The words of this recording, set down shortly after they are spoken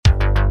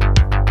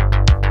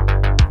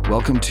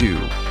Welcome to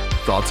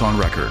Thoughts on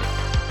Record,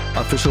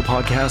 official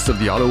podcast of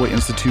the Ottawa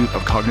Institute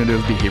of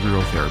Cognitive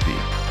Behavioral Therapy.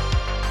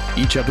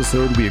 Each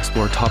episode, we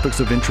explore topics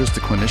of interest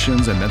to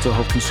clinicians and mental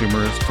health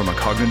consumers from a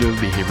cognitive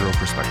behavioral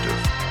perspective.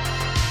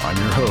 I'm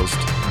your host,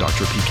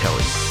 Dr. P.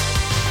 Kelly.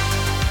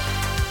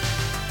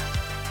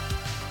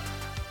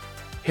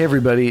 Hey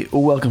everybody,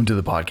 welcome to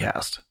the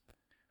podcast.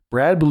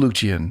 Brad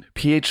Balukjian,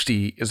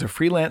 Ph.D., is a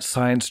freelance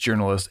science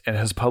journalist and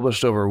has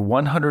published over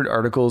 100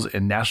 articles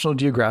in National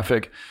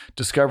Geographic,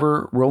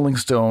 Discover, Rolling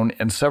Stone,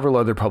 and several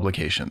other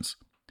publications.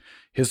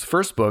 His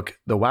first book,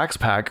 The Wax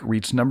Pack,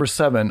 reached number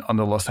 7 on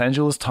the Los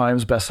Angeles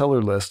Times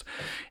bestseller list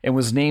and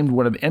was named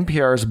one of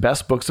NPR's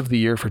best books of the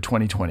year for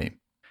 2020.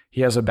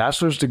 He has a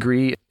bachelor's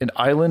degree in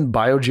island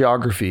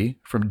biogeography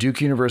from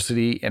Duke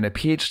University and a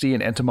Ph.D.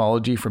 in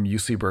entomology from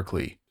UC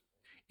Berkeley.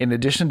 In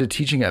addition to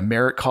teaching at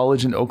Merritt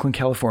College in Oakland,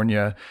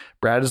 California,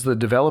 Brad is the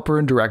developer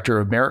and director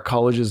of Merritt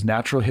College's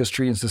Natural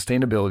History and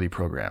Sustainability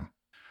program.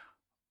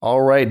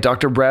 All right,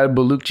 Dr. Brad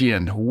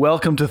Balukjian,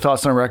 welcome to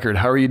Thoughts on Record.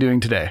 How are you doing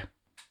today?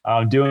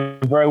 I'm doing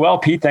very well,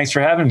 Pete. Thanks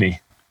for having me.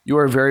 You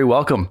are very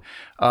welcome.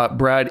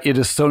 Brad, it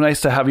is so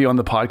nice to have you on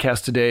the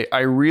podcast today. I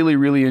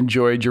really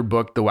enjoyed your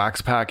book, The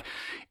Wax Pack.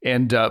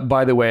 And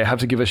by the way, I have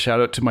to give a shout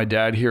out to my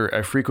dad here,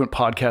 a frequent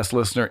podcast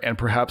listener and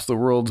perhaps the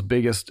world's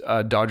biggest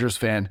Dodgers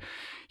fan.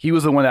 He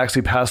was the one that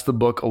actually passed the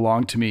book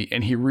along to me,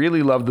 and he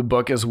really loved the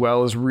book as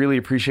well as really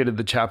appreciated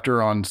the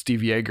chapter on Steve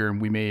Yeager, and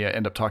we may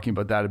end up talking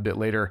about that a bit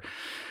later.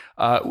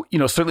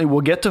 Certainly we'll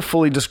get to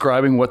fully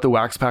describing what the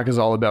Wax Pack is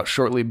all about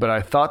shortly, but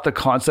I thought the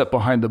concept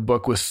behind the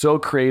book was so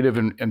creative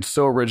and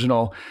so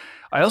original.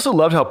 I also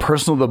loved how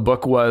personal the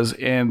book was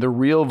and the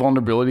real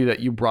vulnerability that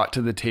you brought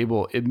to the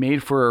table. It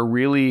made for a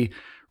really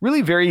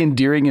very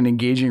endearing and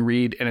engaging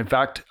read. And in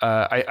fact,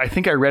 I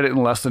think I read it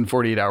in less than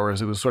 48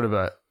 hours. It was sort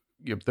of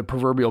the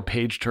proverbial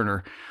page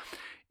turner.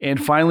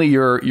 And finally,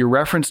 your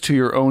reference to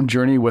your own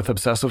journey with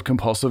obsessive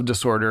compulsive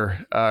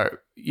disorder,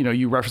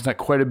 you reference that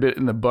quite a bit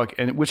in the book,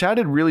 and which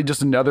added really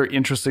just another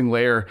interesting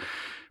layer,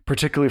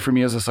 particularly for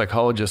me as a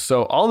psychologist.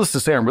 So all this to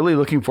say, I'm really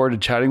looking forward to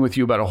chatting with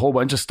you about a whole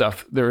bunch of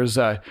stuff. There's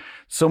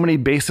so many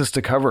bases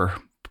to cover,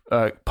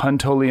 pun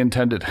totally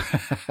intended.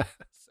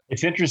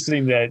 It's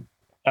interesting that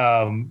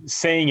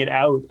saying it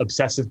out,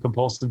 obsessive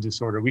compulsive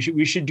disorder,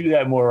 we should do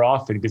that more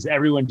often because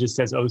everyone just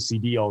says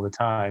OCD all the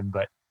time,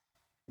 but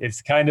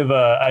it's kind of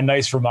a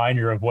nice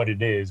reminder of what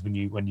it is when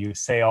you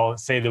say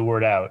the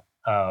word out.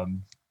 No,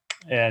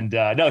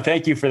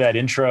 thank you for that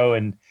intro.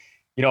 And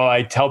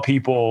I tell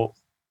people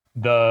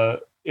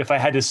if I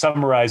had to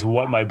summarize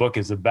what my book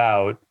is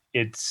about,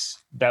 it's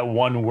that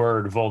one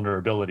word,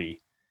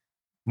 vulnerability,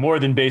 more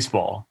than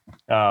baseball.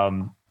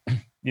 Some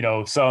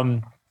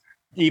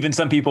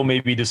people may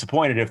be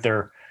disappointed if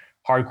they're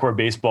hardcore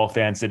baseball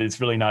fans that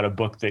it's really not a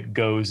book that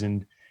goes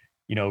and,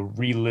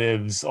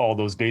 relives all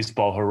those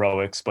baseball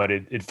heroics, but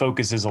it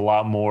focuses a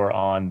lot more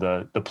on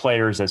the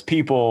players as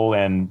people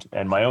and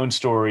my own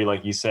story,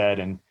 like you said.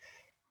 And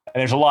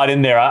there's a lot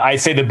in there. I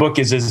say the book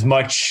is as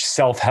much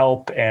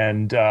self-help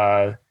and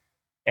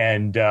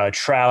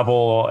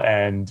travel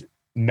and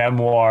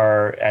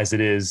memoir as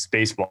it is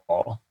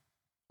baseball.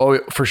 Oh,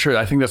 for sure.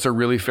 I think that's a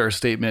really fair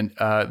statement.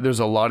 There's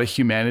a lot of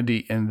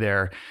humanity in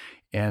there.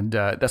 And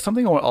that's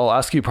something I'll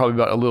ask you probably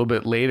about a little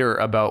bit later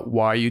about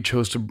why you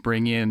chose to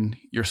bring in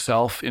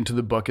yourself into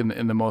the book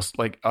in the most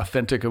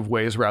authentic of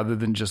ways rather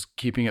than just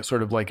keeping it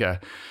sort of like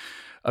a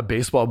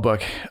baseball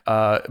book.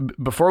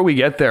 Before we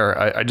get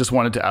there, I just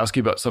wanted to ask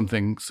you about some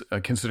things,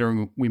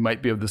 considering we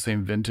might be of the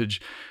same vintage.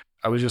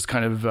 I was just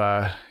kind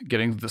of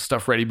getting the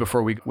stuff ready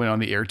before we went on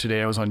the air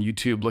today. I was on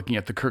YouTube looking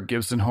at the Kirk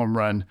Gibson home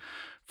run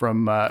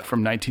from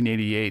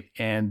 1988,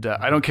 and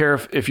I don't care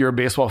if you're a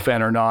baseball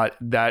fan or not.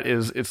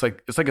 It's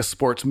like a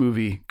sports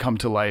movie come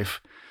to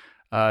life.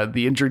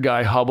 The injured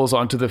guy hobbles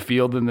onto the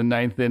field in the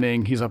 9th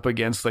inning. He's up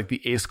against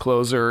the ace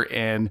closer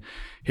and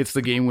hits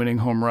the game-winning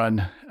home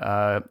run.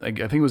 I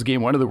think it was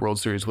Game 1 of the World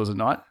Series, was it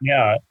not?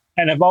 Yeah,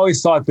 and I've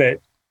always thought that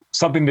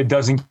something that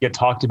doesn't get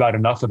talked about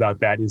enough about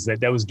that is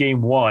that was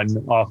Game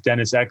 1 off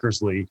Dennis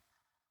Eckersley,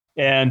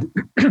 and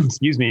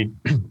excuse me.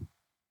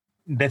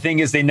 The thing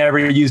is, they never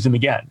used him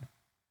again.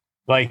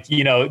 They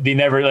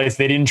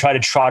didn't try to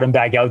trot him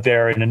back out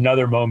there in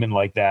another moment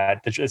like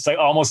that. It's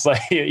almost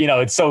like,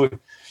 it's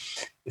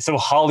so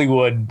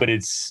Hollywood, but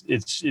it's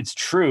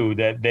true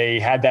that they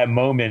had that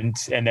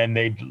moment and then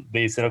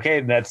they said, okay,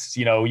 that's,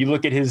 you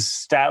look at his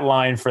stat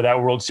line for that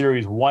World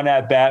Series, 1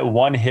 at bat,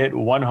 1 hit,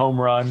 1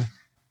 home run,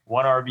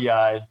 1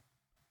 RBI.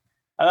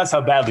 And that's how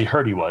badly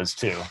hurt he was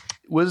too.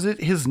 Was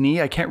it his knee?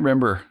 I can't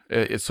remember.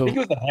 I think it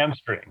was a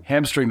hamstring.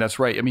 Hamstring, that's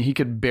right. I mean, he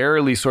could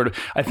barely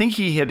I think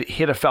he had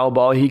hit a foul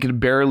ball.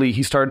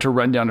 He started to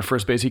run down to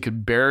first base. He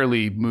could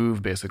barely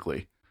move,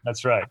 basically.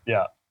 That's right.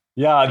 Yeah.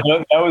 Yeah.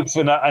 That was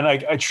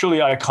a truly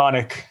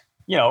iconic,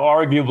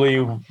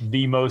 arguably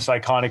the most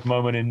iconic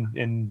moment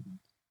in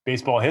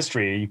baseball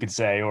history, you could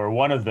say, or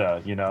one of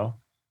the,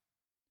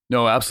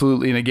 No,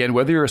 absolutely. And again,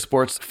 whether you're a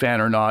sports fan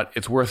or not,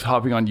 it's worth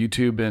hopping on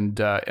YouTube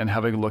and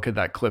having a look at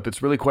that clip.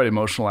 It's really quite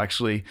emotional,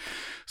 actually.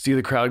 See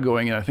the crowd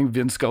going, and I think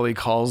Vin Scully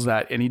calls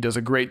that, and he does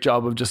a great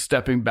job of just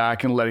stepping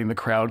back and letting the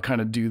crowd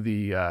kind of do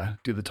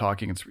the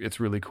talking. It's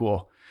really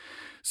cool.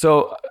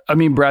 So, I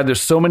mean, Brad,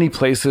 there's so many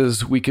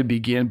places we could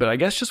begin, but I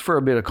guess just for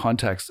a bit of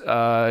context,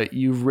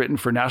 you've written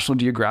for National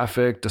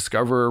Geographic,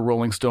 Discover,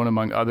 Rolling Stone,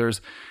 among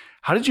others.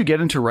 How did you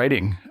get into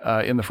writing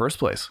in the first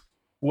place?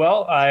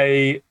 Well,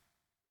 I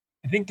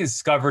think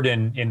discovered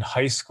in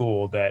high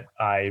school that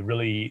I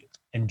really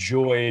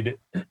enjoyed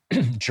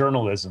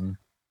journalism,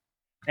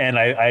 and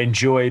I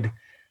enjoyed.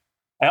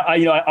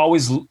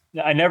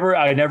 I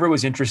never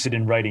was interested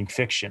in writing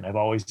fiction. I've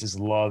always just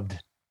loved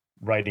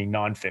writing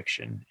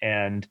nonfiction,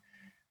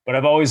 but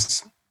I've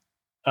always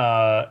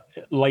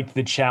liked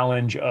the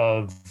challenge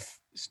of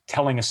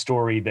telling a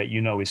story that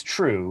is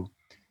true,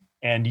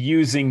 and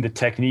using the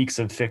techniques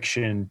of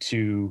fiction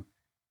to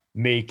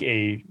make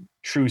a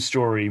true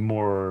story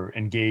more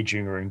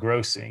engaging or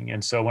engrossing.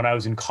 And so when I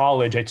was in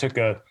college, I took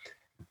a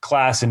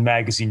class in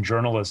magazine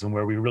journalism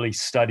where we really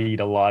studied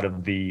a lot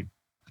of the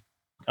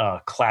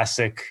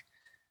classic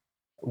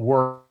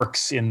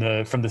works from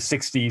the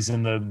 60s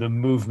and the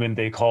movement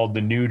they called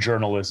the new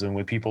journalism,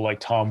 with people like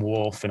Tom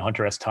Wolfe and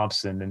Hunter S.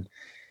 Thompson.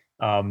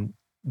 And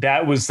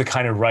that was the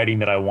kind of writing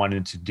that I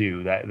wanted to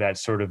do, that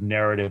sort of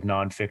narrative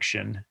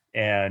nonfiction.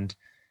 And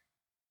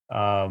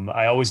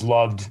I always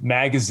loved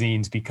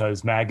magazines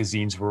because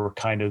magazines were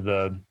kind of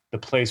the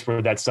place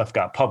where that stuff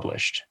got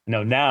published.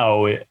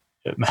 Now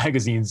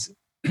magazines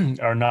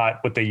are not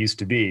what they used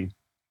to be.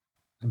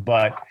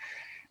 But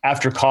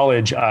after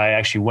college, I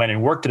actually went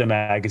and worked at a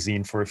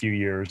magazine for a few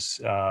years,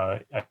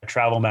 a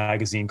travel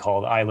magazine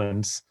called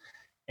Islands,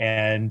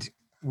 and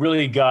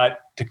really got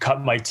to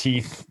cut my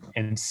teeth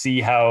and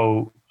see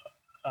how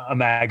a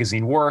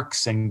magazine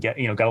works, and got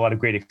a lot of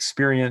great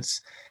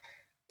experience.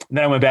 And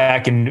then I went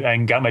back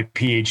and got my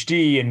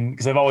Ph.D. and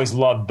because I've always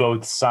loved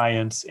both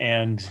science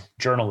and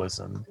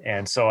journalism.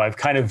 And so I've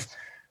kind of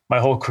my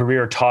whole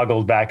career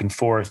toggled back and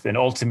forth, and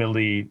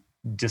ultimately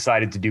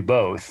decided to do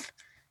both.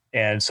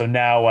 And so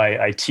now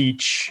I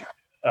teach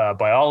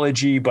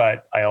biology,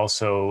 but I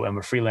also am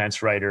a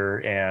freelance writer.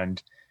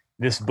 And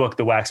this book,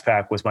 The Wax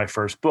Pack, was my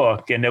first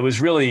book. And I was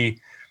really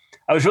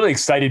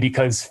excited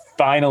because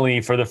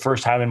finally, for the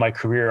first time in my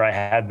career, I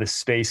had the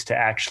space to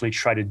actually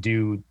try to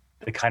do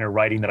the kind of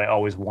writing that I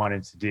always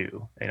wanted to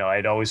do.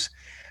 I'd always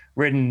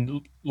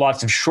written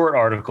lots of short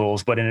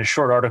articles, but in a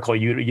short article,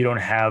 you don't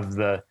have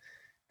the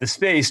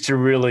space to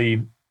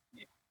really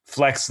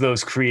flex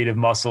those creative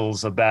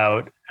muscles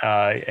about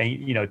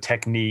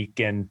technique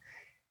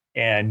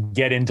and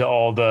get into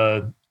all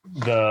the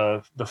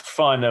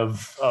fun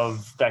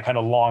of that kind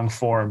of long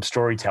form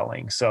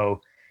storytelling.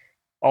 So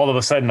all of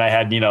a sudden I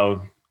had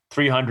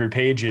 300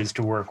 pages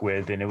to work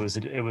with, and it was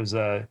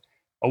a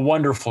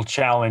wonderful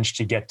challenge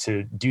to get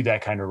to do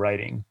that kind of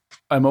writing.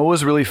 I'm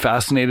always really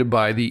fascinated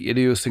by the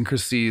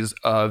idiosyncrasies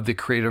of the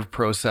creative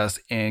process,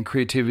 and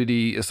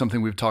creativity is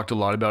something we've talked a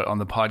lot about on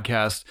the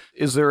podcast.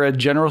 Is there a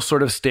general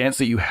sort of stance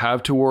that you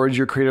have towards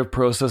your creative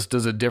process?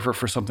 Does it differ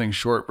for something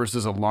short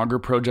versus a longer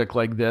project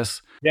like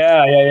this?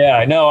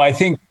 Yeah. No, I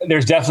think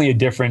there's definitely a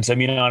difference. I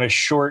mean, on a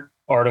short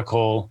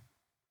article,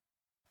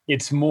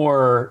 it's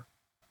more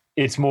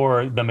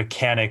the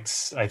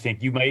mechanics. I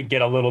think you might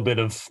get a little bit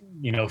of,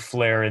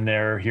 flair in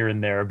there, here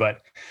and there,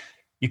 but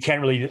you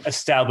can't really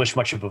establish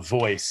much of a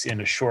voice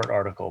in a short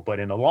article. But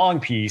in a long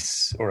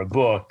piece or a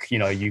book,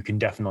 you can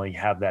definitely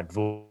have that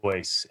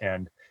voice.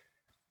 And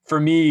for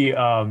me,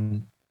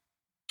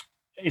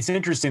 it's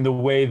interesting the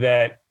way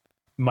that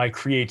my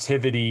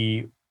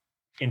creativity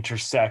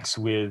intersects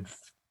with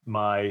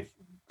my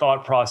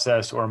thought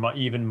process, or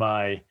even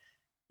my,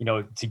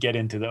 to get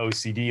into the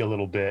OCD a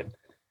little bit.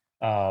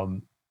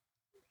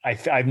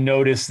 I've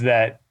noticed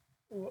that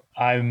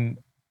I'm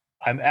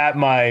at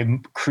my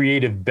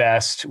creative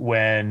best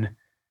when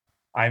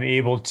I'm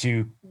able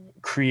to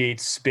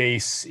create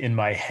space in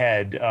my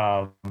head,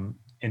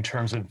 in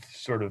terms of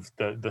sort of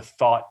the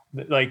thought,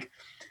 like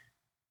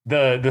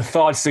the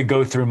thoughts that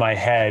go through my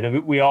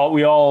head. We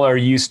all are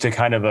used to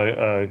kind of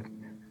a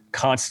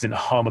constant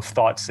hum of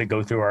thoughts that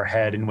go through our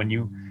head, and when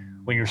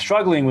you're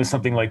struggling with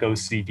something like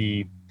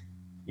OCD,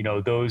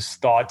 those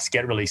thoughts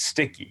get really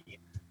sticky.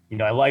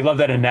 I love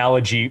that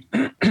analogy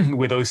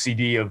with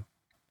OCD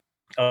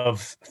of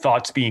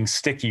thoughts being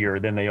stickier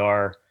than they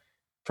are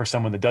for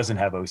someone that doesn't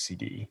have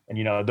OCD.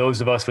 And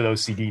those of us with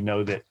OCD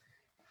know that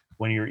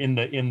when you're in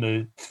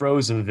the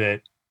throes of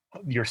it,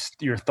 your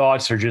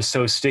thoughts are just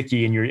so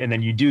sticky, and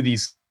then you do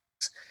these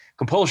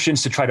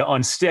compulsions to try to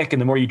unstick,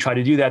 and the more you try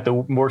to do that,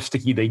 the more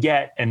sticky they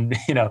get. And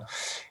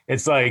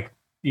it's like,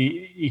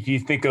 if you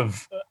think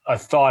of a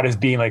thought as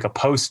being like a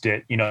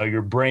Post-it,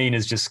 your brain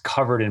is just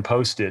covered in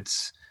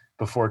Post-its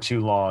before too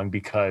long,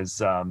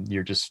 because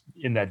you're just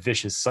in that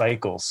vicious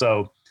cycle.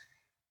 So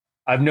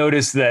I've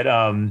noticed that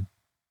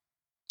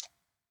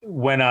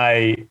when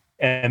I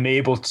am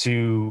able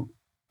to,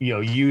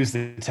 use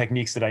the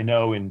techniques that I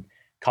know in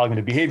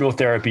cognitive behavioral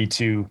therapy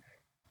to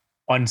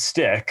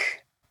unstick,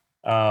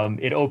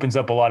 it opens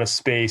up a lot of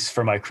space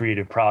for my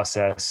creative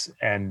process.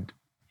 And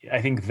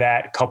I think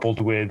that,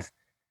 coupled with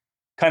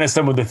kind of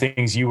some of the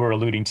things you were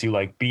alluding to,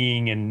 like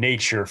being in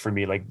nature for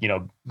me, like,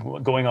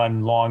 going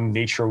on long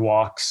nature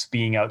walks,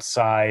 being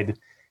outside,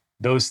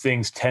 those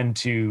things tend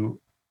to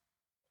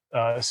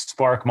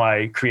spark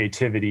my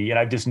creativity. And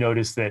I've just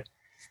noticed that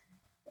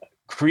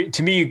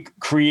to me,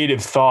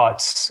 creative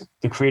thoughts,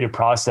 the creative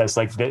process,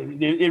 like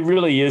it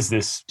really is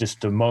this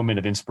just a moment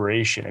of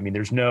inspiration. I mean,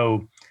 there's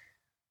no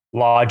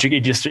logic.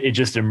 It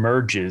just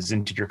emerges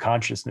into your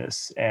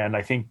consciousness. And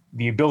I think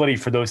the ability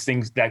for those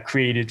things, that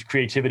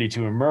creativity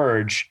to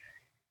emerge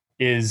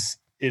is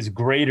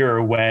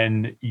greater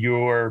when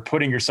you're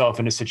putting yourself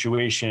in a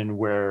situation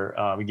where,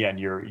 again,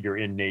 you're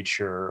in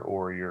nature,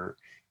 or you're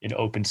in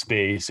open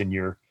space, and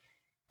you're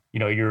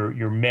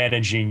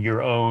managing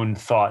your own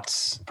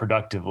thoughts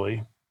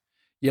productively.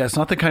 Yeah, it's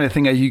not the kind of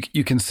thing that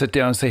you can sit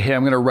down and say, hey,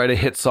 I'm going to write a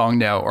hit song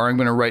now, or I'm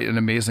going to write an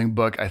amazing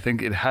book. I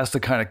think it has to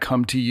kind of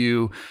come to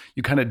you.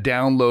 You kind of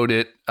download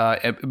it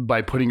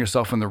by putting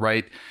yourself in the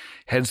right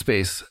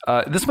headspace.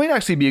 This might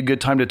actually be a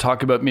good time to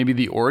talk about maybe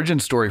the origin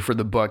story for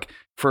the book.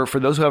 For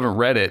those who haven't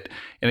read it,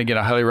 and again,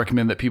 I highly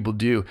recommend that people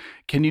do.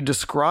 Can you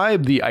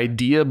describe the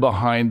idea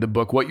behind the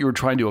book, what you were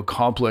trying to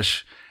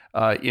accomplish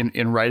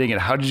in writing it?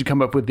 How did you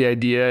come up with the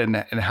idea, and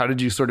how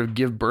did you sort of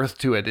give birth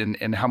to it,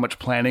 and how much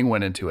planning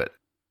went into it?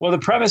 Well, the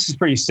premise is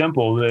pretty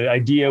simple. The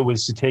idea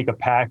was to take a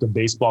pack of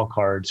baseball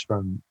cards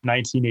from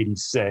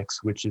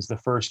 1986, which is the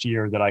first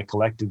year that I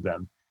collected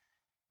them,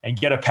 and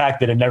get a pack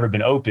that had never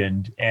been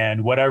opened.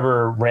 And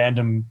whatever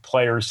random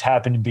players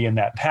happened to be in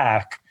that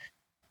pack,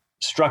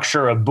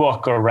 structure a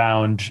book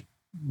around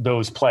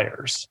those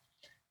players.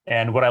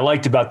 And what I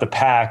liked about the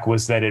pack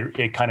was that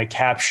it kind of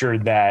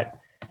captured that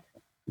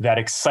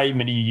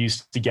excitement you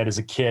used to get as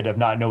a kid of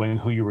not knowing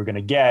who you were going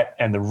to get,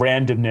 and the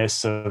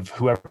randomness of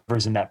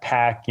whoever's in that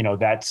pack.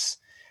 That's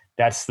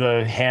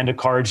the hand of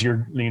cards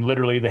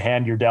literally the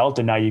hand you're dealt,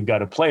 and now you've got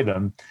to play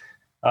them.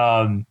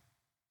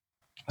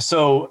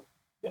 So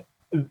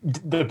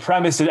the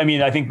premise is,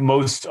 I think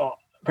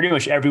pretty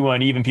much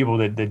everyone, even people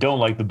that don't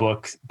like the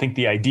book, think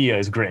the idea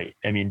is great.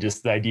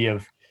 Just the idea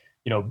of,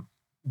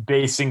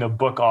 basing a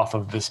book off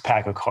of this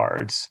pack of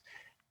cards.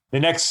 The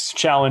next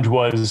challenge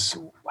was,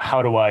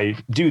 how do I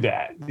do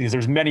that? Because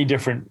there's many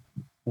different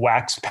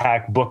wax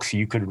pack books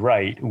you could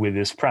write with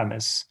this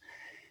premise.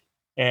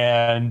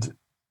 And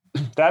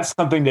that's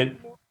something that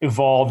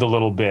evolved a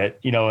little bit.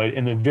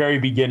 In the very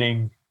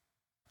beginning,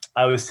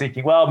 I was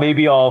thinking, well,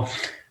 maybe I'll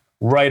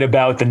write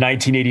about the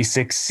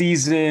 1986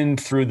 season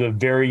through the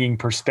varying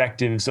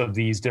perspectives of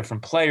these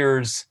different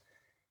players.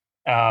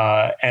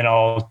 And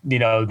I'll,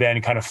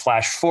 then kind of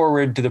flash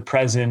forward to the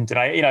present. And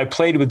I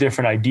played with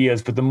different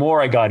ideas, but the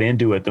more I got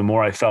into it, the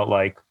more I felt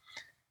like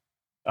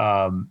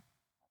the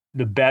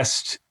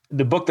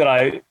book that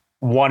I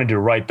wanted to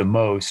write the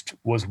most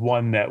was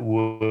one that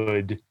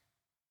would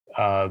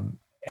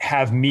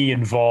have me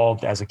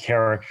involved as a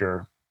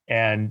character.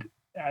 And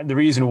the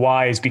reason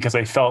why is because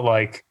I felt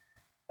like,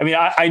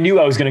 I knew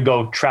I was going to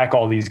go track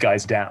all these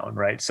guys down,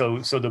 right? So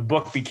the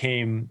book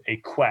became a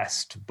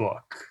quest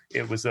book.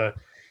 It was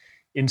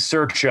in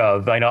search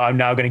of, I know I'm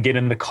now going to get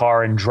in the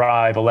car and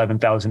drive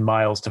 11,000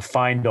 miles to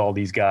find all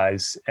these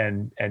guys,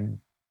 and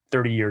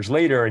 30 years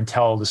later, and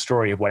tell the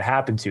story of what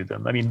happened to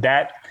them.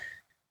 That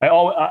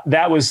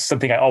was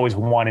something I always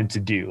wanted to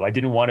do. I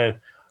didn't want to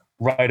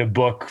write a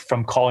book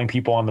from calling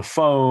people on the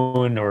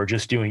phone or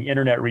just doing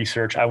internet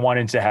research. I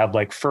wanted to have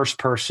like first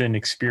person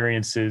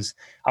experiences.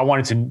 I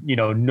wanted to,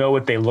 know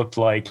what they looked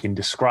like and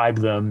describe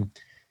them,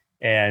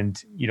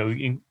 and,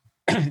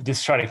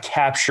 just try to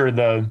capture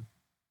the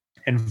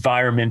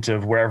environment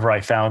of wherever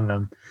I found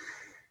them.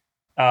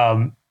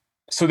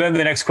 So then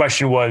the next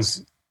question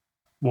was,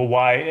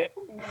 well,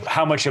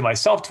 how much of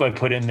myself do I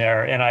put in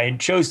there? And I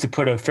chose to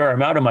put a fair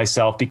amount of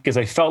myself because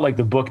I felt like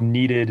the book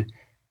needed,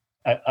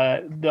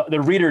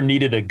 the reader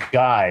needed a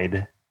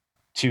guide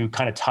to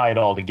kind of tie it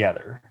all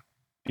together.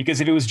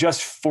 Because if it was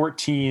just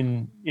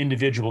 14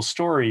 individual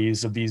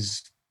stories of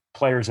these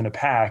players in a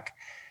pack,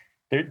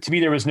 to me,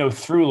 there was no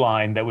through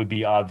line that would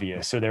be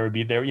obvious. So there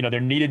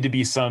needed to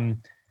be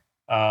some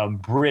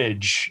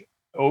bridge,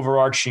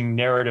 overarching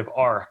narrative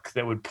arc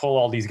that would pull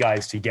all these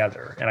guys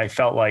together. And I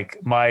felt like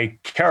my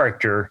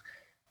character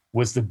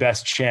was the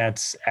best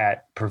chance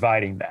at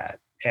providing that.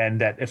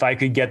 And that if I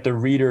could get the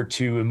reader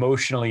to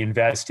emotionally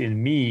invest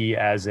in me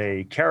as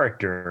a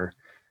character,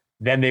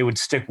 then they would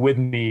stick with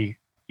me,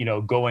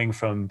 going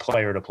from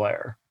player to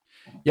player.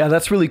 Yeah,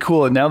 that's really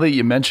cool. And now that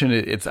you mention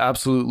it, it's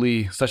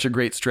absolutely such a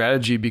great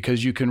strategy,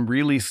 because you can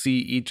really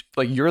see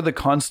you're the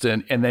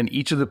constant, and then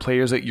each of the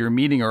players that you're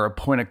meeting are a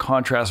point of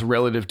contrast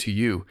relative to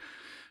you,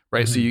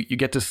 right? Mm-hmm. So you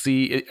get to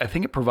see it. I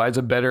think it provides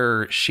a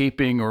better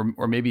shaping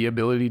or maybe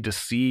ability to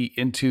see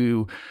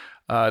into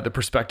the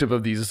perspective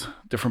of these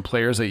different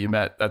players that you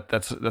met.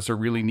 That's a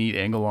really neat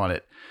angle on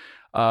it.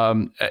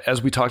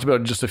 As we talked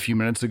about just a few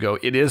minutes ago,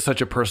 it is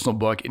such a personal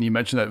book. And you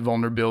mentioned that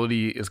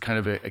vulnerability is kind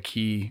of a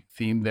key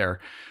theme there.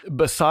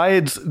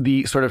 Besides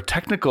the sort of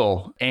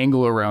technical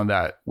angle around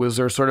that, was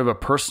there sort of a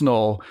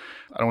personal,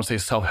 I don't want to say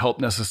self-help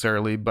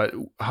necessarily, but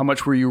how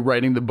much were you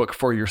writing the book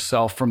for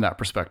yourself from that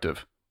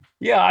perspective?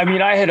 Yeah, I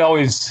mean, I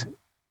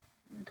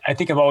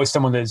think I'm always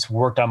someone that's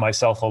worked on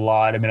myself a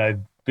lot. I mean,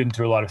 I've been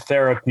through a lot of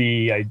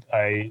therapy.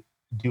 I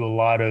do a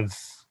lot of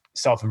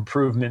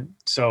self-improvement.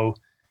 So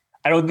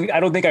I don't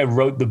think I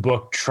wrote the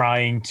book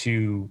trying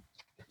to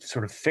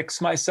sort of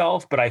fix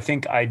myself, but I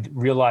think I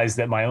realized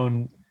that my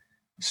own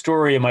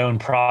story and my own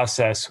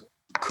process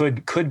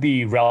could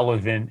be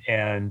relevant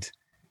and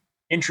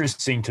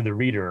interesting to the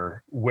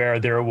reader, where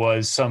there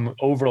was some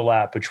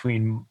overlap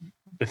between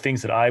the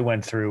things that I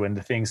went through and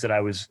the things that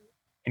I was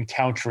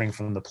encountering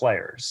from the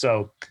players.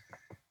 So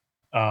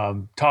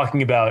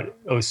talking about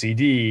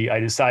OCD, I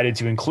decided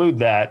to include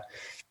that.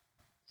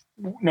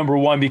 Number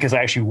one, because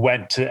I actually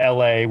went to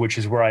LA, which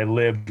is where I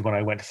lived when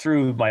I went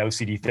through my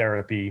OCD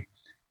therapy.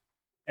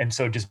 And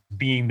so just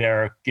being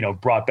there,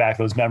 brought back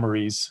those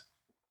memories.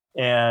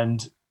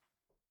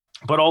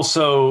 But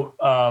also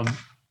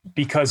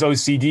because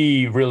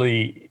OCD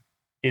really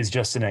is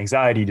just an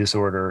anxiety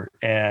disorder.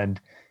 And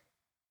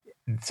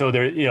so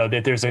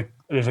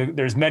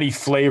there's many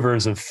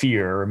flavors of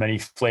fear or many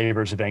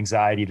flavors of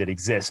anxiety that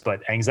exist,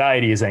 but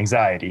anxiety is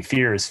anxiety.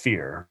 Fear is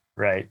fear,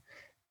 right?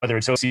 Whether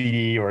it's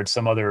OCD or it's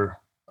some other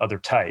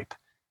type.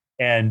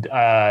 And,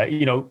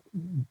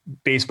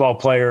 baseball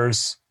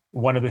players,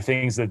 one of the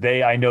things that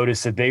I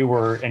noticed that they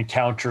were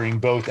encountering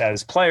both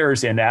as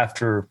players and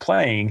after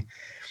playing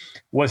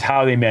was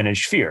how they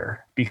managed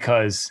fear,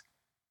 because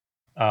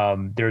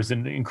there's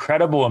an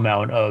incredible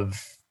amount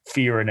of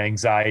fear and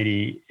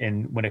anxiety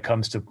when it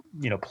comes to,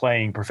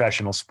 playing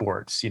professional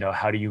sports.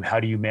 How do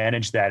you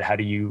manage that? How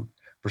do you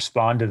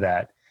respond to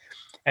that?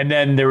 And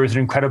then there was an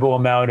incredible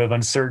amount of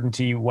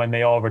uncertainty when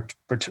they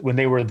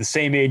were the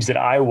same age that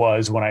I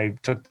was when I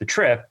took the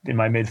trip in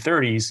my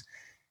mid-30s,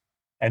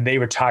 and they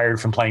retired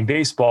from playing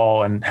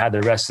baseball and had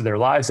the rest of their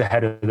lives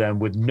ahead of them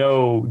with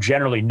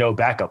generally no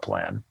backup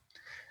plan.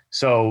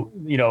 So,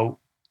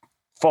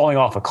 falling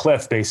off a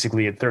cliff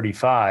basically at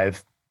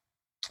 35,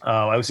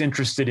 I was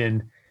interested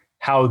in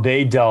how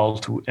they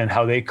dealt and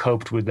how they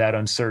coped with that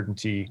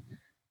uncertainty,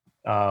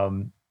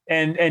 and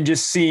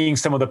just seeing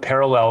some of the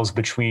parallels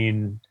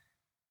between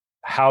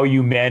how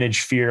you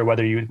manage fear,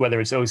 whether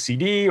it's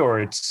OCD or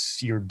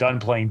it's you're done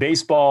playing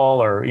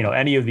baseball or,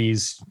 any of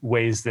these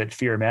ways that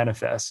fear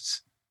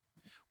manifests.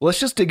 Well, let's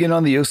just dig in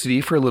on the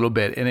OCD for a little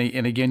bit.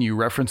 And again, you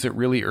reference it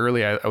really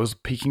early. I was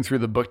peeking through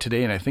the book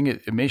today, and I think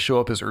it may show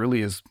up as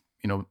early as,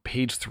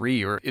 page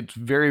 3, or it's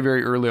very,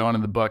 very early on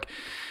in the book.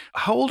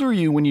 How old were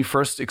you when you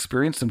first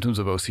experienced symptoms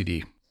of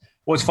OCD?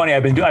 Well, it's funny.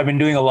 I've been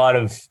doing a lot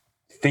of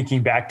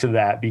thinking back to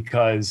that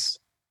because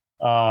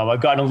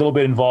I've gotten a little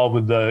bit involved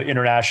with the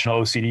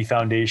International OCD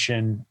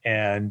Foundation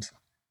and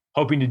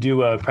hoping to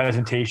do a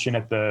presentation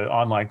at the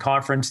online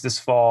conference this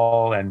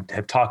fall, and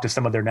have talked to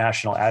some of their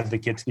national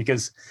advocates,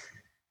 because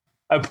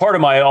part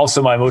of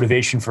my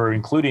motivation for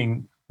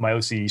including my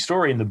OCD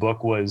story in the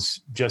book was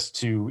just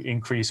to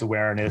increase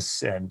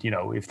awareness. And,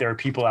 if there are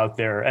people out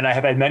there, and I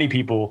have had many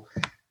people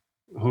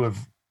who have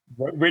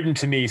written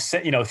to me,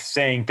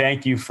 saying,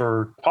 thank you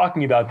for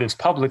talking about this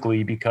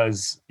publicly,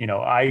 because,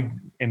 I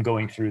am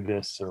going through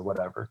this or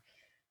whatever.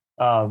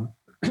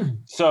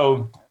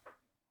 So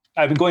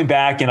I've been going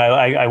back, and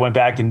I went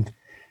back and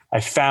I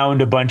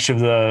found a bunch of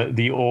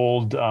the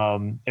old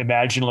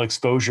imaginal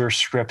exposure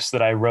scripts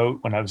that I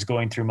wrote when I was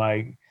going through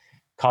my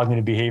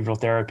cognitive behavioral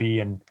therapy,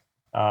 and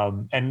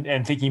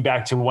thinking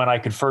back to when I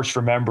could first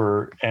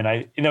remember.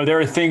 And there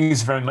are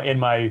things in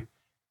my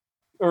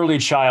early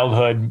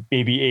childhood,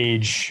 maybe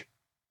age,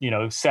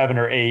 7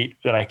 or 8,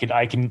 that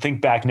I can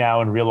think back now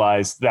and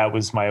realize that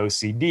was my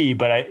OCD,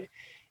 but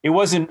it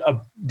wasn't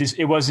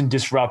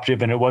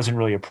disruptive, and it wasn't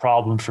really a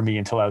problem for me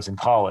until I was in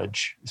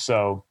college.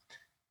 So,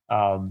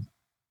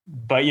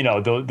 but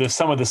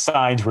some of the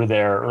signs were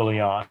there early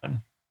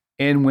on.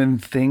 And when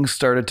things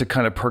started to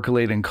kind of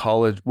percolate in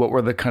college, what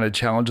were the kind of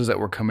challenges that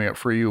were coming up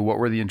for you? What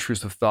were the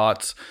intrusive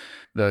thoughts,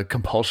 the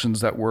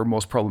compulsions that were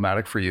most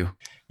problematic for you?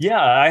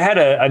 Yeah, I had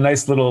a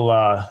nice little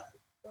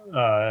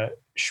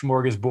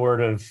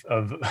smorgasbord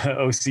of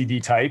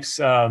OCD types.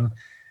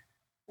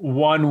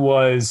 One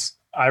was,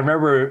 I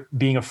remember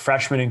being a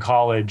freshman in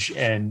college,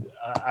 and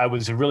I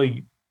was a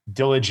really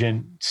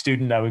diligent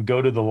student. I would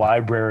go to the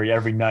library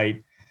every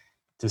night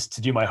just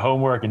to do my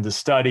homework and to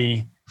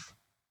study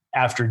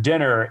after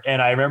dinner.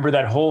 And I remember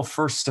that whole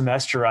first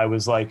semester,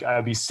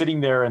 I'd be sitting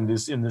there in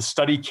the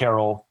study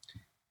carrel,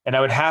 and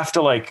I would have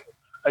to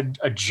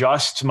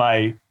adjust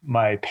my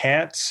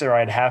pants, or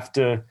I'd have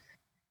to,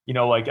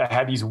 I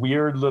had these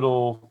weird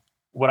little,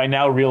 what I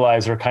now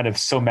realize are kind of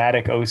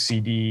somatic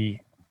OCD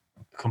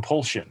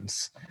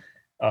compulsions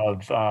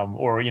of,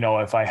 or,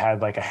 if I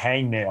had a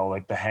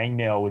hangnail, the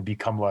hangnail would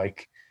become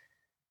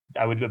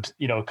I would,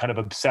 kind of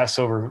obsess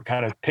over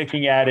kind of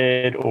picking at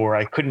it, or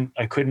I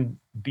couldn't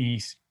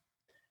be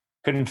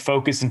couldn't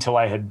focus until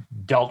I had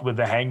dealt with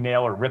the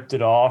hangnail or ripped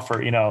it off,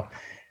 or,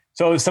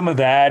 so it was some of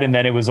that. And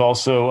then it was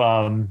also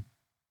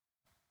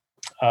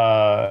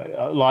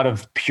a lot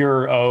of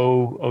pure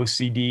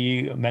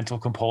OCD, mental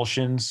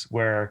compulsions,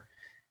 where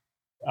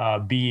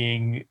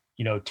being,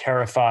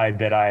 terrified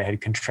that I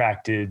had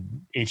contracted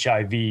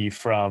HIV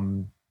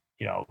from,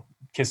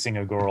 kissing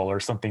a girl or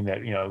something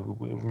that,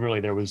 really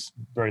there was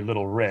very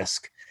little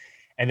risk.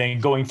 And then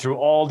going through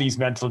all these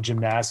mental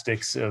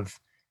gymnastics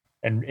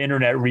and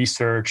internet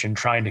research and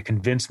trying to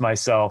convince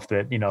myself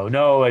that,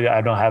 no,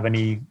 I don't have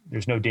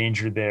there's no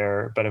danger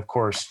there. But of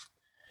course,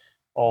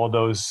 all of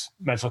those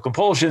mental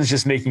compulsions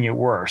just making it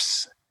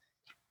worse.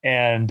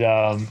 And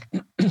I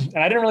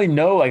didn't really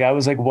know, like, I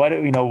was like, what,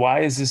 why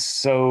is this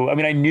so,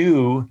 I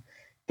knew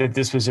that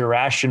this was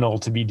irrational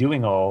to be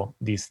doing all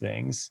these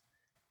things,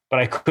 but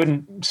I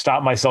couldn't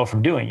stop myself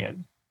from doing it.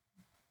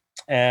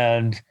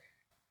 And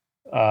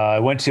I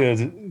went to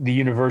the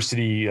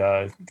university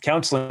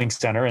counseling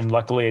center, and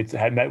luckily I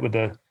had met with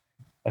a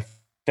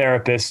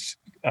therapist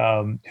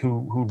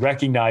who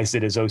recognized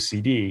it as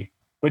OCD,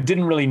 but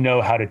didn't really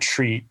know how to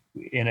treat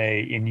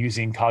in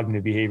using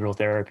cognitive behavioral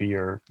therapy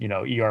or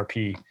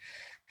ERP.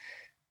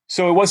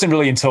 So it wasn't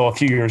really until a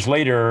few years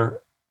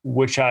later,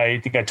 which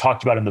I think I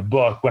talked about in the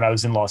book, when I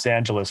was in Los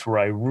Angeles,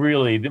 where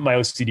my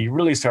OCD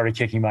really started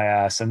kicking my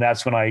ass, and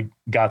that's when I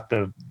got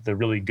the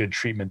really good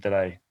treatment that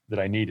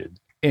I needed.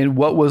 And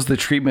what was the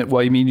treatment?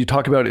 Well, you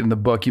talk about it in the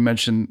book. You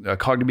mentioned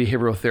cognitive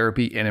behavioral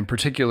therapy, and in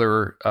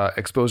particular,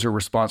 exposure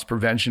response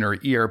prevention, or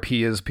ERP,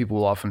 as people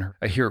will often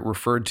hear it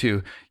referred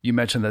to. You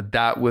mentioned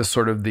that was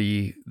sort of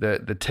the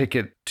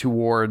ticket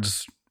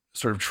towards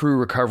sort of true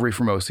recovery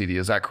from OCD.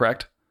 Is that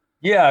correct?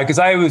 Yeah, because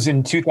I was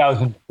in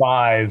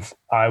 2005.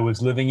 I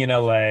was living in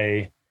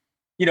LA.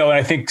 And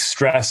I think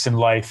stress in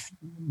life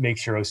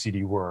makes your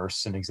OCD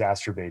worse and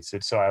exacerbates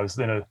it. So I was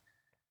in a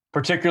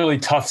particularly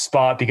tough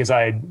spot because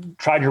I had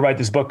tried to write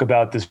this book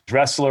about this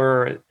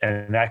wrestler,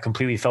 and that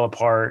completely fell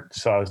apart.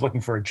 So I was looking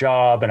for a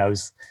job, and I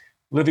was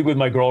living with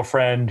my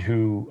girlfriend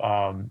who,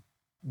 I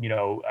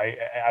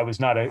was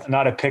not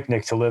a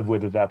picnic to live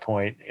with at that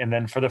point. And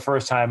then for the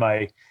first time,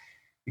 I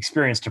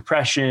experienced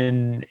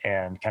depression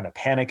and kind of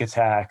panic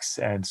attacks.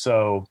 And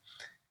so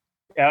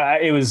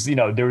it was,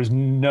 there was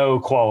no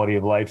quality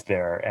of life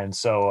there. And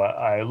so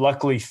I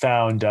luckily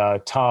found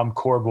Tom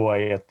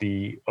Corboy at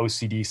the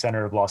OCD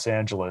Center of Los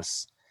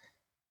Angeles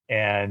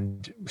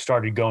and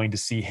started going to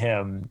see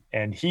him.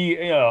 And he,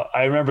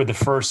 I remember the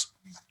first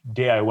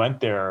day I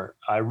went there,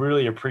 I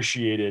really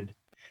appreciated,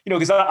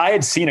 because I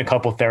had seen a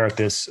couple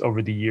therapists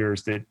over the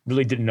years that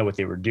really didn't know what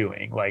they were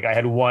doing. Like, I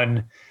had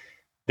one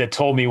that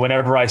told me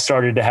whenever I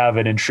started to have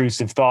an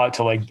intrusive thought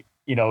to,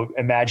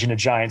 imagine a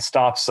giant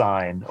stop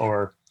sign,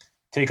 or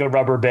take a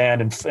rubber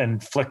band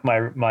and flick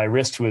my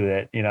wrist with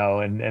it,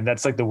 and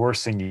that's like the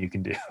worst thing you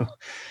can do.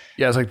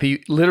 Yeah, it's like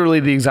literally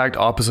the exact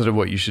opposite of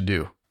what you should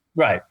do.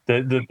 Right.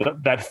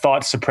 That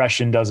thought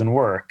suppression doesn't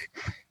work.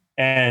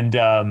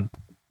 And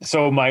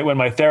so when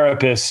my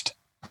therapist,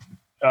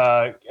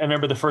 I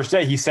remember the first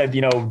day, he said,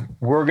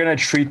 we're going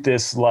to treat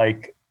this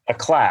like a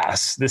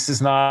class.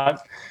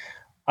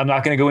 I'm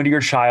not going to go into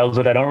your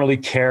childhood. I don't really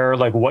care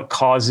what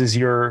causes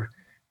your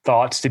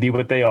thoughts to be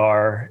what they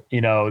are.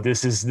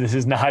 This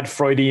is not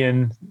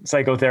Freudian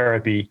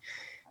psychotherapy.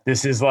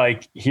 This is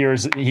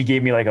he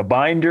gave me a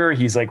binder.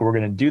 He's like, we're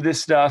going to do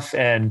this stuff.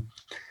 And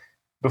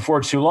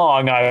before too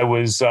long, I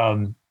was,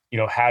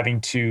 having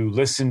to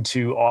listen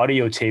to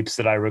audio tapes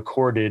that I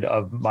recorded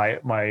of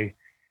my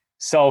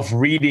self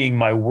reading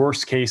my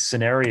worst case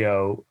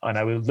scenario. And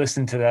I would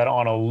listen to that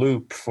on a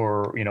loop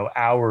for,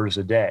 hours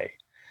a day.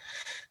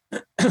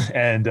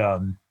 And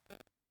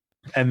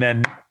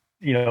then,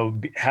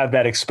 have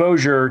that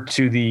exposure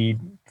to the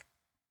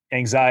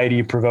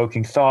anxiety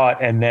provoking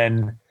thought, and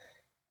then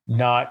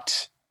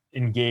not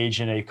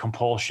engage in a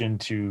compulsion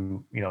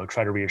to,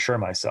 try to reassure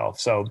myself.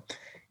 So,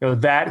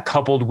 that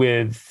coupled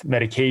with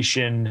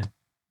medication,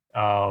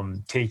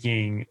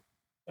 taking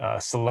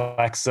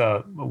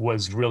Celexa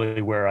was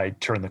really where I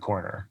turned the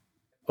corner.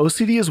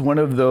 OCD is one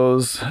of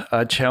those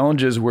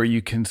challenges where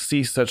you can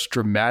see such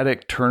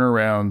dramatic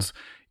turnarounds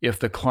if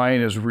the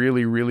client is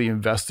really, really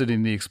invested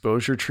in the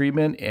exposure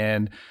treatment.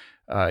 And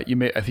I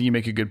think you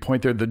make a good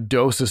point there. The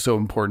dose is so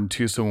important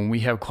too. So when we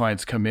have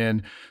clients come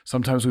in,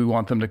 sometimes we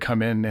want them to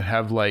come in and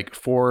have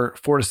 4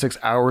 to 6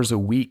 hours a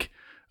week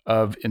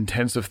of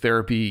intensive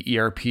therapy,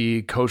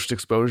 ERP, coached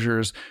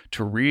exposures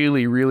to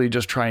really, really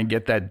just try and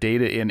get that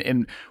data in.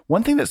 And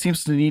one thing that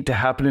seems to need to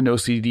happen in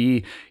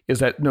OCD is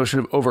that notion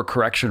of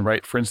overcorrection,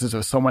 right? For instance,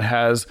 if someone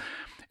has,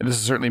 and this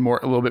is certainly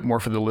a little bit more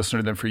for the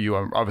listener than for you,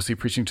 I'm obviously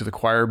preaching to the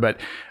choir, but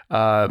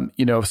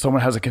if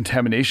someone has a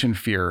contamination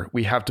fear,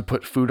 we have to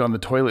put food on the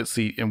toilet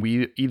seat and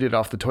we eat it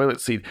off the toilet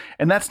seat.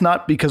 And that's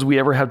not because we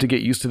ever have to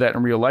get used to that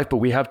in real life, but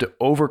we have to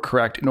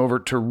overcorrect in order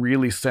to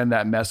really send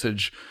that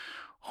message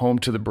home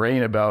to the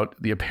brain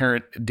about the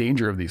apparent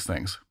danger of these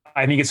things.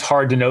 I think it's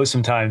hard to know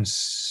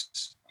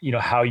sometimes,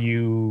 how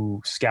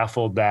you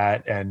scaffold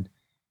that. And,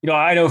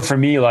 I know for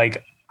me, I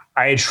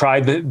had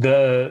tried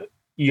the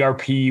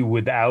ERP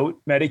without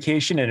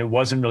medication, and it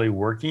wasn't really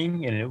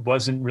working. And it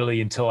wasn't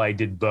really until I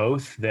did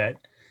both that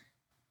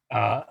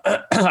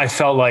I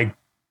felt like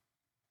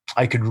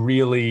I could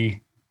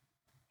really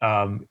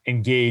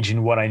engage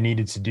in what I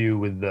needed to do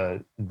with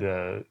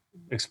the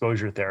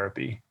exposure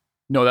therapy.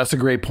 No, that's a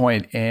great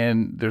point.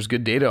 And there's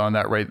good data on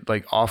that, right?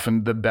 Like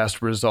often the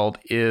best result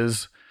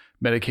is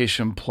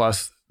medication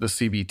plus the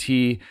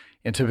CBT.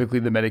 And typically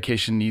the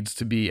medication needs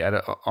to be at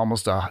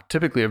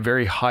typically a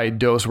very high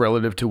dose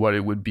relative to what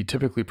it would be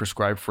typically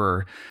prescribed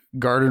for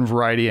garden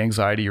variety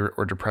anxiety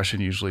or depression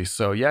usually.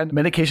 So yeah,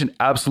 medication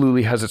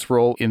absolutely has its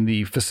role in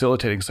the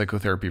facilitating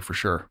psychotherapy for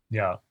sure.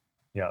 Yeah.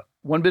 Yeah.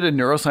 One bit of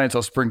neuroscience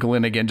I'll sprinkle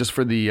in again, just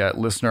for the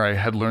listener. I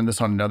had learned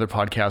this on another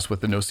podcast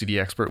with an OCD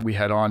expert we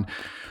had on.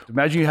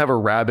 Imagine you have a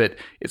rabbit,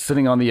 it's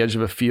sitting on the edge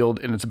of a field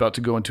and it's about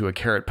to go into a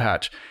carrot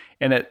patch.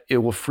 And it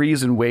will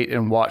freeze and wait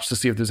and watch to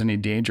see if there's any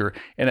danger.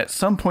 And at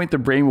some point, the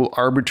brain will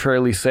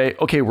arbitrarily say,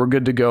 okay, we're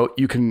good to go.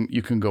 You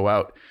can go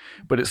out.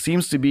 But it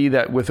seems to be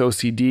that with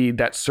OCD,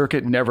 that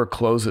circuit never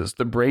closes.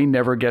 The brain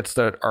never gets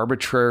that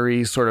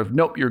arbitrary sort of,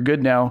 nope, you're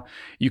good now.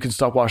 You can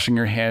stop washing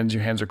your hands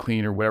are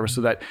clean or whatever.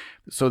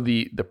 So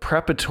the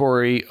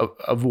preparatory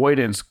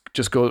avoidance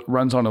just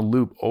runs on a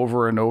loop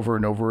over and over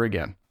and over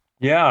again.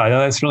 Yeah,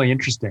 that's really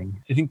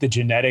interesting. I think the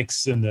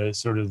genetics and the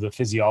sort of the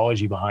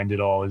physiology behind it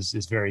all is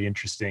very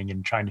interesting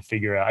and trying to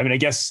figure out. I mean, I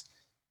guess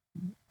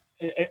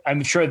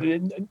I'm sure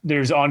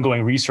there's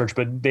ongoing research,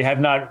 but they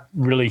have not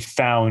really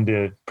found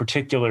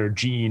particular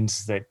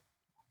genes that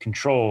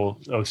control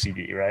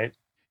OCD, right?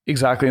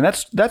 Exactly. And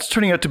that's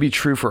turning out to be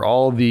true for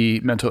all the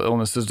mental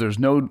illnesses. There's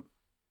no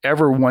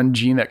ever one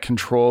gene that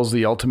controls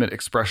the ultimate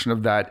expression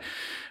of that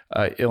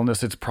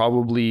illness. It's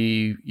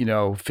probably,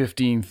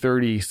 15,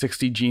 30,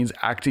 60 genes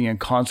acting in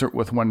concert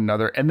with one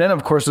another. And then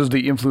of course, there's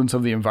the influence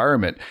of the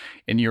environment.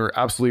 And you're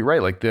absolutely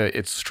right. Like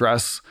it's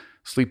stress,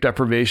 sleep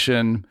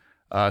deprivation,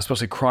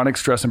 especially chronic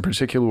stress in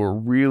particular, will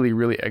really,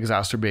 really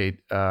exacerbate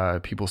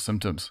people's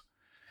symptoms.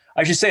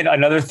 I should say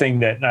another thing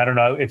that, I don't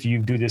know if you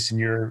do this in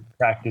your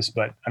practice,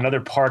 but another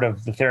part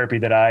of the therapy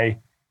that I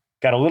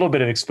got a little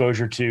bit of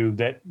exposure to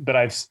that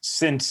I've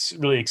since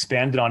really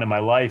expanded on in my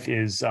life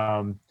is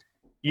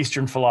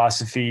Eastern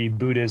philosophy,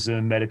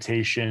 Buddhism,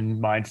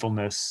 meditation,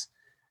 mindfulness,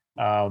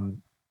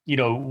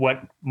 what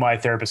my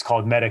therapist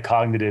called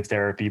metacognitive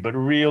therapy. But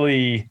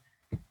really,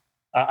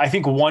 I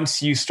think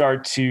once you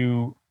start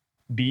to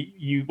do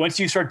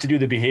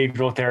the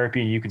behavioral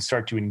therapy, you can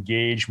start to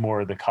engage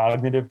more of the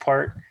cognitive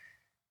part.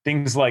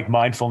 Things like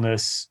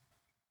mindfulness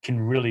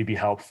can really be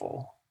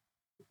helpful,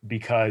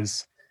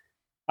 because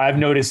I've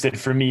noticed that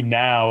for me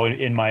now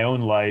in my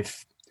own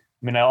life,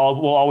 I mean,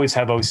 we'll always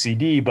have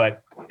OCD,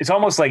 but it's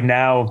almost like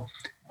now,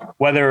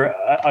 whether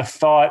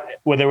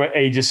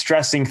a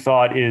distressing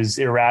thought is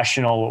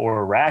irrational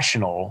or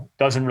rational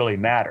doesn't really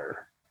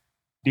matter,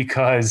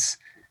 because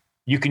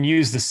you can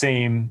use the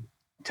same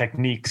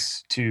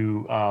techniques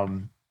to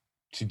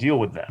deal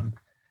with them,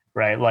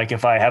 right? Like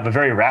if I have a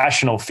very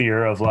rational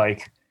fear of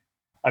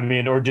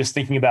or just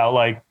thinking about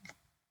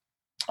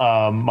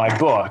my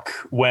book,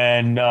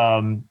 when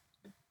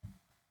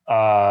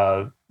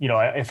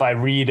if I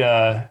read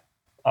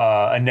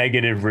a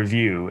negative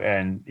review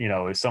and,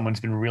 if someone's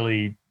been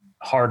really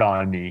hard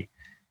on me,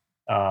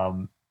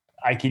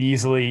 I could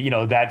easily,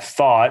 that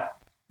thought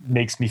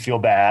makes me feel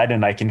bad,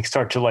 and I can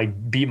start to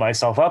beat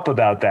myself up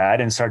about that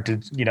and start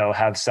to,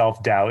 have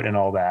self-doubt and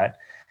all that.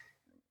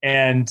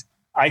 And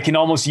I can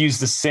almost use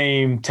the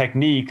same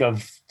technique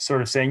of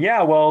sort of saying,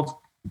 yeah,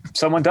 well,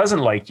 someone doesn't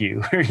like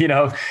you,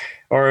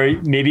 or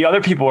maybe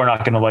other people are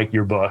not going to like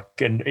your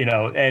book, and,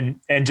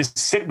 and just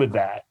sit with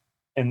that.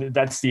 And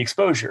that's the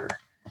exposure.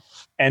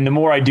 And the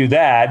more I do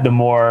that, the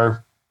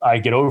more I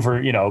get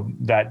over,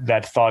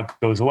 that thought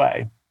goes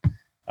away.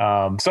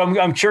 So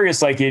I'm curious,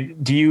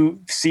 do you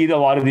see a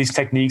lot of these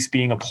techniques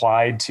being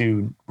applied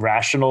to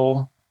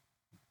rational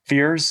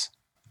fears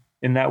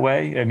in that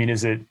way? I mean,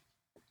 is it,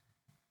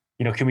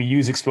 can we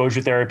use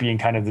exposure therapy in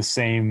kind of the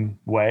same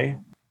way?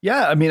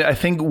 Yeah. I mean, I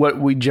think what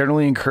we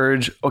generally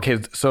encourage,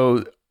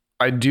 so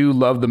I do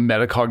love the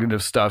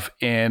metacognitive stuff,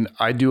 and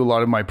I do a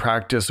lot of my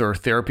practice or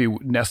therapy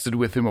nested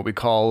within what we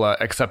call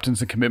acceptance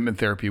and commitment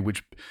therapy,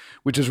 which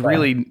is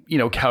really,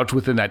 couched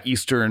within that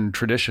Eastern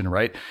tradition,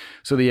 right?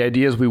 So the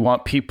idea is we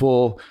want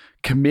people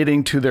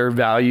committing to their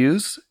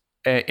values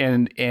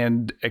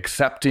and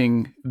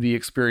accepting the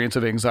experience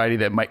of anxiety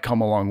that might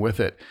come along with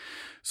it.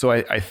 So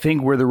I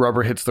think where the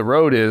rubber hits the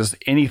road is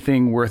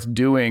anything worth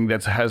doing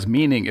that has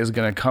meaning is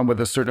going to come with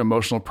a certain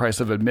emotional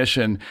price of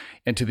admission.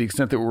 And to the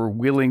extent that we're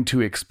willing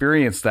to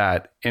experience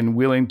that and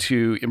willing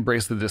to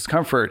embrace the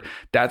discomfort,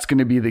 that's going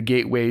to be the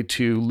gateway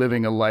to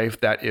living a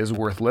life that is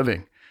worth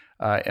living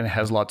and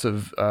has lots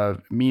of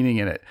meaning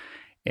in it.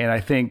 And I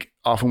think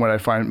often what I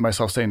find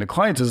myself saying to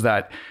clients is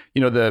that,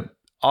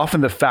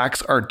 often the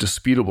facts aren't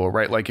disputable,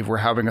 right? Like if we're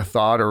having a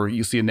thought or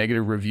you see a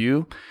negative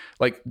review,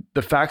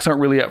 the facts aren't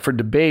really up for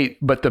debate,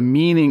 but the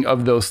meaning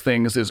of those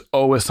things is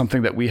always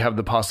something that we have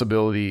the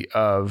possibility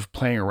of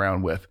playing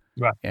around with.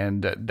 Right.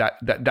 And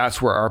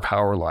that's where our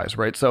power lies,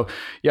 right? So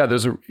yeah,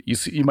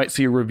 you might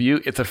see a review.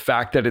 It's a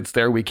fact that it's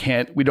there. We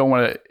don't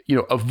want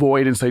to,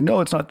 avoid and say,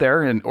 no, it's not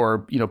there, or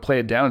play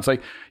it down. It's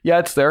like, yeah,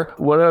 it's there.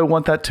 What do I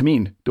want that to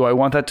mean? Do I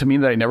want that to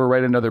mean that I never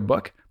write another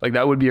book? Like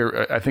that would be,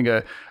 I think,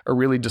 a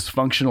really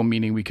dysfunctional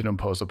meaning we can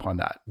impose upon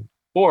that.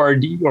 Or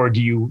do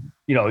you,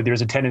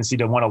 there's a tendency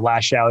to want to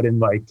lash out and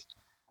like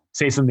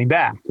say something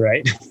back,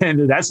 right?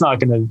 And that's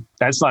not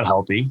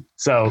healthy.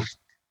 So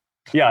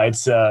yeah,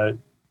 it's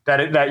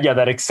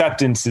that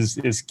acceptance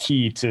is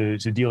key to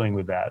dealing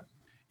with that.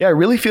 Yeah, it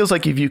really feels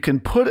like if you can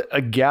put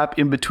a gap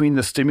in between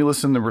the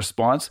stimulus and the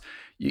response,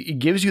 it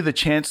gives you the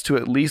chance to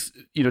at least,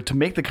 to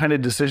make the kind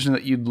of decision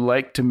that you'd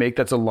like to make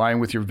that's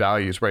aligned with your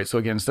values, right? So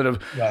again, instead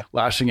of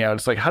lashing out,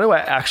 it's like, how do I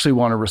actually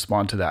want to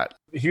respond to that?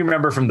 If you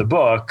remember from the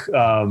book,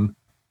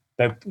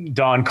 that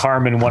Don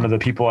Carmen, one of the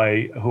people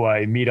who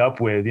I meet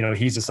up with,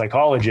 he's a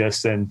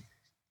psychologist, and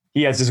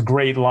he has this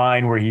great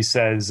line where he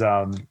says,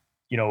 I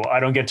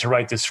don't get to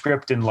write the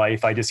script in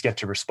life, I just get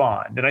to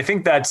respond. And I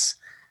think that's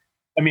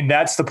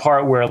the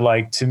part where,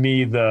 like, to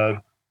me,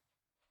 the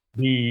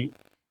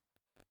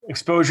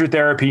exposure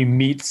therapy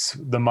meets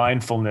the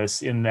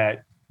mindfulness, in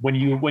that when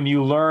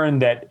you learn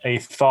that a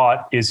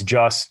thought is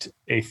just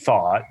a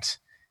thought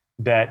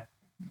that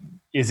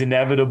is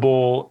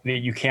inevitable, that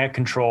you can't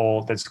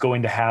control, that's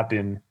going to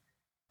happen,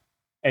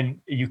 and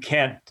you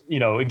can't,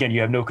 again,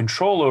 you have no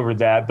control over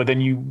that. But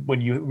then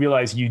when you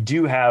realize you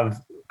do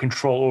have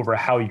control over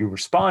how you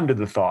respond to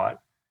the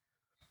thought,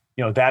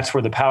 that's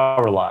where the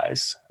power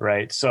lies,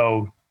 right?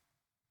 So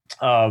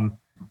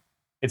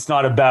it's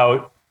not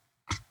about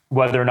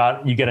whether or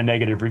not you get a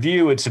negative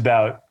review. It's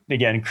about,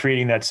 again,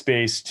 creating that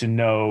space to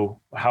know,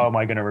 how am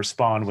I going to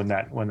respond when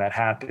that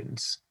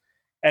happens?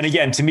 And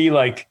again, to me,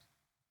 like,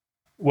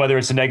 whether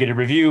it's a negative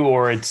review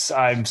or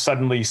I'm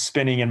suddenly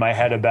spinning in my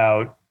head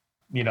about,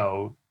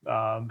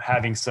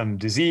 having some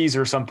disease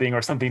or something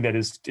that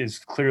is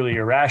clearly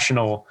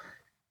irrational.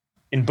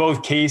 In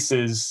both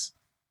cases,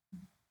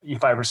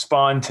 if I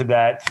respond to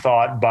that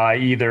thought by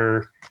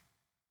either,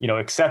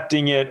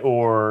 accepting it,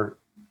 or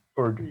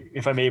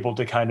if I'm able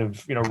to kind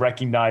of,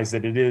 recognize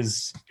that it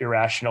is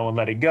irrational and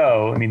let it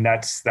go,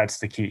 that's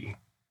the key.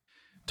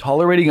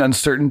 Tolerating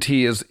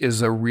uncertainty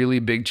is a really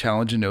big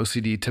challenge in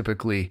OCD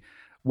typically.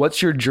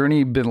 What's your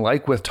journey been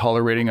like with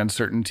tolerating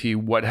uncertainty?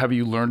 What have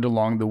you learned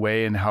along the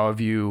way, and how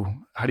do you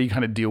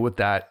kind of deal with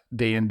that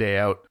day in, day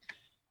out?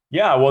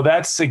 Yeah, well,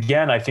 that's,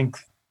 again, I think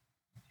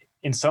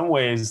in some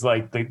ways,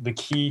 like the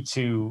key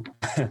to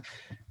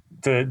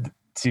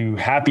to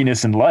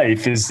happiness in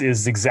life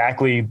is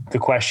exactly the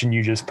question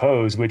you just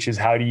posed, which is,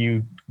 how do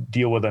you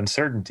deal with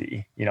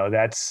uncertainty?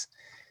 That's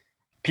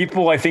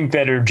people, I think,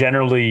 that are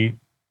generally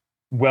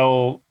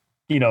well,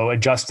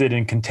 adjusted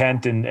and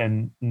content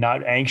and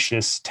not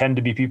anxious, tend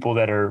to be people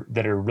that are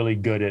really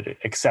good at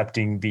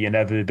accepting the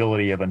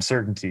inevitability of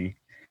uncertainty.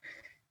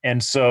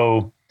 And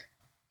so,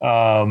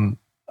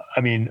 OCD,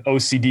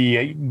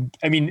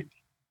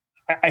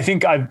 I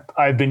think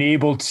I've been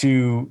able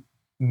to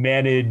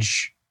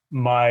manage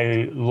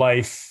my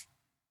life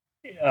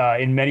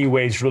in many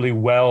ways really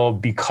well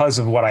because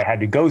of what I had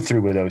to go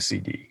through with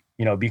OCD,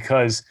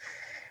 because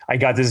I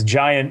got this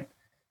giant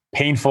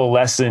painful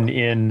lesson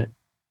in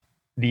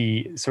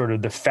the sort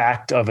of the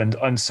fact of an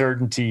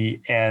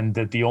uncertainty, and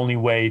that the only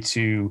way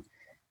to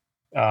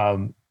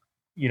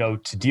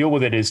deal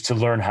with it is to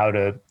learn how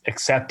to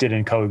accept it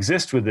and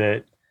coexist with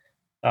it.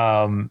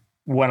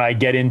 When I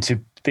get into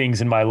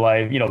things in my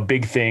life,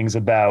 big things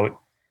about,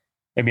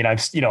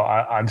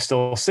 I'm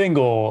still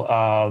single,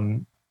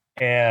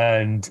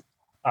 and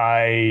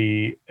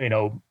I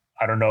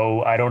don't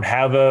know, I don't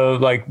have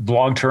a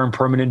long-term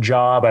permanent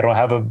job. I don't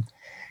have a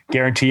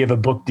guarantee of a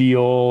book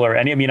deal or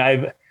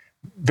I've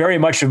very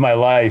much of my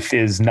life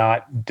is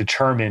not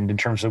determined in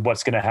terms of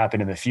what's going to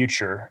happen in the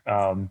future.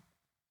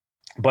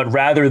 But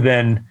rather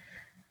than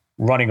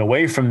running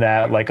away from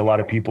that, like a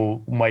lot of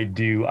people might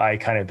do, I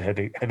kind of have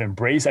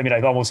embraced.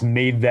 I've almost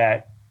made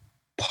that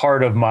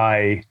part of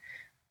my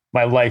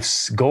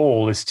life's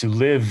goal, is to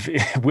live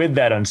with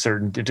that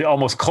uncertainty, to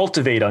almost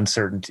cultivate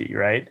uncertainty.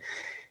 Right.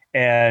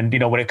 And,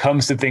 when it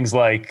comes to things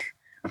like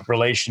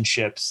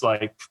relationships,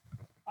 like,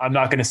 I'm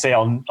not going to say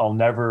I'll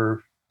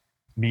never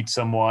meet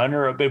someone,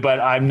 but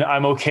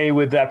I'm okay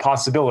with that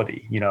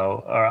possibility,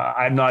 or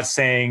I'm not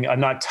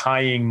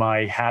tying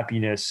my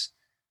happiness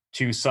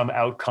to some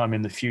outcome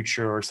in the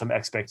future or some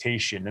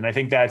expectation. And I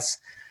think that's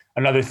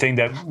another thing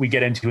that we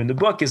get into in the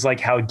book, is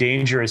like how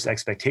dangerous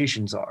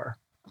expectations are.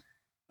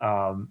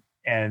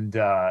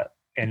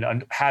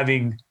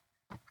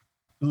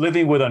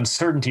 Living with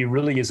uncertainty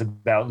really is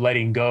about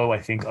letting go, I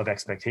think, of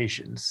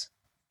expectations.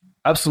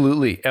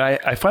 Absolutely. And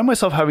I find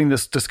myself having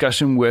this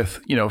discussion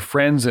with,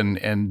 friends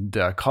and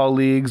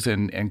colleagues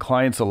and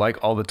clients alike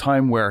all the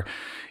time, where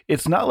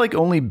it's not like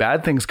only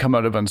bad things come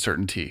out of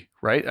uncertainty,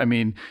 right?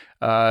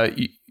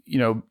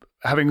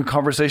 having a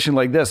conversation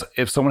like this,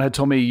 if someone had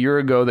told me a year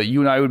ago that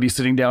you and I would be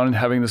sitting down and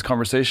having this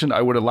conversation,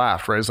 I would have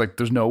laughed, right? It's like,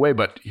 there's no way,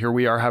 but here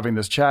we are having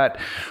this chat.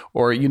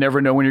 Or you never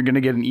know when you're going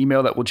to get an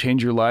email that will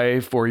change your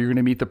life, or you're going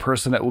to meet the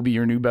person that will be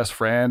your new best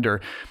friend,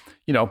 or,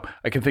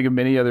 I can think of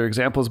many other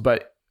examples,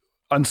 but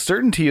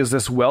uncertainty is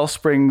this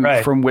wellspring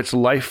from which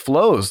life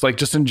flows, like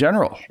just in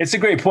general. It's a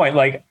great point.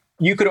 Like,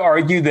 you could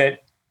argue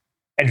that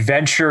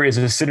adventure is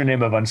a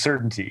synonym of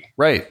uncertainty.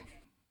 Right.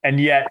 And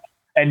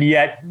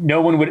yet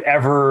no one would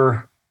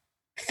ever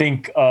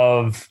think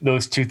of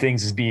those two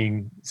things as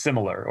being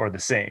similar or the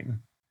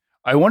same.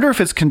 I wonder if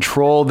it's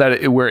control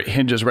where it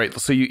hinges, right?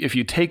 So if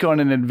you take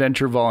on an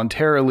adventure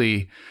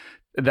voluntarily,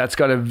 that's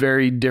got a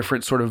very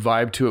different sort of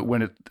vibe to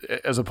it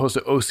as opposed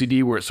to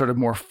OCD, where it's sort of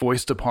more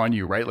foisted upon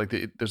you, right? Like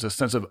there's a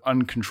sense of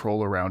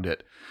uncontrol around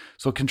it.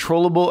 So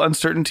controllable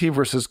uncertainty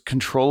versus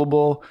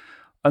controllable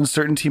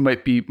uncertainty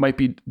might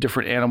be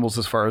different animals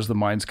as far as the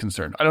mind's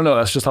concerned. I don't know.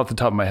 That's just off the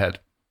top of my head.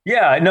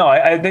 Yeah, no,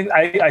 I think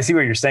I see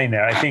what you're saying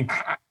there. I think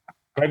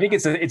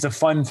it's a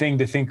fun thing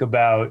to think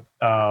about.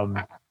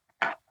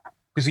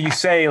 Because you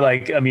say,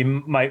 like, I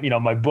mean,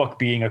 my book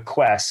being a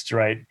quest,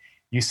 right?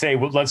 You say,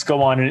 well, let's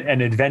go on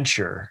an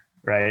adventure,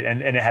 right?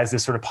 And it has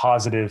this sort of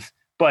positive,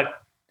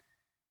 but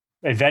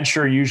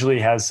adventure usually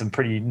has some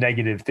pretty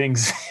negative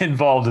things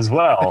involved as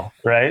well,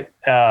 right?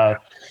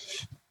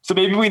 So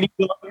maybe we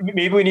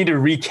need to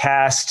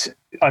recast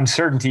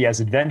uncertainty as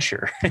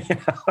adventure.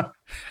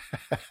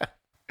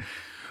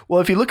 Well,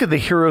 if you look at the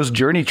hero's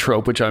journey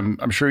trope, which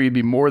I'm sure you'd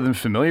be more than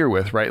familiar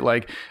with, right?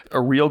 Like a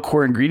real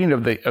core ingredient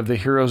of the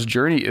hero's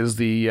journey is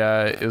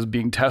is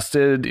being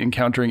tested,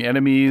 encountering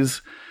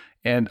enemies,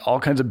 and all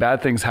kinds of bad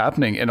things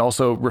happening, and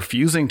also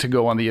refusing to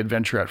go on the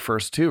adventure at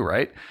first too,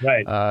 right?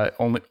 Right.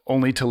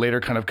 Only to later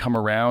kind of come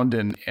around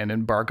and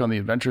embark on the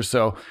adventure.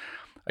 So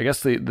I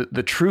guess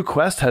the true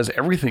quest has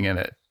everything in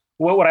it.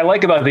 Well, what I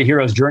like about the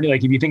hero's journey,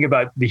 like if you think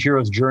about the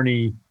hero's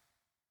journey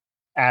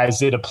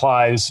as it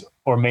applies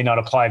or may not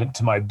apply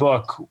to my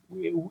book,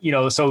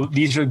 so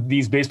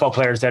these baseball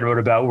players that I wrote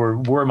about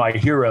were my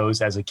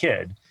heroes as a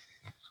kid.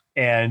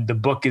 And the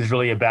book is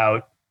really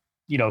about,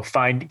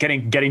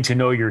 getting to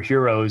know your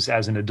heroes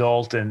as an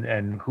adult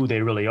and who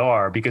they really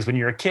are. Because when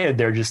you're a kid,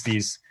 they're just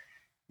these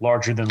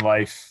larger than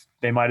life,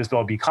 they might as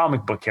well be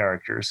comic book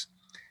characters.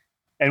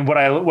 And what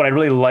I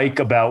really like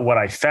about what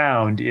I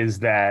found is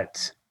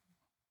that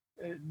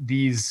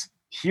these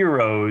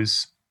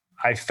heroes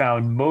I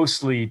found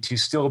mostly to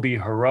still be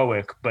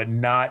heroic, but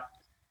not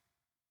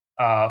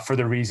for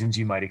the reasons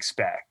you might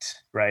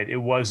expect, right? It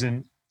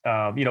wasn't,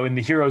 in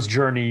the hero's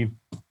journey,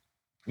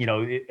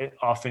 it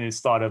often is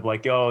thought of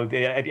like, at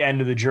the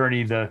end of the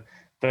journey, the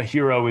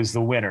hero is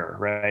the winner,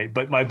 right?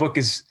 But my book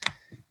is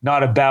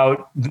not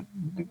about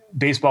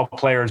baseball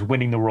players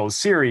winning the World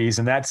Series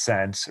in that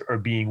sense or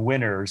being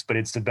winners, but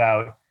it's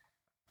about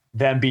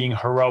them being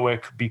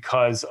heroic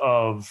because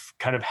of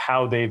kind of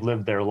how they've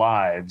lived their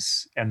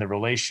lives and the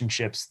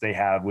relationships they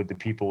have with the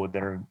people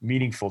that are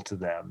meaningful to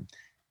them.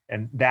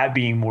 And that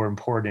being more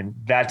important,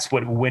 that's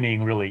what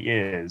winning really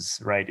is,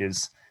 right?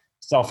 Is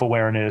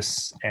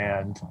self-awareness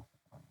and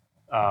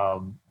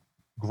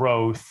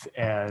growth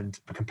and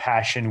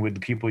compassion with the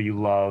people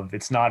you love.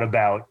 It's not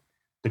about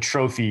the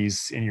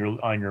trophies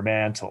on your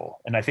mantle.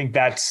 And I think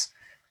that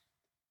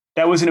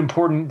was an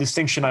important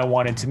distinction I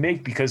wanted to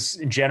make, because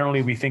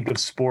generally we think of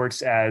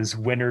sports as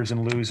winners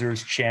and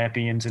losers,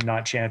 champions and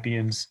not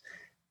champions.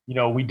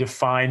 We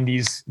define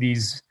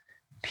these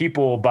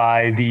people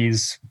by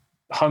these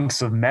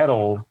hunks of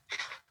metal,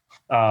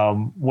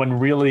 when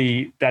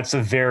really that's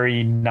a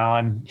very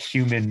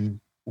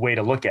non-human way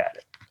to look at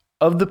it.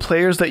 Of the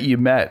players that you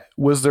met,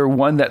 was there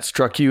one that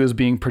struck you as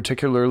being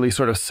particularly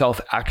sort of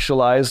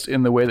self-actualized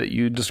in the way that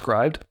you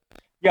described?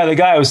 Yeah, the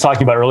guy I was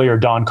talking about earlier,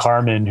 Don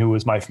Carmen, who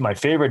was my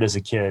favorite as a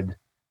kid,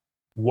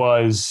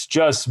 was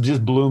just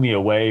blew me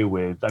away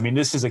with. I mean,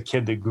 this is a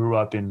kid that grew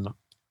up in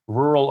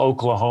rural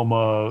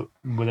Oklahoma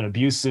with an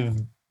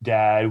abusive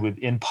dad,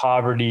 in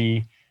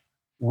poverty,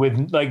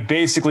 with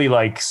basically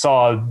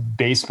saw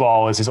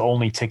baseball as his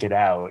only ticket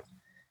out.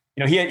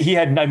 He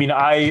had. I mean,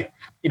 I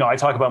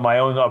talk about my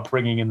own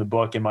upbringing in the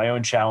book and my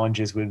own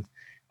challenges with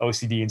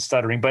OCD and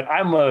stuttering, but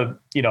I'm a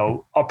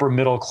upper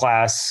middle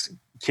class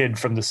kid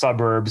from the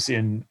suburbs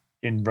in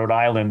Rhode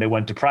Island. They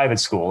went to private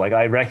school.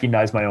 I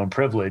recognize my own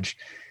privilege.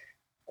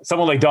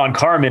 Someone like Don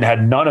Carmen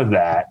had none of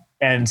that.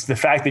 And the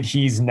fact that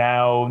he's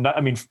now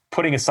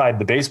putting aside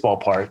the baseball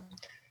part,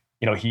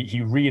 he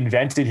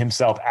reinvented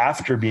himself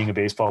after being a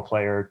baseball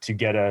player to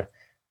get a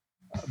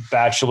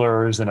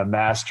bachelor's and a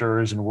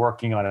master's and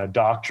working on a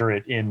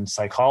doctorate in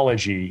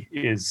psychology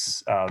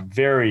is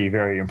very,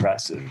 very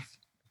impressive.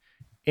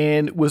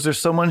 And was there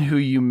someone who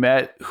you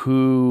met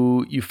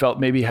who you felt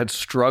maybe had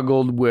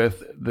struggled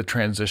with the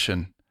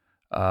transition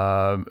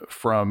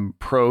from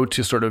pro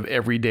to sort of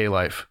everyday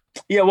life?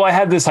 Yeah, well, I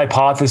had this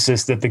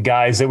hypothesis that the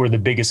guys that were the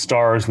biggest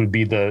stars would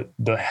be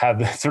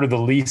have sort of the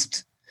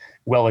least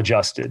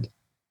well-adjusted.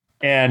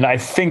 And I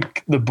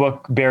think the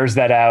book bears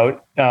that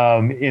out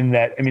in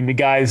that, the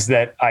guys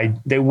that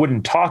they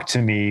wouldn't talk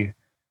to me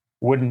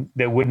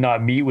would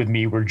not meet with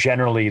me were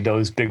generally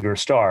those bigger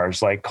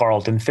stars like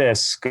Carlton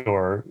Fisk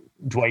or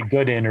Dwight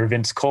Gooden or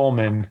Vince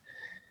Coleman.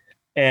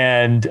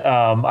 And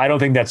I don't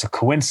think that's a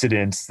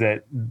coincidence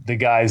that the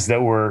guys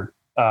that were,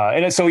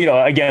 and so,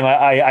 again,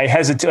 I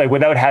hesitate, like,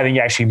 without having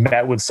actually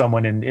met with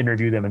someone and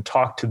interviewed them and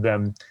talked to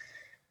them,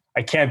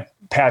 I can't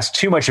pass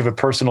too much of a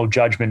personal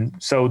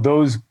judgment. So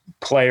those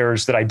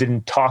players that I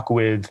didn't talk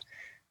with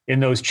in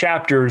those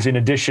chapters, in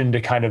addition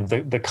to kind of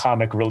the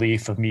comic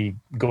relief of me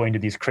going to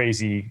these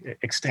crazy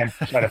extents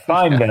to try to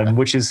find them,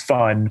 which is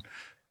fun.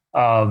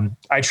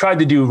 I tried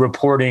to do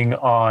reporting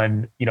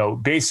on,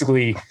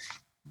 basically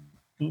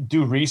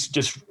do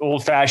just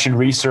old fashioned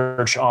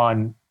research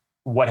on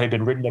what had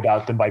been written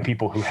about them by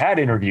people who had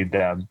interviewed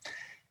them.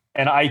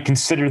 And I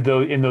consider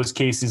in those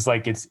cases,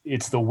 like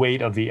it's the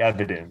weight of the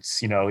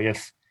evidence.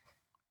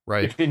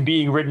 If in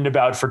being written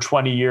about for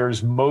 20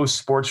 years, most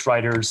sports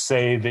writers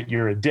say that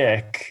you're a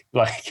dick,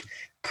 like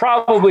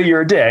probably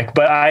you're a dick.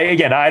 But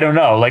I don't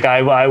know. Like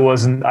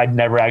I'd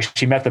never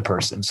actually met the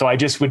person. So I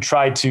just would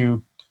try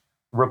to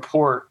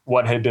report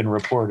what had been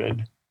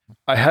reported.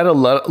 I had a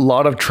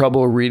lot of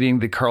trouble reading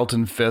the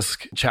Carlton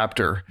Fisk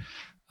chapter.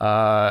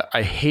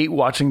 I hate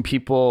watching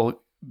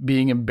people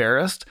being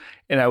embarrassed.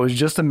 And I was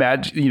just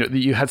imagining,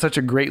 you had such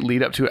a great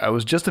lead up to it. I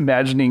was just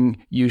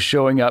imagining you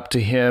showing up to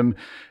him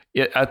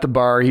at the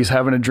bar, he's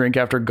having a drink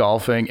after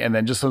golfing, and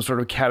then just some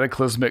sort of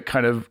cataclysmic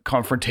kind of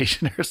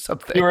confrontation or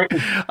something.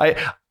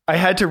 I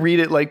had to read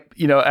it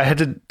I had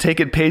to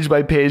take it page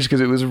by page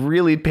because it was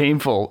really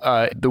painful.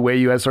 The way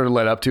you had sort of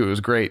led up to it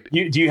was great.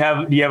 Do you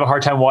have a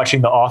hard time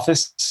watching The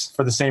Office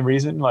for the same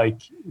reason?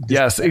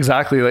 Yes,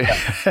 exactly.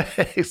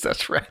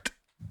 That's right.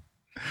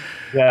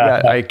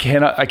 Yeah, I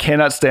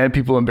cannot stand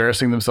people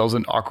embarrassing themselves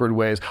in awkward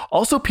ways.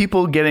 Also,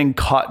 people getting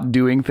caught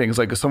doing things,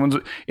 like if someone's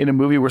in a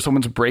movie where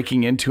someone's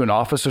breaking into an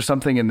office or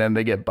something and then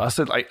they get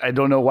busted. I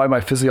don't know why my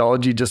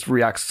physiology just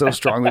reacts so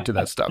strongly to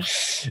that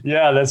stuff.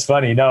 Yeah, that's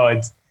funny. No,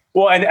 it's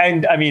well,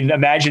 and I mean,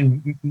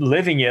 imagine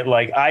living it.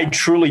 Like I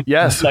truly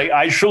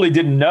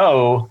didn't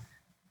know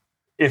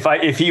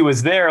if he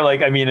was there.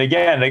 Like, I mean,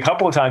 again, a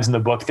couple of times in the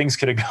book, things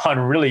could have gone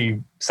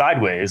really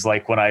sideways.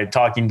 Like when I'm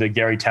talking to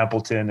Gary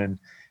Templeton and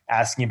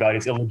asking about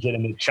his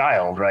illegitimate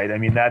child, right? I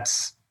mean, that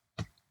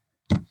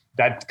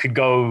could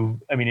go,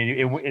 I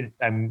mean,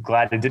 I'm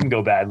glad it didn't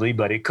go badly,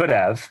 but it could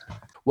have.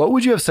 What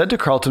would you have said to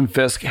Carlton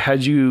Fisk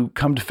had you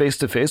come to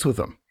face with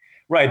him?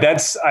 Right.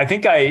 I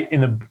think in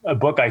the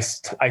book, I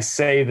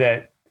say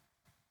that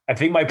I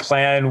think my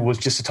plan was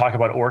just to talk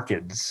about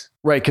orchids.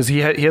 Right. Because he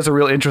has a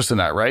real interest in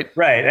that, right?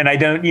 Right. And I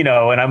don't, and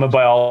I'm a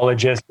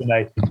biologist, and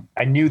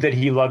I knew that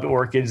he loved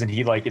orchids, and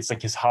it's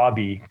like his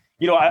hobby.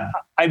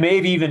 I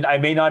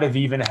may not have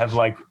even have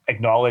like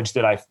acknowledged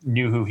that I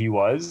knew who he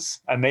was.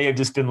 I may have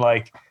just been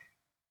like,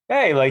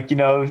 hey,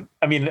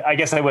 I mean, I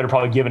guess I would have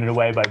probably given it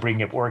away by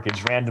bringing up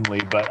orchids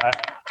randomly, but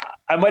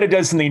I might have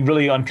done something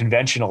really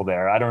unconventional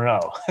there. I don't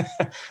know.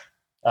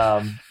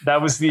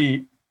 That was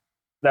the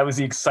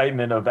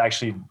excitement of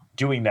actually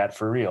doing that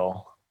for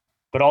real,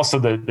 but also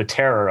the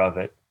terror of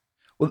it.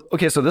 Well,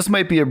 okay, so this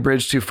might be a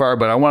bridge too far,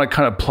 but I want to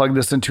kind of plug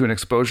this into an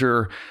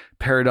exposure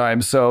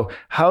paradigm. So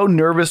how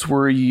nervous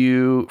were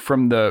you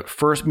from the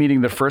first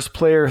meeting the first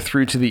player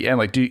through to the end?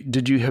 Like,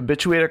 did you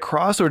habituate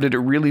across, or did it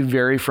really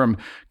vary from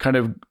kind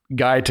of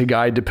guy to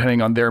guy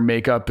depending on their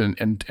makeup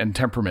and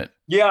temperament?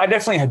 Yeah, I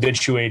definitely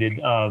habituated.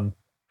 The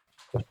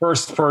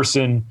first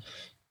person,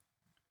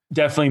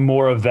 definitely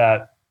more of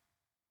that.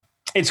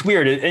 It's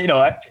weird.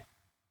 I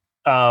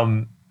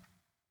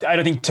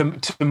don't think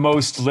to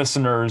most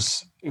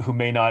listeners who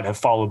may not have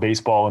followed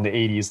baseball in the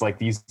 80s, like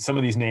some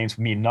of these names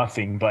mean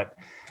nothing, but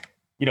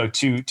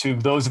to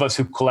those of us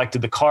who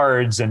collected the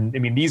cards, and I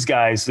mean, these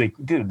guys, they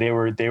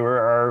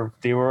were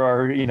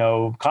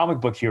our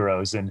comic book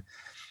heroes. And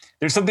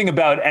there's something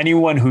about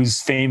anyone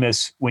who's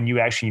famous when you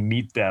actually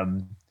meet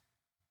them.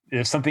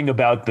 There's something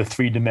about the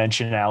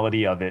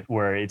three-dimensionality of it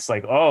where it's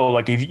like, oh,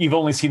 like if you've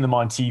only seen them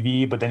on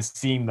TV, but then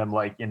seeing them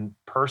like in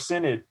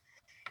person, it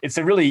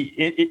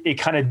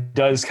kind of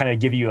does kind of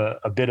give you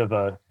a bit of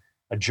a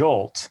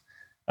jolt.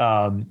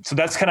 So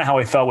that's kind of how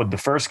I felt with the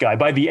first guy.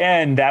 By the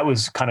end, that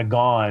was kind of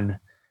gone.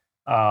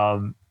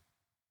 And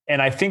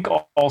I think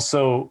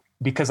also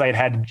because I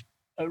had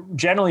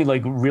generally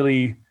like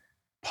really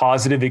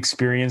positive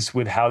experience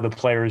with how the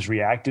players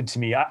reacted to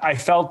me, I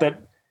felt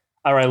that,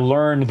 or I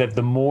learned that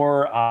the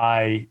more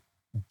I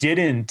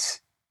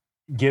didn't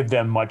give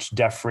them much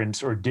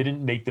deference or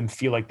didn't make them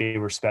feel like they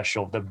were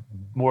special, the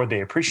more they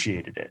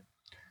appreciated it.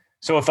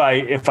 So if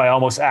I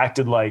almost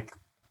acted like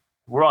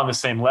we're on the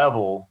same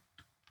level,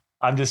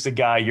 I'm just a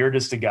guy, you're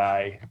just a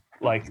guy,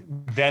 like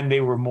then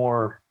they were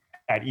more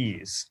at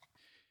ease.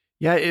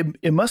 Yeah,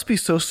 it must be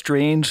so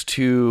strange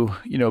to,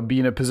 be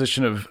in a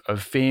position of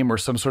fame or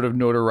some sort of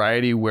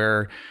notoriety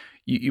where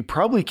you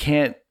probably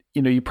can't,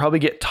 you probably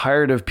get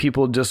tired of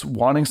people just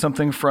wanting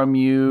something from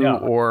you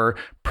or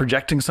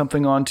projecting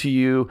something onto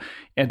you.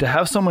 And to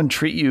have someone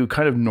treat you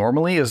kind of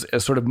normally, as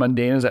sort of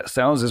mundane as that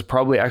sounds, is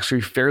probably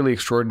actually fairly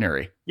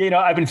extraordinary. Yeah,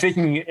 I've been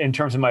thinking in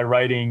terms of my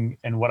writing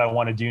and what I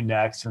want to do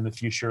next in the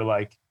future.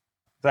 Like,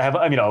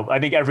 I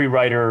think every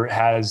writer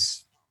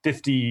has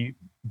 50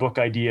 book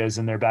ideas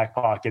in their back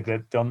pocket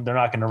that they're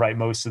not going to write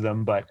most of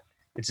them, but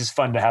it's just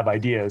fun to have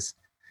ideas.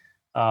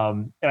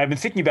 And I've been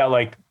thinking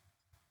about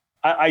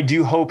I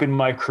do hope in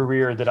my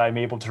career that I'm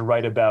able to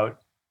write about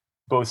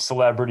both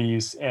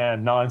celebrities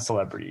and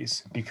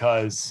non-celebrities,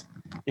 because,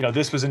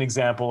 this was an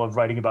example of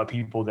writing about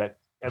people that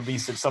at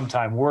least at some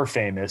time were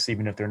famous,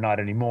 even if they're not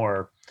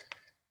anymore,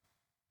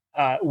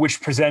 which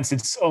presents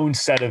its own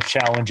set of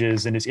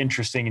challenges and is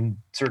interesting in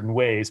certain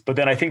ways. But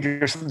then I think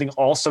there's something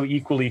also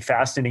equally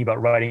fascinating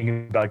about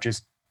writing about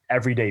just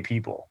everyday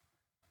people,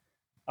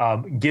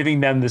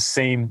 giving them the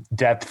same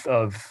depth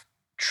of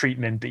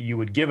treatment that you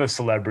would give a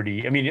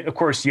celebrity. I mean, of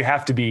course, you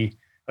have to be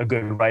a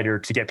good writer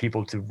to get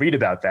people to read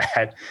about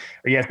that,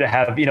 or you have to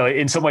have,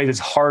 in some ways it's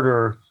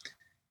harder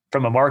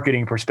from a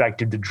marketing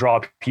perspective to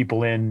draw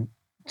people in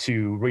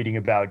to reading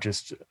about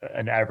just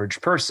an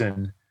average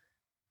person.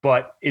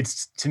 But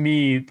it's, to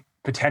me,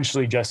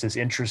 potentially just as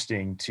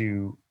interesting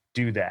to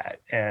do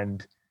that.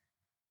 And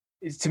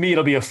to me,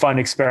 it'll be a fun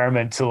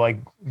experiment to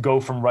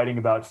go from writing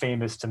about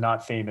famous to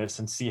not famous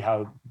and see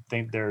how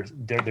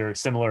they're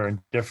similar and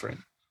different.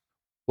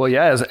 Well,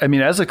 yeah, as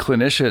a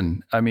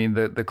clinician,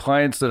 the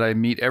clients that I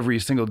meet every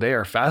single day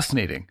are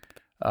fascinating.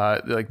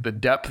 The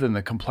depth and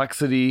the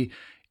complexity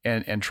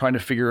and trying to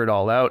figure it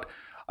all out.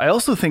 I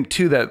also think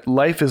too that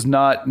life is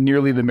not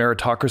nearly the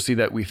meritocracy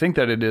that we think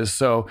that it is.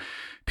 So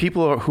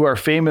people who are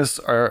famous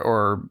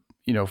or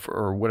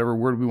for whatever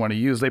word we want to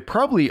use, they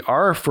probably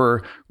are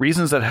for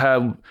reasons that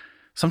have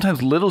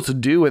sometimes little to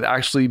do with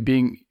actually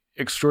being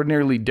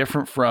extraordinarily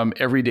different from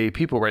everyday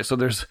people, right? So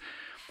I'm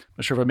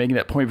not sure if I'm making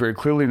that point very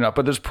clearly or not,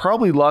 but there's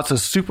probably lots of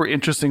super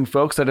interesting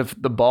folks that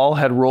if the ball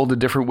had rolled a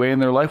different way in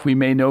their life, we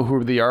may know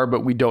who they are,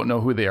 but we don't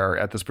know who they are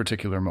at this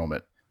particular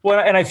moment. Well,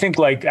 and I think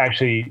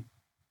actually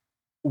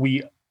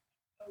we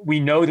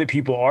know that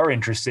people are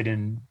interested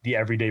in the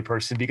everyday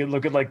person, because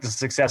look at the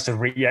success of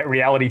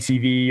reality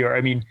TV,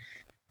 or,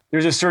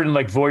 there's a certain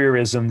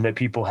voyeurism that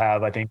people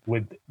have, I think,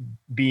 with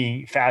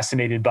being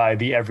fascinated by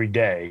the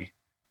everyday.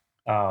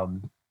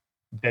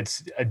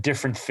 That's a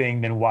different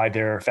thing than why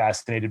they're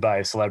fascinated by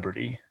a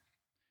celebrity.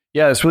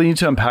 Yeah, it's really neat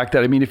to unpack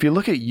that. If you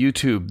look at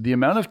YouTube, the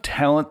amount of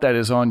talent that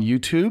is on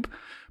YouTube,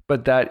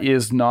 but that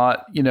is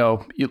not,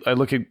 I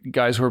look at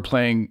guys who are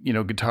playing,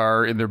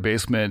 guitar in their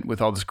basement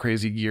with all this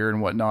crazy gear and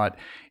whatnot,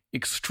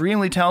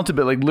 extremely talented,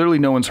 but literally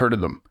no one's heard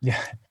of them.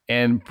 Yeah.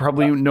 And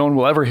probably no one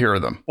will ever hear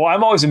of them. Well,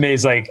 I'm always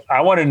amazed.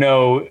 I want to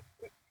know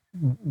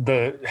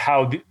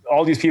how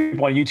all these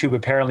people on YouTube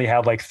apparently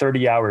have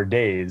 30-hour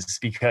days,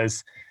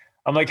 because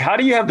I'm how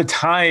do you have the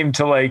time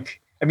to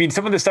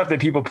some of the stuff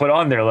that people put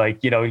on there,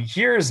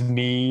 here's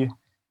me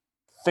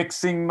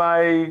fixing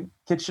my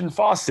kitchen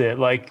faucet.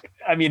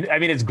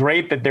 It's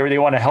great that they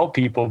want to help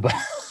people, but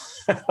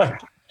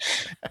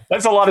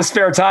that's a lot of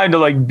spare time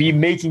to be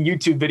making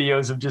YouTube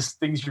videos of just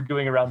things you're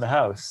doing around the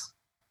house.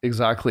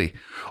 Exactly.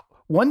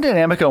 One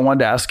dynamic I wanted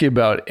to ask you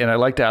about, and I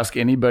like to ask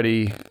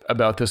anybody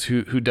about this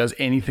who does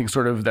anything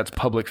sort of that's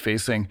public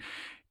facing,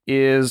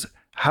 is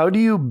how do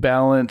you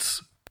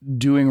balance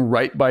doing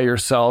right by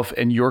yourself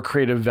and your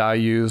creative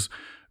values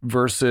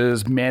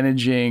versus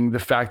managing the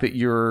fact that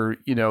you're,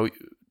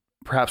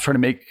 perhaps trying to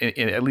make,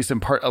 at least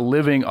in part, a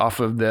living off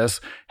of this,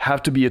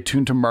 have to be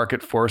attuned to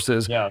market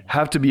forces,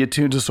 have to be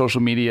attuned to social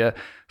media,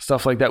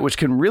 stuff like that, which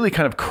can really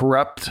kind of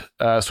corrupt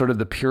sort of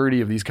the purity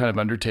of these kind of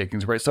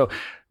undertakings, right? So,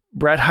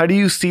 Brad, how do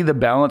you see the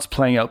balance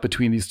playing out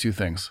between these two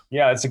things?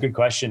 Yeah, that's a good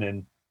question.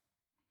 And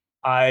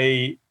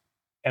I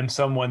am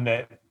someone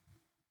that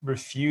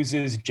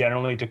refuses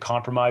generally to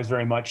compromise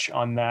very much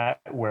on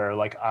that, where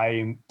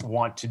I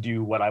want to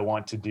do what I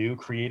want to do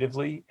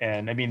creatively.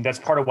 And that's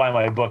part of why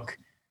my book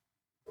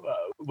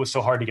was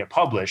so hard to get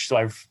published. So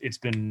I've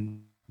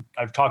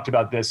talked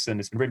about this, and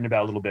it's been written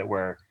about a little bit,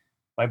 where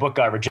my book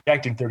got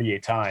rejected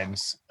 38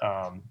 times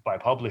by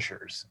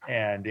publishers.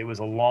 And it was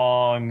a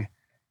long,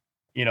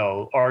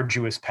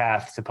 arduous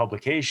path to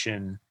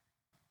publication.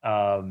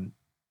 And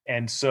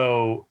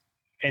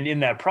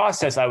in that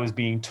process, I was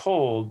being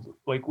told,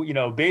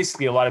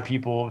 basically a lot of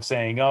people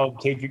saying, "Oh,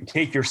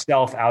 take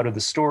yourself out of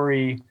the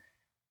story."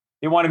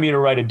 They wanted me to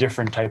write a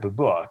different type of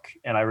book,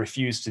 and I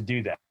refused to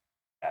do that,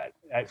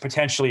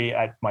 potentially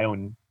at my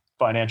own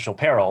financial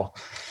peril.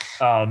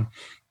 But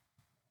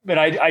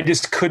I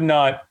just could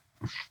not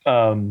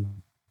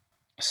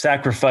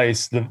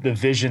sacrifice the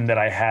vision that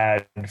I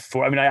had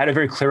for. I had a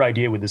very clear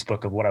idea with this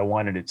book of what I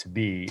wanted it to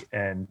be,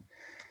 and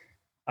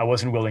I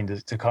wasn't willing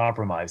to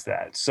compromise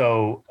that.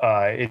 So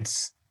I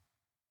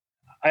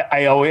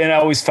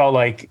always felt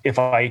like if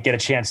I get a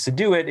chance to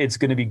do it, it's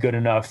going to be good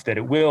enough that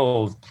it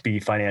will be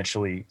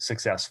financially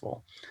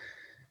successful.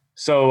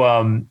 So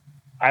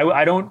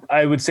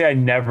I would say I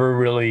never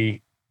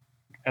really,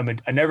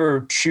 I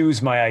never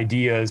choose my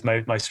ideas,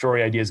 my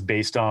story ideas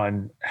based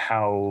on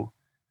how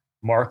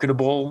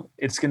marketable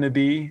it's going to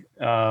be,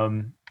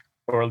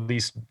 or at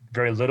least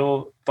very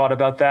little thought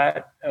about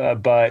that.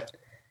 But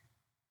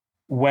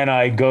when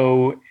I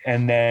go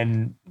and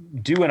then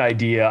do an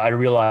idea, I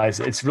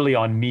realize it's really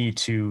on me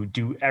to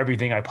do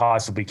everything I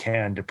possibly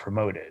can to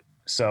promote it.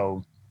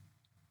 So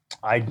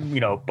I,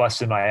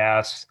 busted my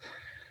ass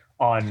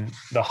on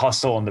the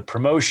hustle and the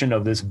promotion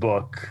of this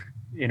book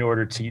in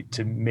order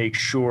to make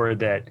sure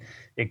that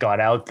it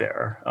got out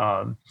there.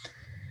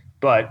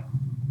 But,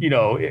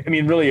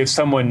 really, if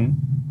someone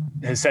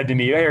has said to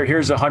me, hey,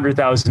 here's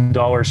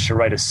 $100,000 to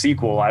write a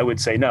sequel, I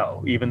would say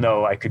no, even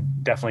though I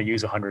could definitely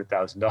use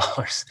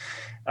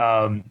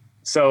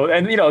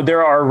 $100,000.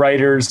 There are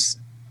writers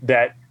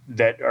that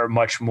are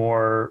much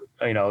more,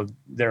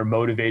 they're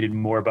motivated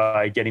more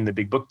by getting the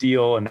big book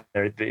deal, and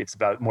it's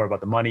more about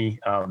the money.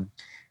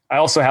 I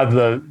also have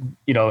I'm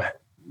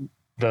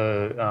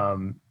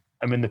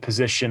in the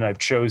position I've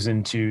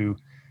chosen to,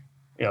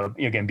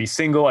 again, be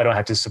single. I don't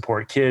have to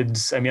support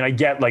kids. I mean, I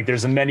get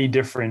there's many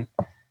different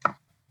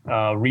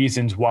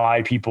reasons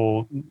why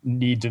people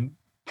need to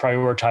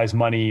prioritize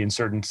money in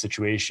certain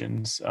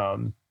situations. I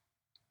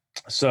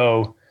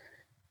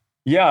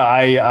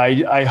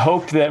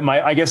hope that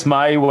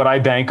what I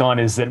bank on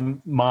is that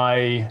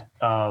my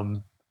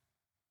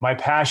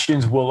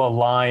passions will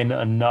align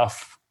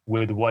enough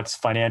with what's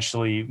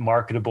financially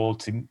marketable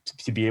to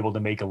be able to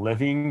make a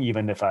living,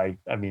 even if I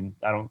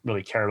don't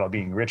really care about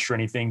being rich or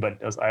anything, but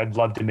I'd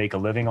love to make a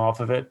living off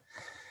of it.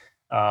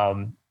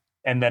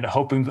 And then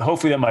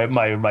hopefully that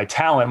my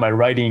talent, my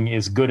writing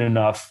is good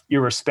enough,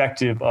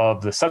 irrespective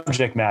of the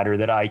subject matter,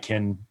 that I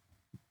can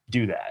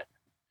do that.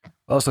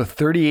 Also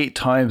 38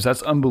 times,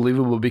 that's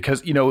unbelievable,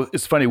 because,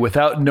 it's funny,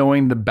 without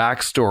knowing the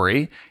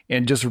backstory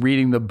and just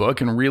reading the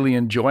book and really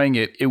enjoying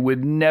it, it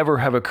would never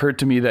have occurred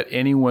to me that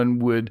anyone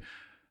would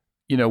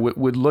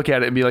look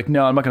at it and be like,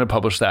 no, I'm not going to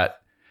publish that.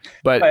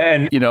 But,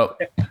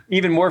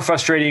 even more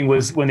frustrating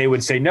was when they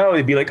would say no,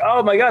 they'd be like,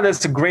 oh my God,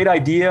 that's a great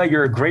idea.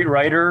 You're a great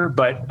writer,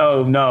 but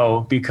oh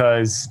no,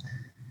 because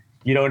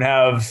you don't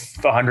have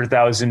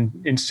 100,000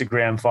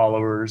 Instagram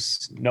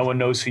followers. No one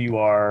knows who you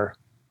are.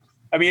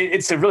 I mean,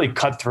 it's a really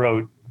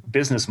cutthroat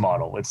business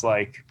model. It's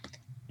like,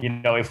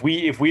 if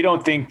we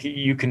don't think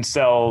you can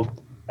sell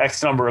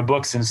X number of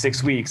books in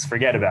 6 weeks,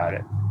 forget about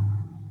it.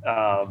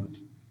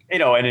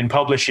 And in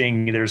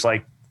publishing, there's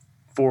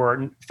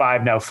four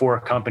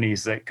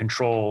companies that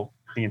control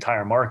the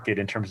entire market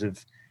in terms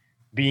of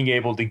being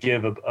able to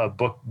give a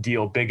book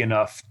deal big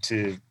enough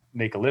to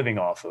make a living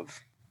off of.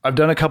 I've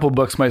done a couple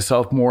books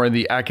myself, more in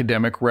the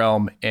academic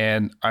realm,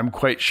 and I'm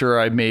quite sure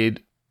I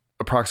made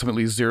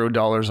approximately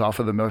 $0 off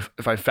of them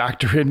if I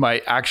factor in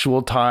my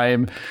actual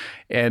time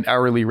and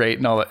hourly rate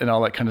and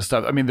all that kind of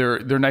stuff. I mean,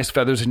 they're nice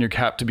feathers in your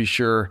cap, to be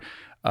sure.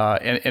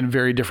 And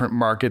very different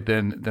market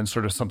than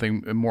sort of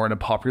something more in a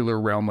popular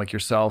realm like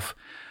yourself.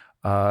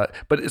 But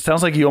it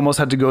sounds like you almost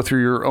had to go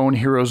through your own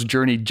hero's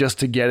journey just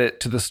to get it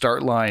to the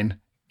start line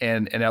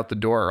and out the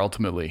door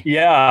ultimately.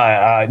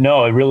 Yeah,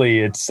 no, it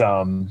really, it's,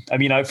 the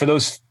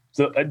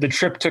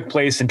trip took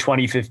place in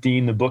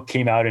 2015. The book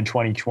came out in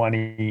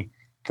 2020.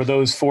 For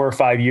those 4 or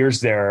 5 years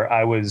there,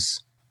 I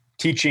was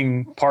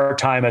teaching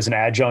part-time as an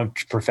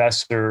adjunct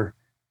professor,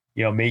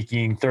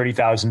 making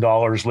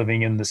 $30,000,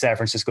 living in the San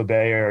Francisco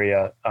Bay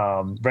Area,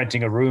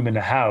 renting a room in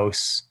a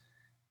house,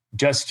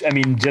 just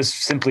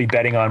simply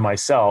betting on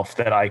myself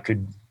that I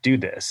could do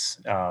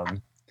this,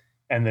 and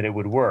that it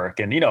would work.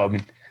 And,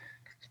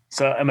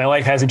 so my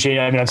life hasn't changed.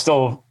 I'm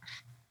still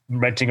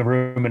renting a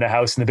room in a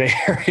house in the Bay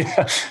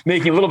Area,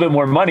 making a little bit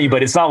more money,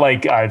 but it's not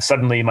like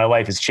suddenly my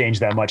life has changed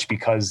that much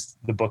because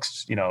the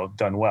book's,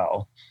 done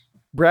well.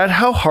 Brad,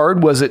 how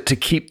hard was it to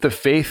keep the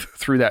faith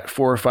through that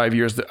 4 or 5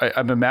 years?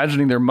 I'm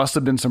imagining there must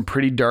have been some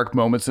pretty dark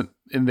moments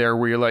in there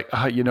where you're like,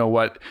 you know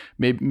what,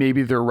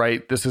 maybe they're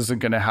right. This isn't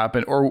going to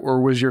happen.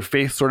 Or was your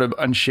faith sort of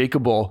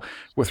unshakable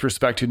with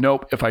respect to,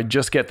 nope, if I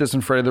just get this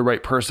in front of the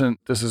right person,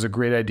 this is a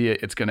great idea.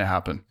 It's going to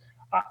happen.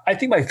 I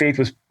think my faith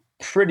was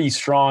pretty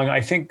strong.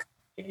 I think,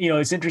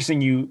 it's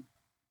interesting you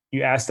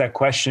asked that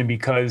question,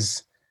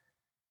 because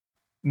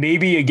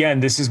maybe, again,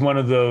 this is one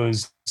of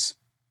those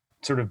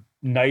sort of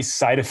nice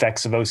side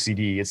effects of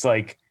OCD. It's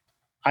like,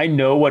 I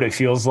know what it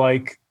feels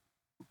like.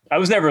 I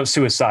was never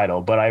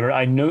suicidal, but I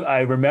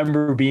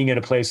remember being at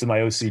a place with my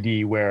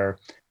OCD where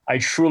I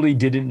truly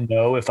didn't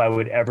know if I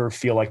would ever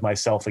feel like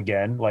myself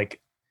again. Like,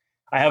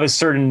 I have a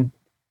certain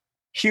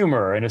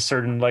humor and a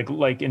certain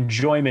like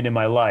enjoyment in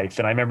my life.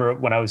 And I remember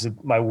when I was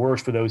at my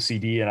worst with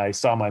OCD and I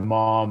saw my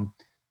mom,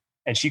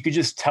 and she could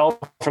just tell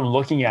from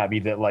looking at me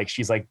that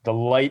she's like, the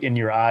light in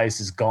your eyes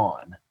is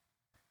gone.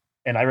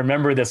 And I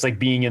remember this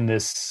being in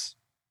this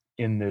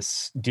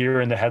deer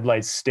in the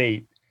headlights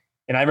state.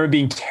 And I remember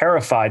being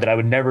terrified that I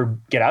would never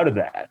get out of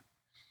that.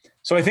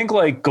 So I think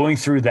going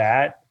through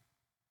that,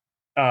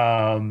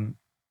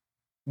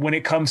 when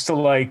it comes to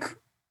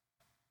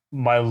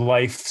my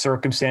life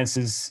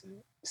circumstances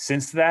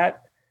since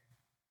that,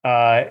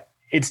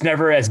 it's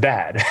never as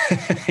bad.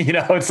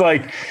 It's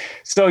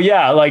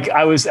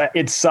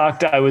it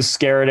sucked. I was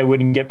scared I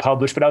wouldn't get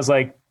published, but I was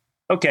like,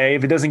 okay,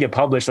 if it doesn't get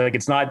published,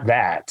 it's not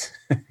that,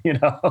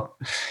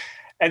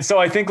 And so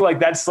I think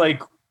that's when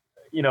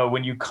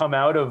you come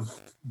out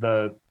of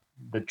the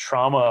the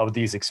trauma of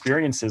these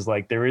experiences,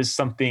 like there is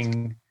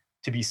something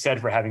to be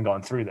said for having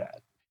gone through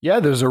that. Yeah,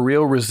 there's a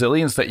real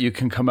resilience that you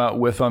can come out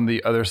with on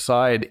the other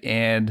side.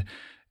 And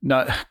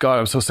God,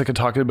 I'm so sick of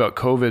talking about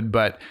COVID,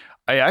 but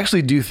I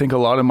actually do think a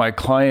lot of my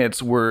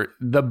clients were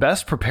the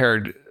best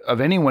prepared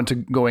of anyone to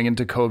going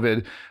into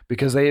COVID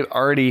because they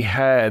already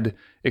had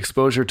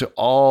exposure to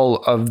all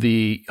of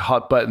the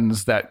hot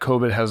buttons that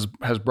COVID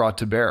has brought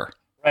to bear.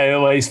 Right.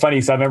 Well, it's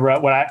funny. So I remember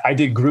when I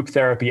did group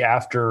therapy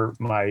after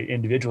my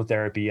individual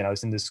therapy, and I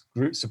was in this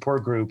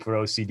support group for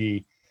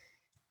OCD.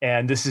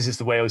 And this is just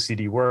the way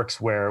OCD works,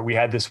 where we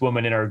had this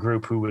woman in our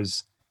group who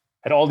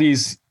had all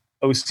these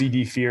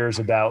OCD fears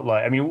about,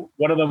 like, I mean,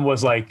 one of them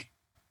was like,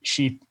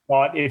 she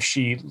thought if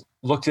she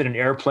looked at an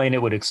airplane,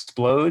 it would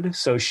explode.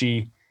 So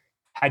she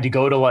had to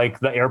go to like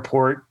the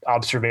airport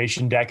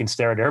observation deck and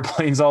stare at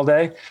airplanes all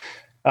day.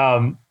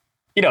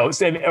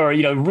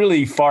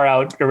 Really far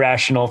out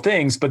irrational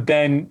things. But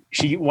then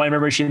I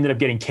remember she ended up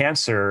getting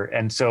cancer.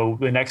 And so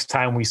the next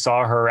time we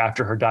saw her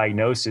after her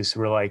diagnosis,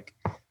 we're like,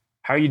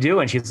 how are you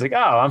doing? She's like,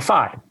 oh, I'm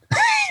fine.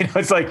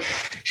 It's like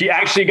she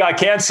actually got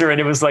cancer and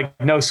it was like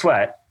no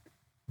sweat,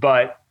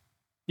 but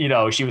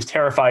she was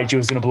terrified she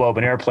was going to blow up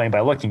an airplane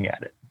by looking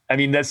at it. I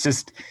mean, that's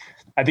just,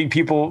 I think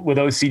people with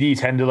OCD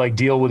tend to like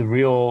deal with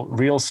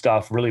real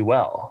stuff really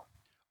well.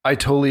 I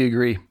totally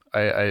agree.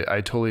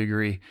 I totally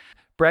agree.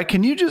 Brad,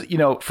 can you just,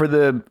 for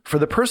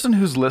the person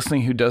who's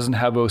listening who doesn't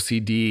have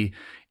OCD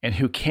and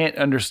who can't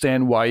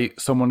understand why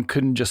someone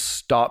couldn't just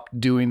stop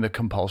doing the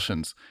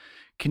compulsions,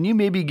 can you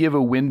maybe give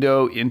a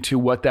window into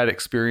what that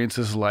experience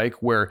is like,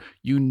 where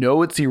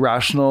it's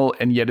irrational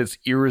and yet it's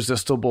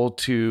irresistible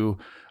to,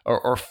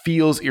 or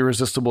feels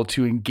irresistible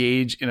to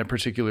engage in a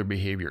particular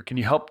behavior? Can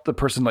you help the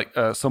person, like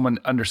someone,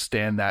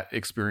 understand that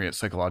experience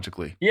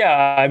psychologically?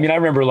 Yeah, I mean, I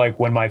remember like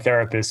when my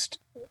therapist,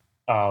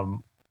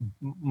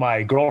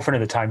 my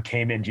girlfriend at the time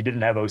came in, she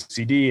didn't have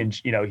OCD, and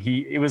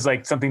it was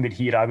like something that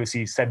he had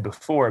obviously said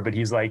before, but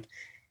he's like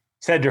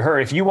said to her,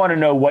 if you want to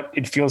know what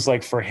it feels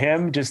like for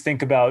him, just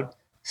think about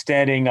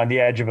standing on the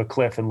edge of a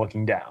cliff and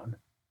looking down,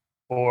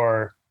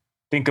 or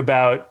think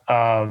about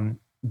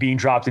being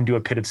dropped into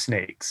a pit of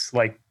snakes.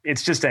 Like,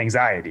 it's just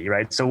anxiety,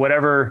 right? So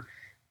whatever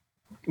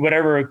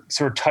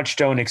sort of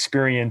touchstone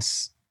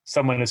experience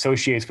someone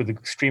associates with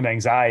extreme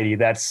anxiety,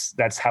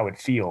 that's how it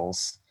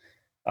feels.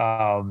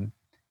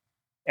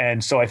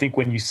 And so I think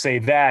when you say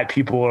that,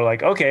 people are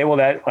like, okay, well,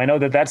 I know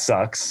that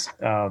sucks.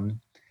 I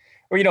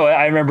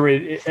remember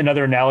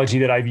another analogy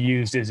that I've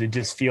used is it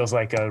just feels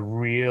like a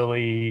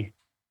really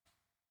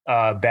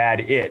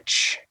bad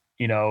itch,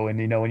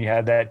 and when you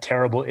have that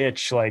terrible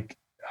itch, like,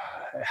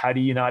 how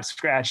do you not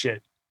scratch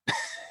it?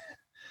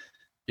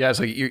 Yeah, it's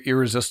like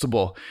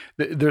irresistible.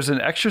 There's an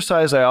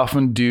exercise I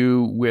often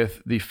do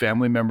with the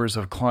family members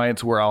of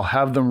clients where I'll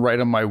have them write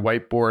on my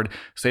whiteboard,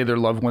 say their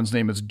loved one's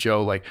name is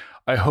Joe, like,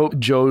 I hope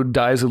Joe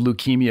dies of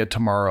leukemia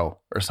tomorrow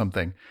or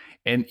something.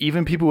 And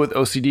even people with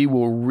OCD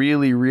will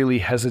really, really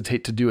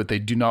hesitate to do it. They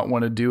do not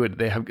want to do it.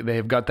 They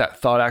have got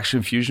that thought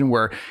action fusion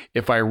where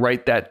if I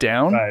write that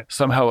down, right,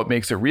 somehow it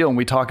makes it real. And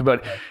we talk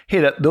about, right,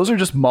 hey, those are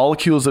just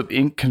molecules of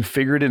ink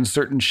configured in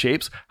certain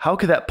shapes. How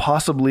could that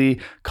possibly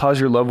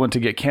cause your loved one to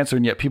get cancer?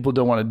 And yet people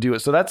don't want to do it.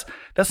 So that's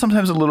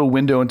sometimes a little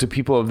window into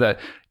people of that.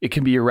 It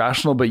can be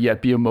irrational, but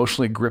yet be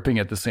emotionally gripping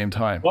at the same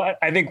time. Well,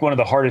 I think one of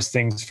the hardest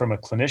things from a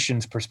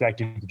clinician's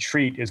perspective to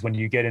treat is when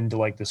you get into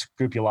like the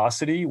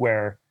scrupulosity,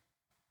 where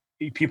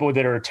people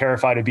that are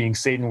terrified of being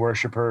Satan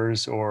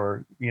worshipers,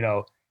 or,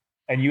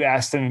 and you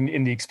ask them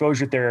in the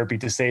exposure therapy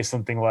to say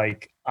something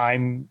like,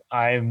 I'm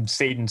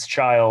Satan's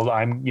child.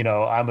 I'm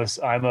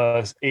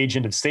a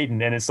agent of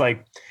Satan. And it's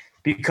like,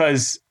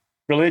 because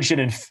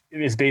religion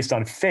is based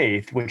on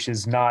faith, which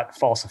is not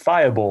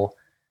falsifiable.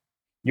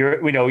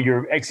 You're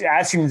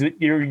asking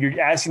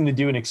to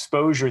do an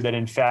exposure that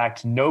in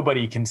fact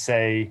nobody can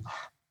say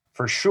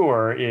for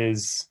sure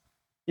is,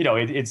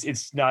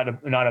 it's not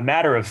a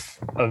matter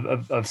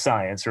of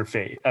science or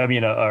faith. I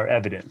mean, or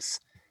evidence.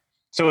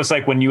 So it's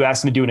like when you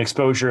ask them to do an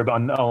exposure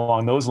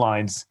along those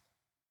lines,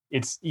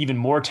 it's even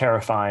more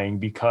terrifying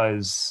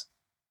because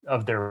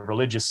of their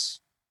religious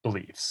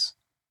beliefs.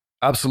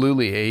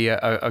 Absolutely.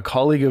 A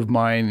colleague of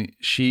mine,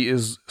 she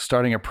is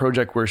starting a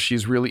project where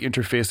she's really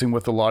interfacing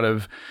with a lot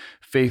of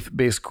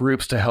faith-based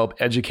groups to help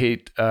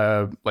educate,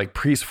 like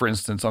priests, for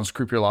instance, on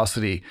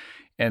scrupulosity.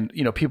 And,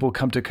 people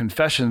come to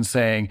confession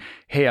saying,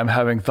 hey, I'm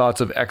having thoughts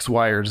of X,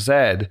 Y, or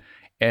Z,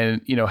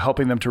 and,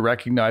 helping them to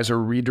recognize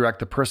or redirect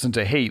the person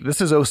to, hey,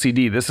 this is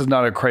OCD. This is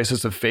not a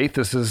crisis of faith.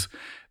 This is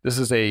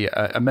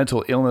a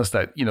mental illness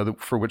that,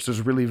 for which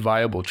there's really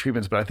viable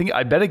treatments. But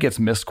I bet it gets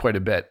missed quite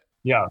a bit.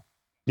 Yeah.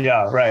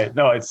 Yeah. Right.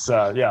 No, it's,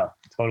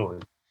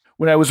 totally.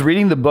 When I was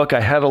reading the book,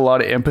 I had a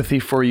lot of empathy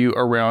for you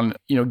around,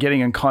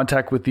 getting in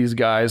contact with these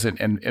guys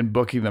and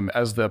booking them.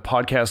 As the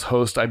podcast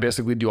host, I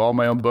basically do all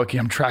my own booking.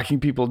 I'm tracking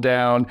people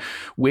down,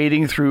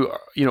 wading through,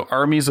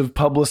 armies of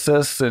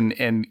publicists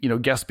and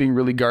guests being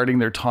really guarding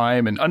their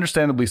time, and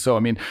understandably so. I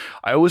mean,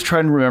 I always try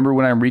and remember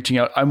when I'm reaching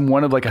out, I'm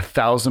one of like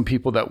 1,000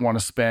 people that want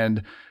to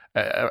spend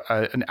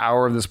an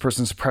hour of this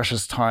person's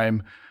precious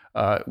time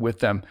with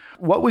them.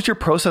 What was your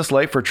process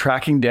like for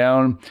tracking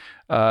down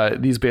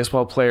these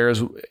baseball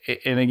players?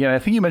 And again, I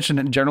think you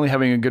mentioned generally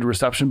having a good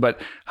reception,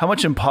 but how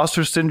much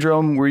imposter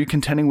syndrome were you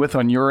contending with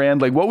on your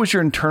end? Like, what was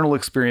your internal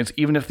experience,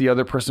 even if the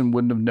other person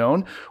wouldn't have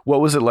known? What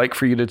was it like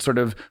for you to sort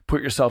of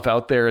put yourself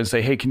out there and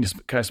say, hey, can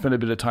I spend a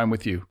bit of time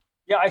with you?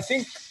 Yeah, I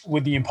think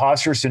with the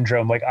imposter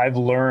syndrome, like I've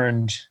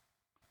learned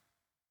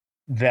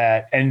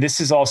that, and this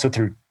is also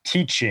through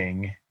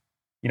teaching,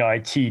 I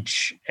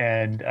teach,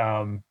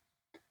 and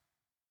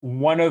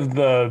one of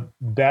the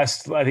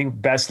best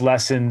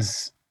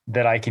lessons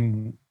that I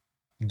can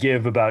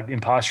give about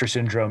imposter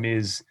syndrome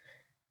is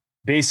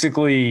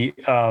basically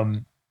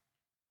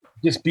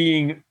just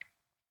being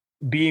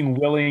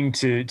willing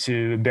to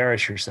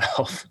embarrass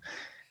yourself,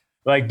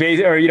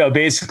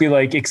 basically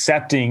like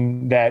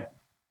accepting that,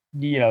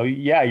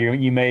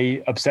 you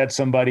may upset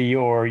somebody,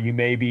 or you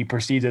may be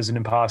perceived as an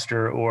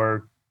imposter,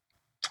 or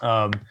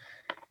I'll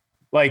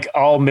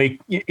make,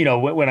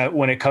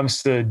 when it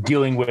comes to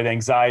dealing with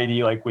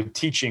anxiety, like with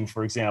teaching,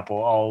 for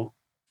example,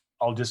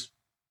 I'll just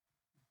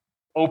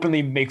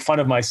openly make fun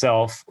of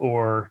myself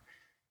or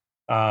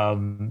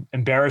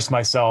embarrass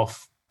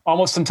myself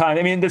almost sometimes.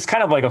 I mean, that's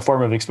kind of like a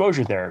form of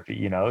exposure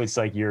therapy, it's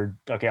like I'm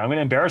going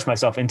to embarrass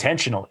myself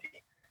intentionally.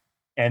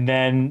 And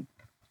then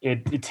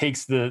it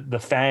takes the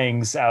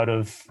fangs out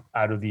of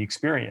the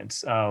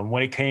experience.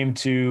 When it came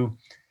to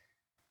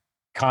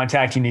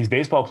contacting these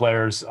baseball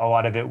players, a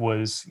lot of it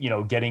was,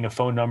 getting a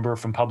phone number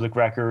from public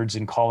records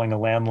and calling a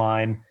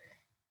landline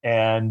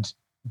and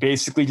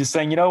basically just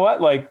saying, you know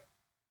what, like,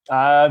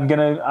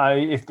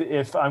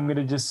 if I'm going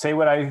to just say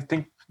what I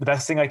think the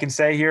best thing I can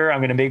say here,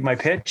 I'm going to make my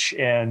pitch.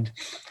 And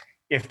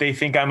if they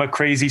think I'm a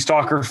crazy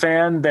stalker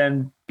fan,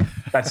 then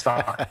that's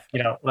fine.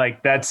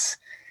 That's,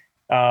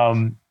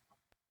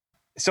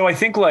 so I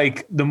think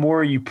like the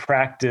more you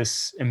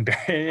practice in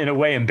a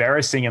way,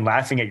 embarrassing and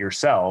laughing at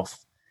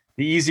yourself,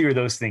 the easier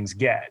those things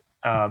get.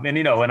 And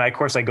of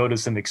course I go to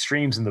some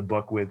extremes in the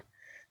book with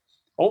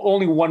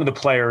only one of the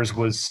players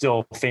was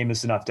still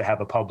famous enough to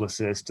have a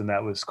publicist, and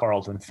that was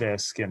Carlton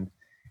Fisk. And,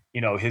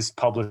 his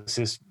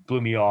publicist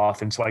blew me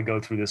off. And so I go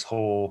through this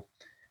whole,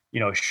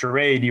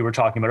 charade you were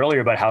talking about earlier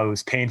about how it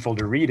was painful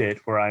to read it,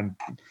 where I'm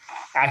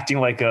acting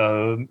like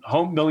a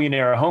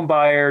millionaire home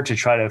buyer to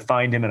try to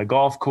find him in a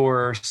golf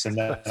course. And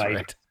then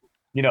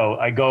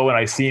I go and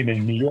I see him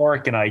in New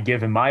York and I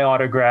give him my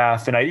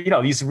autograph, and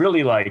these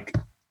really like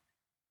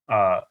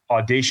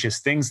audacious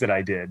things that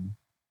I did.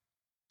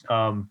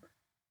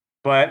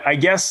 But I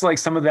guess like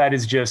some of that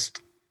is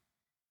just,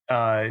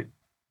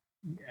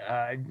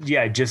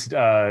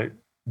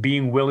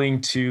 being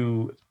willing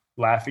to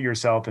laugh at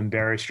yourself,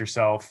 embarrass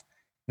yourself,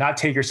 not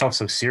take yourself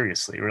so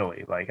seriously,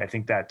 really. Like, I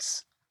think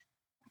that's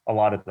a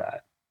lot of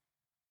that.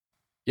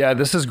 Yeah,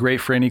 this is great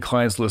for any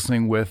clients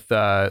listening with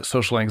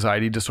social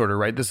anxiety disorder,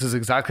 right? This is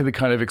exactly the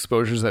kind of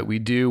exposures that we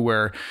do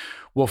where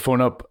we'll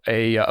phone up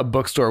a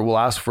bookstore. We'll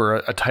ask for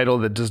a title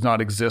that does not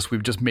exist.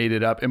 We've just made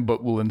it up,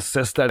 but we'll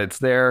insist that it's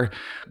there.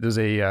 There's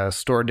a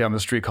store down the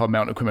street called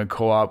Mountain Equipment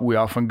Co-op. We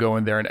often go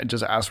in there and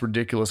just ask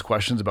ridiculous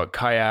questions about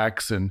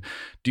kayaks and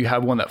do you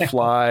have one that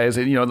flies?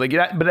 And,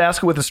 but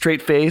ask it with a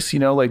straight face,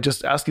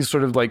 just ask these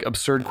sort of like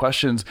absurd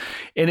questions.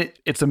 And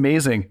it's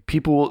amazing.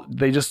 People,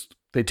 they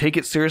take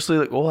it seriously,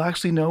 like, well,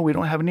 actually, no, we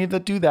don't have any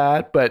that do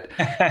that. But,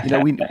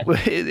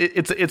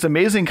 it's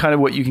amazing kind of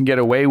what you can get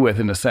away with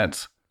in a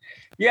sense.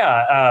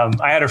 Yeah.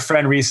 I had a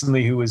friend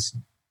recently who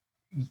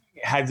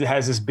has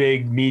this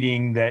big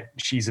meeting that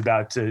she's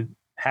about to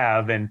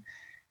have, and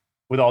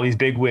with all these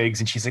big wigs,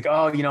 and she's like,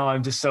 oh,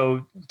 I'm just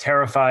so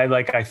terrified.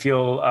 Like, I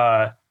feel,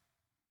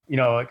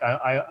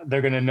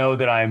 they're going to know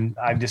that I'm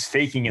just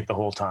faking it the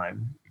whole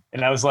time.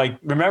 And I was like,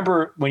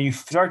 remember when you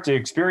start to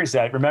experience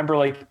that, remember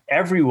like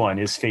everyone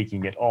is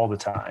faking it all the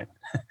time.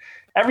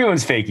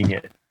 Everyone's faking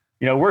it.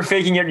 We're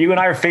faking it. You and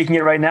I are faking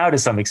it right now to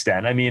some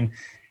extent. I mean,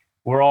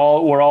 we're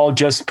all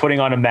just putting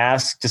on a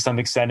mask to some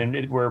extent,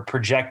 and we're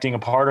projecting a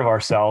part of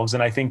ourselves.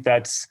 And I think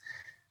that's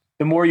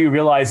the more you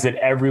realize that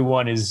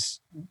everyone is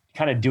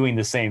kind of doing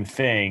the same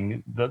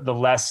thing, the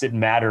less it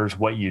matters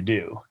what you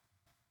do.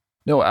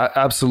 No,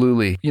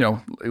 absolutely.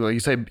 Like you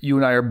say, you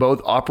and I are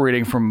both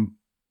operating from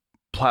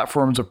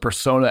platforms of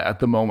persona at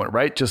the moment,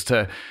 right? Just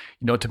to,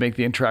 to make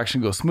the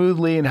interaction go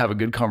smoothly and have a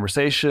good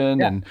conversation.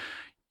 Yeah. And,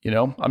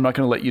 I'm not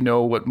going to let you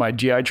know what my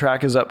GI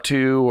tract is up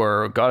to,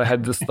 or God, I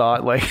had this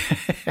thought, like,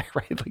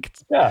 right? Like,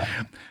 it's, yeah.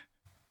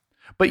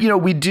 But,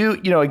 we do,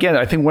 again,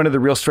 I think one of the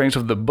real strengths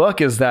of the book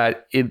is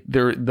that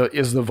there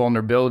is the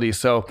vulnerability.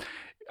 So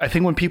I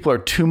think when people are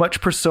too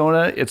much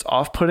persona, it's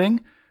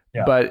off-putting.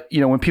 Yeah. But,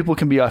 when people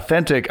can be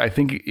authentic, I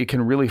think it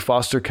can really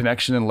foster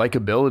connection and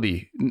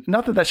likability.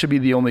 Not that should be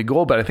the only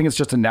goal, but I think it's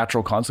just a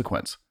natural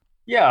consequence.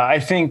 Yeah, I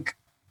think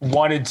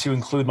wanted to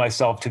include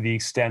myself to the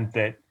extent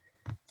that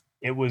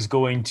it was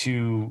going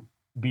to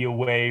be a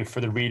way for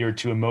the reader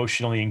to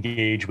emotionally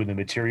engage with the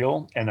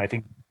material. And I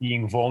think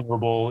being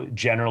vulnerable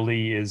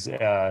generally is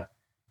an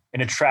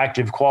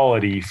attractive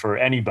quality for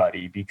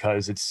anybody,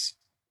 because it's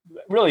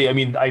really,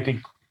 I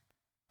think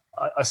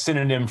a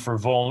synonym for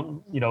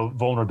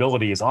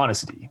vulnerability is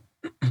honesty.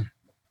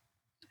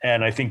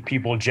 And I think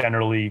people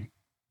generally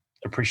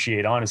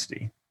appreciate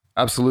honesty.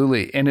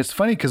 Absolutely. And it's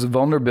funny because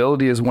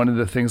vulnerability is one of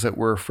the things that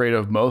we're afraid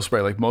of most,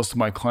 right? Like most of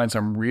my clients,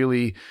 we're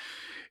really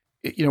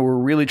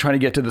trying to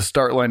get to the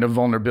start line of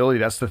vulnerability.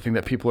 That's the thing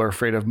that people are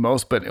afraid of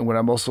most. But what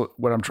I'm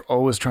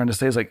always trying to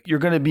say is like, you're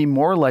going to be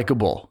more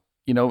likable.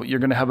 You're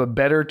going to have a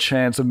better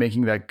chance of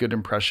making that good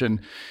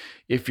impression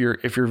if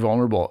you're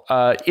vulnerable.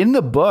 In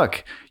the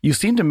book, you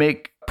seem to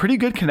make pretty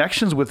good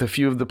connections with a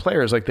few of the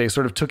players. Like they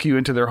sort of took you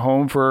into their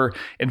home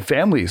and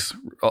families,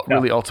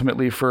 really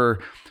ultimately for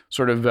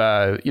sort of,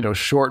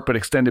 short but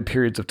extended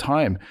periods of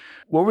time.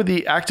 What were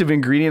the active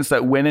ingredients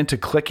that went into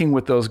clicking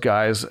with those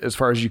guys as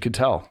far as you could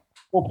tell?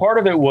 Well, part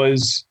of it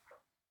was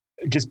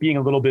just being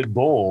a little bit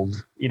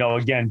bold,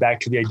 again, back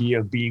to the idea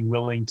of being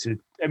willing to,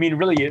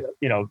 really,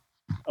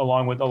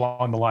 along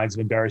the lines of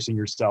embarrassing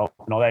yourself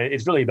and all that,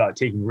 it's really about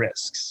taking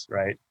risks,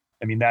 right?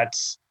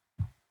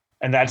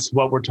 That's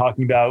what we're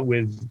talking about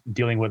with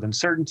dealing with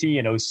uncertainty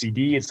and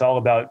OCD. It's all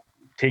about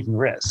taking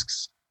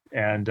risks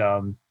and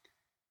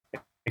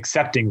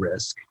accepting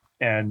risk.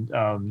 And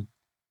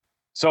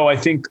so I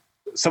think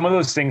some of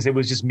those things, it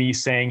was just me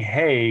saying,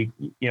 hey,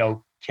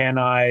 can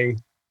I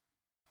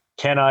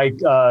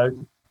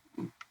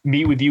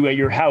meet with you at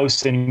your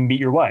house and meet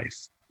your wife?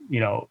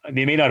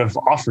 They may not have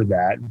offered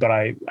that, but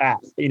I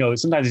asked.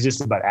 Sometimes it's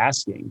just about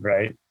asking,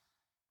 right?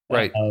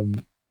 Right.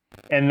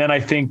 And then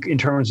I think in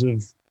terms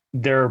of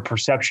their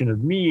perception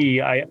of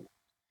me, I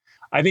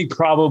think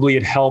probably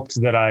it helped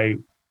that I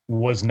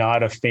was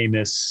not a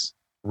famous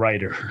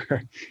writer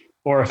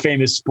or a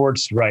famous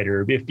sports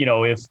writer.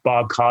 If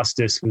Bob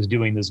Costas was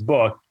doing this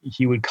book,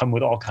 he would come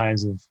with all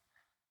kinds of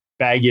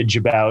baggage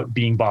about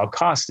being Bob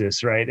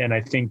Costas, right? And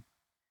I think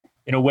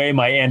in a way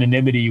my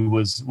anonymity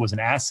was an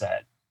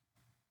asset,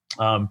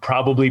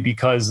 probably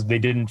because they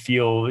didn't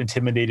feel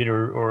intimidated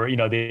or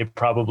they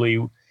probably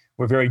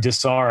were very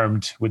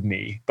disarmed with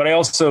me. But I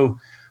also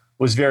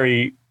was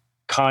very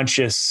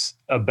conscious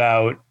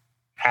about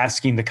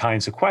asking the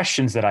kinds of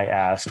questions that I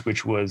asked,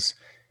 which was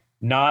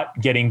not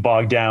getting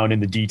bogged down in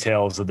the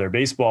details of their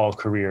baseball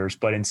careers,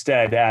 but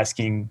instead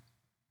asking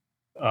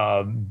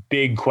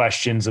big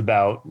questions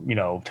about,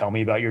 tell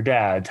me about your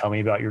dad, tell me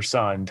about your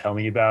son, tell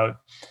me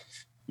about,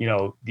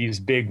 these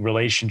big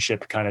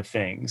relationship kind of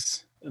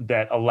things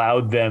that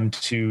allowed them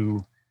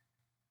to,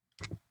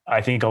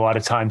 I think a lot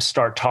of times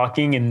start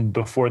talking, and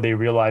before they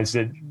realized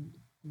that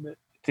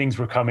things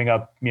were coming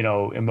up,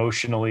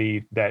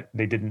 emotionally that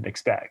they didn't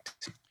expect.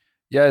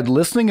 Yeah,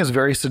 listening is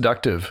very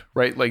seductive,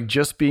 right? Like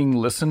just being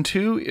listened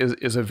to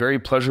is a very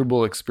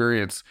pleasurable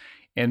experience,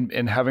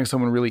 and having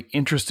someone really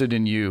interested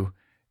in you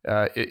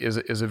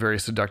is a very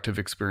seductive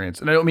experience.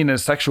 And I don't mean in a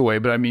sexual way,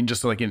 but I mean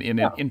just like in an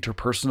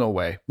interpersonal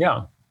way.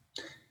 Yeah.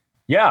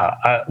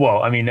 Yeah.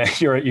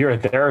 You're a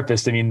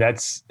therapist.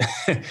 That's,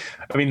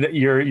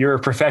 you're a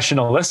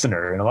professional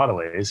listener in a lot of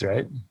ways,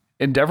 right?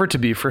 Endeavor to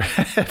be for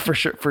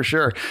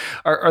sure.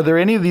 Are there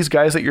any of these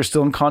guys that you're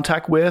still in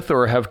contact with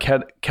or have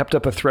kept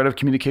up a thread of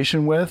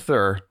communication with,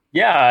 or?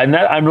 Yeah. And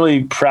I'm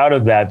really proud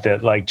of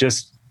that like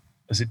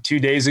was it 2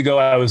 days ago,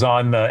 I was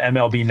on the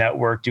MLB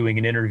network doing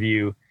an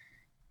interview,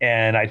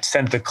 and I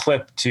sent the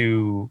clip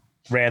to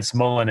Rance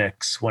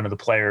Mulliniks, one of the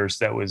players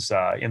that was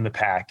in the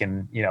pack.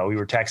 And, we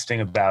were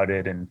texting about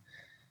it. And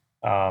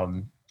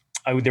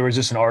there was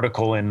just an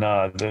article in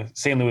the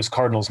St. Louis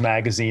Cardinals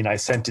magazine. I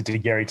sent it to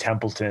Gary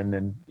Templeton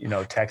and,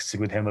 texted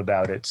with him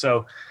about it.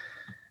 So,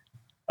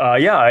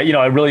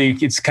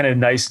 it's kind of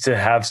nice to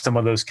have some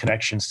of those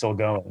connections still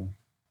going.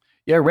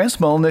 Yeah, Rance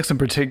Mulliniks in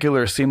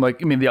particular seemed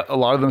like, a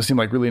lot of them seem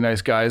like really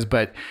nice guys,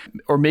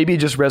 or maybe it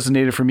just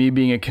resonated for me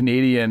being a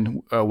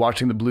Canadian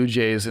watching the Blue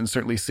Jays and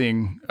certainly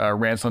seeing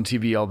Rance on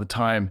TV all the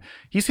time.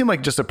 He seemed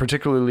like just a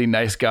particularly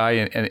nice guy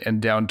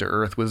and down to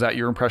earth. Was that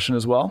your impression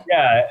as well?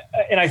 Yeah.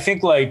 And I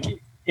think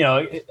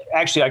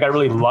actually I got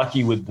really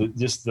lucky with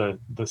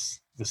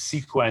the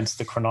sequence,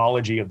 the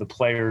chronology of the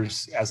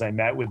players as I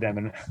met with them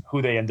and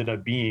who they ended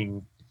up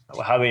being,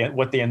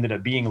 what they ended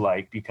up being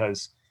like,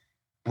 because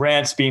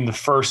Rance being the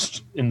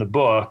first in the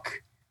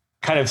book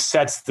kind of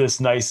sets this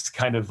nice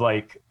kind of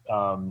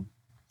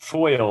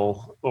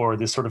foil or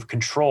this sort of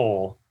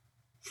control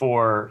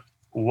for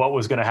what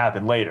was going to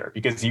happen later,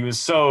 because he was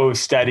so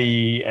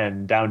steady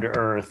and down to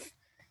earth.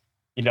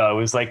 It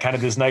was like kind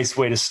of this nice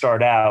way to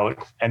start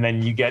out. And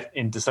then you get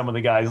into some of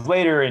the guys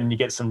later and you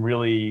get some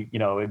really,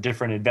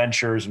 different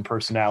adventures and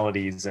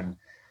personalities. And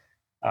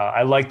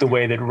I like the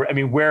way that,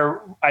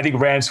 where I think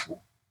Rance,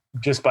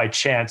 just by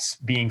chance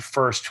being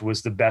first,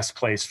 was the best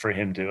place for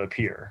him to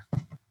appear.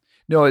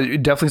 No,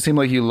 it definitely seemed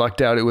like you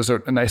lucked out. It was a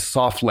nice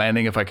soft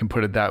landing, if I can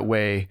put it that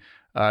way,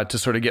 to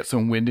sort of get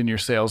some wind in your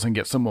sails and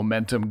get some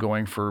momentum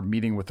going for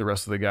meeting with the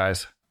rest of the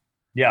guys.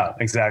 Yeah,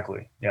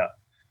 exactly. Yeah.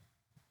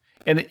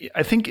 And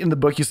I think in the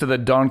book you said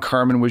that Don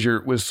Carmen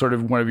was sort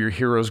of one of your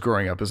heroes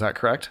growing up. Is that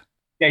correct?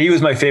 Yeah, he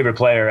was my favorite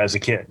player as a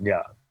kid.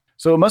 Yeah.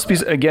 So it must be,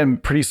 again,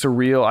 pretty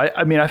surreal.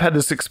 I've had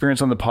this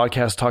experience on the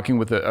podcast talking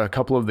with a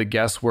couple of the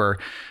guests where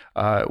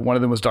One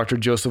of them was Dr.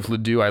 Joseph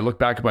Ledoux. I look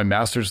back at my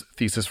master's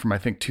thesis from, I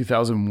think,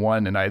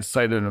 2001, and I had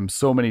cited him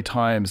so many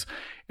times,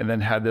 and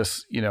then had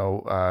this,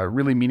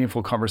 really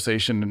meaningful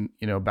conversation,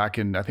 back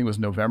in, I think it was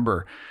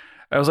November.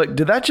 I was like,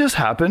 did that just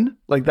happen?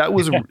 Like that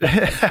was,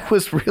 that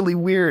was really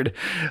weird,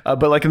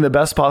 but like in the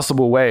best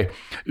possible way.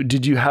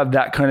 Did you have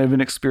that kind of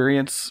an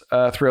experience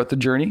throughout the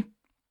journey?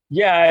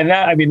 Yeah. And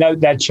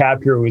that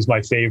chapter was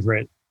my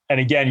favorite. And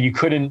again, you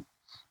couldn't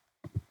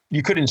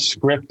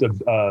script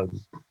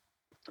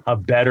a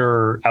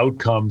better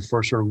outcome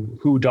for sort of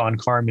who Don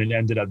Carmen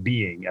ended up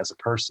being as a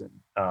person.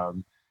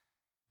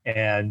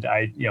 And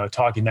I,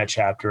 talking that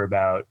chapter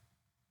about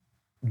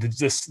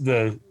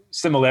the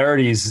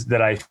similarities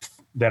that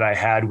I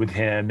had with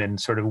him, and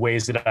sort of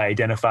ways that I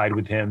identified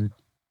with him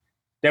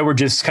that were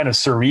just kind of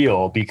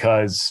surreal,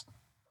 because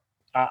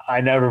I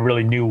never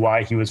really knew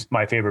why he was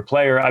my favorite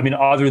player. I mean,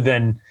 other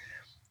than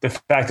the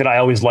fact that I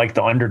always liked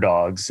the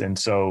underdogs. And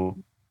so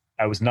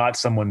I was not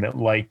someone that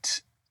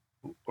liked,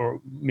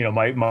 or,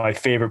 my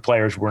favorite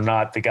players were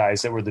not the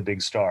guys that were the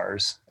big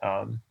stars.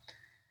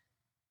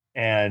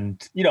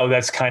 And,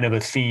 that's kind of a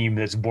theme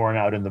that's borne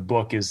out in the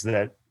book, is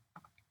that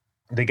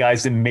the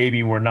guys that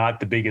maybe were not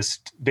the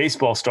biggest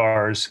baseball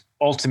stars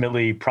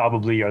ultimately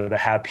probably are the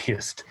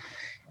happiest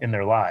in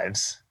their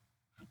lives.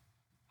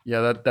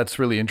 Yeah, that's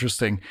really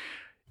interesting.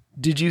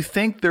 Did you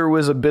think there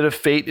was a bit of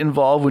fate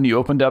involved when you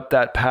opened up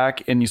that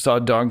pack and you saw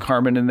Don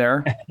Carmen in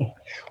there?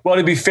 Well,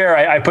 to be fair,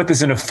 I put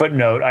this in a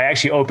footnote. I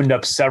actually opened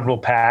up several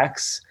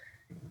packs,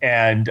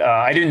 and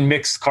I didn't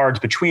mix cards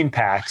between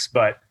packs,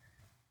 but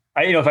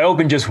if I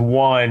opened just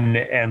one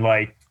and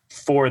like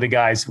four of the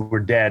guys were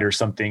dead or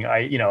something,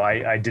 I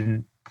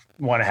didn't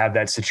want to have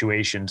that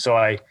situation.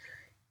 So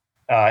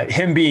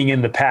him being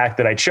in the pack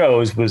that I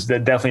chose was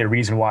definitely a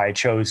reason why I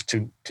chose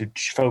to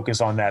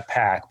focus on that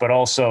pack. But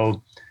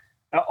also,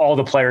 all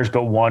the players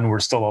but one were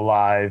still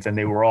alive, and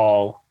they were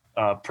all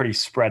pretty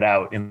spread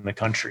out in the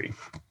country.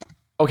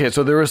 Okay,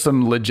 so there was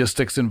some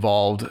logistics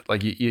involved.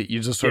 Like you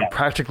just sort of,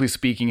 practically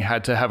speaking,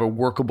 had to have a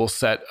workable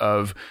set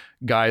of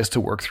guys to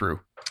work through.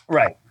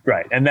 Right.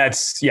 And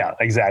that's,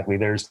 exactly.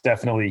 There's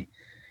definitely,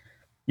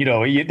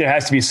 there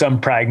has to be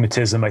some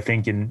pragmatism, I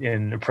think,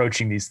 in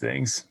approaching these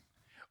things.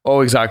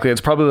 Oh, exactly.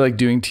 It's probably like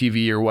doing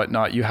TV or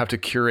whatnot. You have to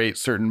curate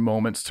certain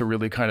moments to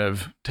really kind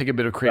of take a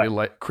bit of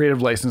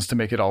creative license to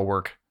make it all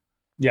work.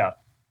 Yeah.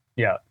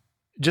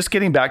 Just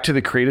getting back to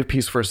the creative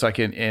piece for a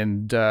second,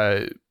 and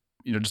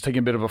just taking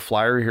a bit of a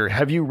flyer here.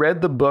 Have you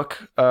read the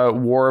book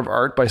War of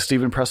Art by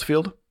Stephen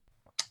Pressfield?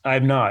 I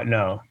have not.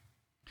 No.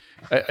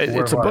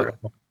 It's a book.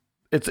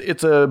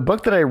 It's a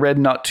book that I read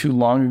not too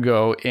long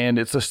ago, and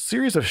it's a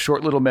series of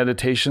short little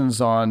meditations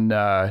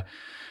on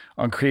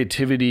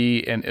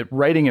creativity and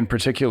writing in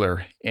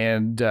particular.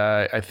 And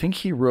I think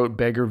he wrote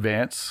Beggar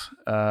Vance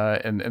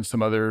and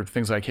some other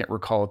things I can't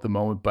recall at the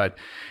moment, but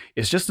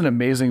it's just an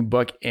amazing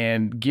book.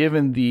 And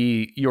given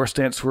your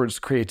stance towards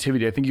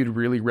creativity, I think you'd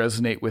really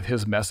resonate with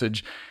his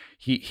message.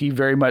 He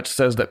very much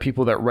says that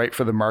people that write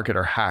for the market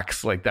are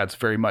hacks. Like that's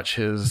very much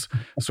his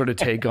sort of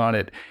take on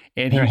it.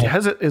 And he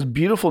has his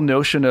beautiful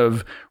notion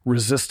of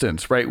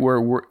resistance, right?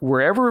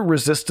 Wherever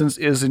resistance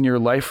is in your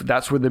life,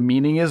 that's where the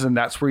meaning is, and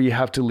that's where you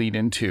have to lean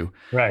into.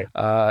 Right.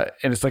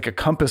 And it's like a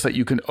compass that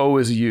you can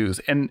always use.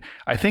 And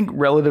I think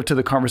relative to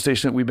the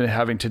conversation that we've been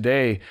having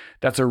today,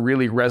 that's a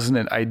really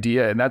resonant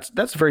idea. And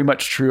that's very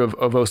much true of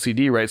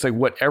OCD, right? It's like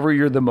whatever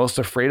you're the most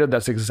afraid of,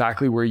 that's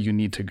exactly where you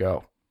need to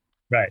go.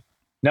 Right.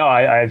 No,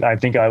 I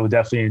think I would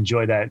definitely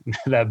enjoy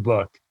that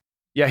book.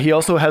 Yeah, he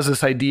also has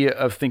this idea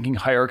of thinking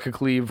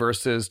hierarchically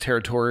versus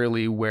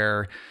territorially,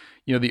 where,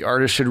 the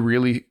artist should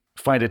really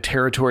find a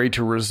territory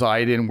to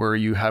reside in where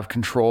you have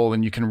control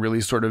and you can really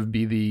sort of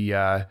be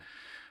the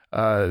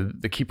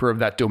keeper of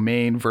that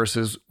domain,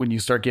 versus when you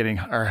start getting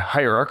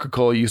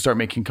hierarchical, you start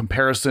making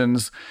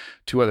comparisons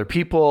to other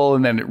people.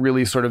 And then it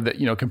really sort of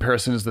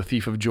comparison is the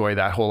thief of joy,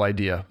 that whole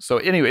idea. So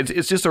anyway,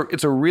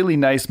 it's a really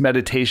nice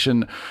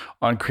meditation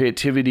on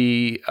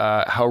creativity,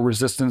 how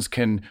resistance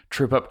can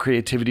trip up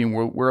creativity, and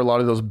where a lot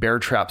of those bear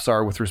traps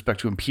are with respect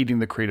to impeding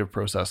the creative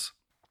process.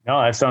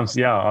 No, that sounds,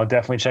 I'll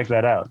definitely check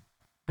that out.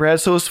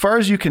 Brad, so as far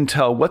as you can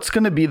tell, what's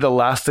going to be the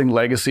lasting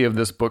legacy of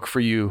this book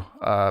for you,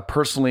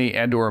 personally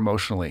and or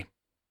emotionally?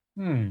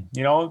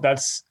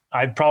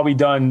 I've probably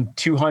done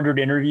 200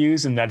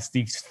 interviews, and that's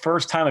the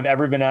first time I've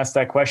ever been asked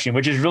that question,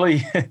 which is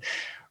really,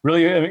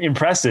 really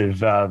impressive.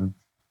 That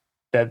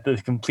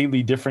the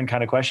completely different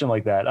kind of question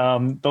like that.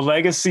 The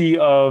legacy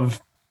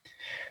of,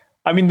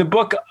 the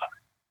book,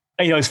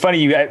 it's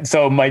funny.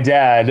 So my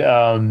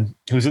dad,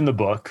 who's in the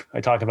book, I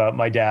talk about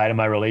my dad and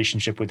my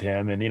relationship with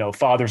him, and,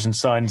 fathers and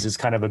sons is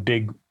kind of a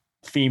big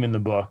theme in the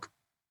book.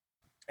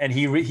 And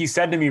he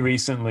said to me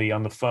recently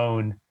on the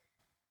phone,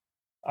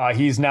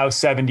 he's now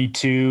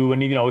 72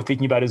 and,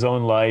 thinking about his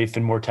own life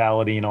and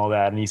mortality and all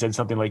that. And he said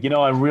something like,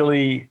 I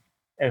really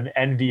am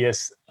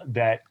envious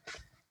that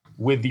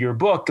with your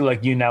book,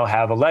 like you now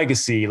have a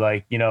legacy,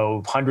 like,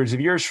 hundreds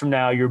of years from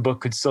now, your book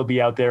could still be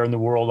out there in the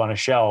world on a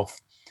shelf,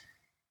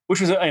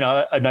 which was,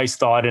 a nice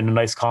thought and a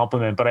nice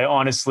compliment. But I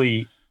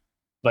honestly,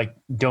 like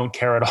don't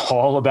care at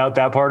all about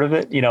that part of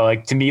it.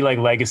 Like to me, like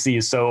legacy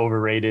is so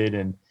overrated.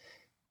 And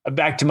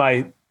back to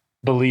my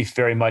belief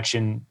very much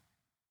in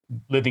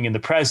living in the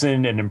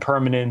present and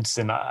impermanence.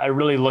 And I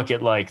really look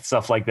at like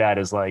stuff like that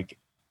as like,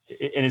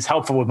 and it's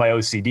helpful with my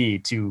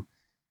OCD to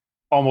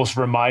almost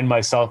remind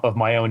myself of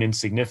my own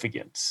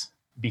insignificance.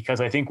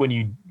 Because I think when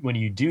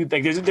you do,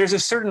 like there's a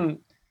certain,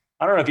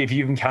 I don't know if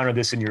you've encountered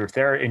this in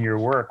your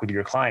work with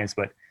your clients,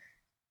 but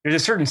there's a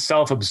certain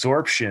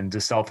self-absorption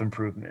to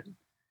self-improvement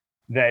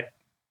that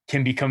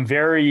can become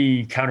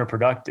very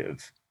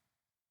counterproductive.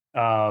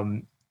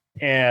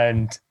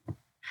 And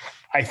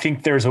I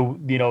think there's a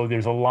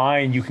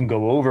line you can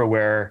go over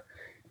where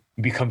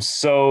you become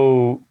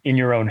so in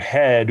your own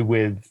head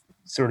with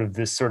sort of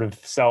this sort of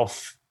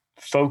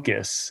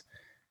self-focus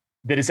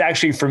that it's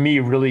actually for me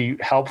really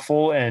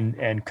helpful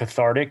and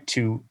cathartic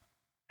to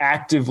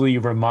actively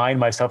remind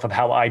myself of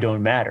how I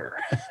don't matter.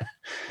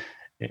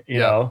 you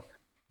know?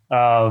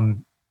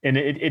 And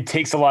it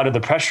takes a lot of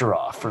the pressure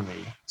off for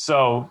me.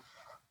 So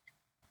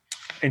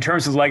in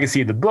terms of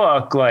legacy of the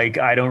book, like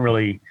I don't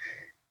really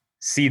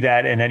see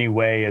that in any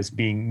way as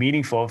being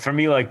meaningful. For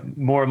me, like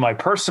more of my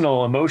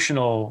personal,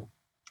 emotional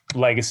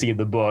legacy of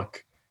the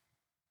book,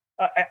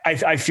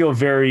 I feel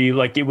very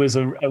like it was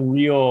a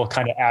real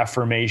kind of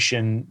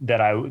affirmation that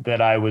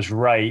I was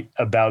right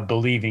about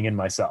believing in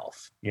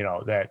myself,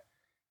 that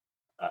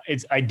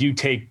I do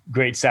take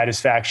great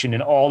satisfaction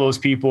in all those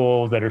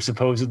people that are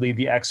supposedly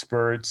the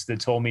experts that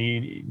told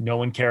me no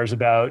one cares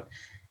about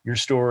your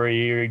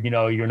story, or,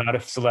 you're not a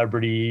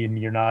celebrity and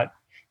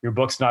your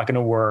book's not going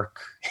to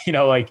work,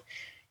 like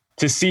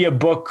to see a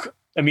book.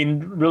 I mean,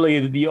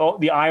 really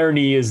the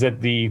irony is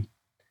that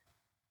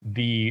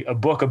a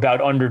book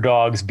about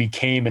underdogs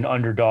became an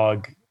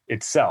underdog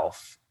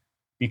itself,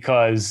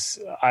 because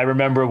I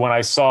remember when I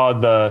saw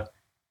the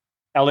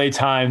LA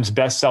Times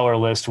bestseller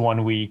list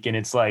one week and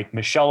it's like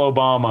Michelle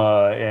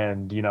Obama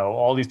and,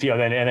 all these people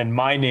and then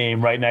my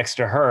name right next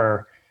to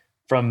her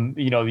from,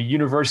 the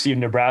University of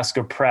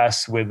Nebraska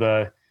Press with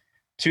a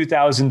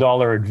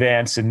 $2,000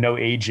 advance and no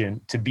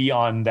agent to be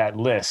on that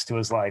list. It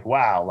was like,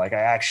 wow, like I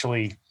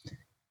actually,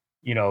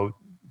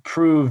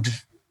 proved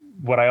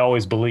what I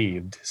always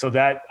believed. So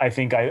that I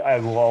think I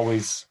will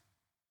always,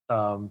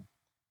 no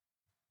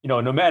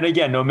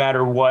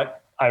matter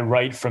what I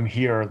write from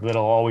here,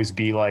 that'll always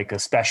be like a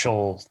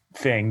special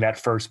thing, that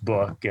first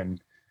book,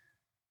 and,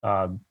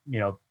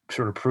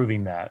 sort of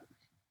proving that.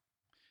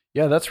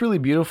 Yeah, that's really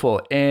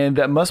beautiful. And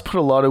that must put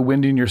a lot of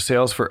wind in your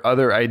sails for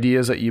other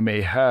ideas that you may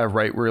have,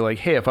 right? Where like,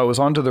 hey, if I was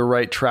onto the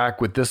right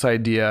track with this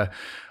idea,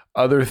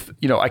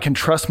 I can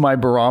trust my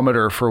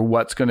barometer for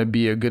what's going to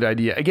be a good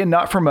idea. Again,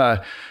 not from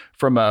a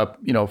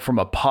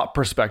pop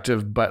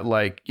perspective, but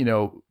like,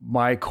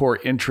 my core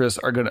interests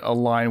are going to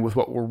align with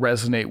what will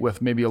resonate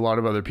with maybe a lot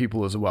of other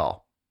people as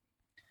well.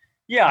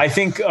 Yeah, I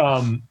think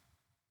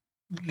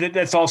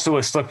that's also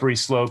a slippery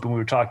slope. And we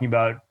were talking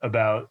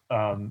about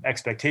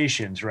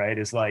expectations, right?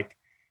 Is like,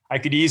 I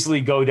could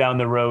easily go down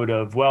the road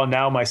of, well,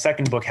 now my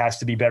second book has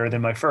to be better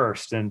than my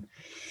first. And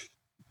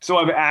so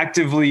I'm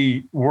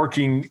actively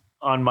working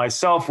on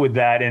myself with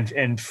that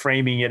and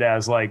framing it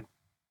as like,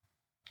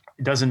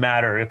 it doesn't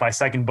matter if my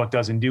second book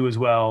doesn't do as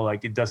well.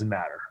 Like it doesn't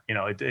matter,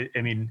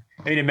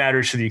 it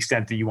matters to the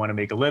extent that you want to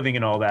make a living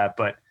and all that,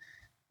 but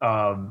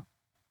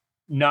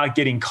not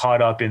getting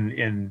caught up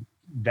in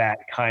that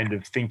kind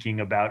of thinking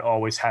about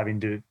always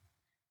having to,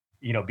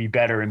 be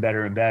better and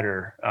better and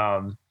better.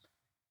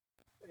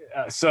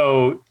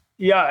 So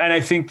yeah, and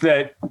I think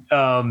that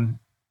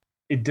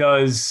it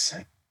does.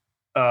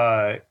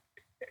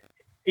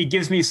 It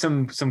gives me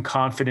some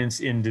confidence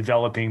in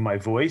developing my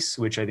voice,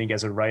 which I think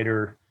as a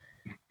writer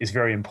is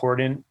very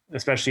important,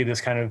 especially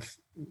this kind of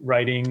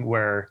writing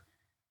where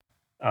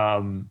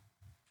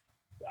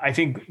I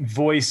think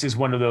voice is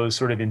one of those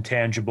sort of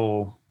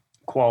intangible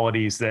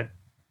qualities that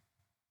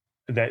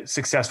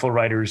successful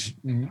writers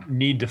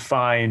need to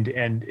find,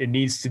 and it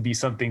needs to be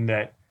something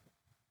that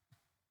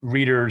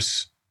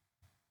readers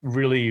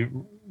really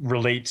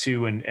relate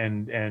to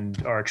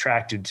and are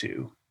attracted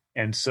to.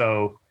 And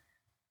so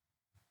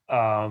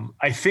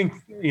I think,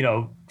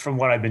 from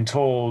what I've been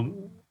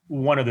told,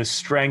 one of the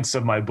strengths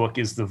of my book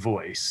is the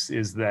voice,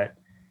 is that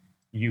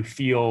you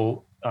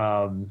feel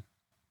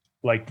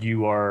like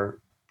you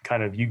are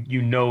kind of,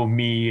 you know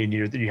me and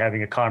you're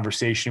having a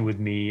conversation with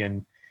me,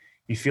 and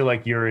you feel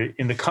like you're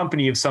in the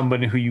company of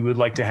someone who you would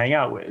like to hang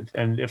out with.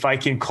 And if I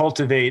can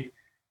cultivate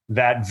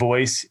that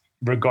voice,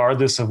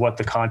 regardless of what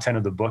the content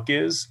of the book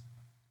is,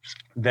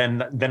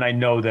 then I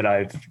know that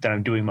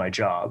I'm doing my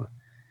job.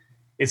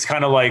 It's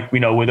kind of like,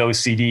 with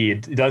OCD,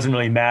 it doesn't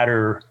really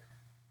matter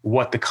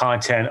what the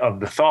content of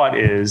the thought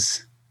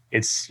is.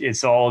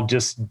 It's all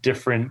just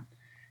different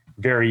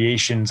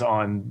variations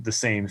on the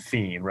same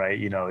theme, right?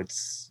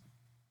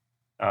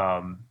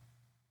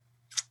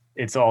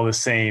 It's all the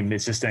same.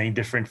 It's just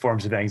different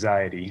forms of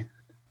anxiety.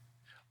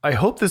 I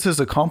hope this is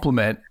a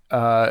compliment,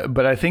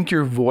 but I think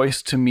your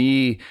voice to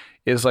me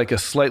is like a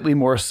slightly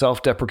more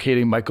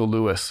self-deprecating Michael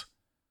Lewis.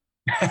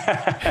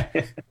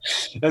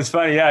 That's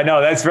funny. Yeah,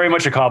 no, that's very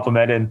much a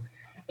compliment. And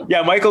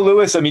Yeah, Michael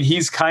Lewis. I mean,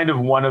 he's kind of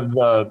one of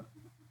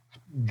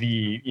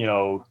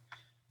the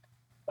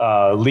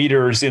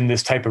leaders in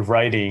this type of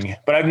writing.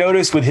 But I've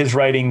noticed with his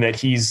writing that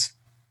he's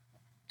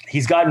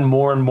gotten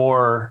more and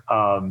more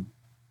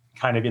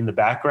kind of in the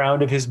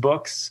background of his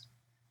books.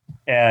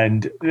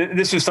 And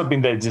this is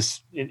something that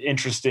just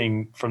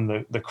interesting from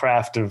the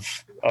craft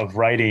of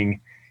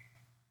writing.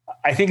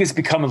 I think it's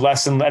become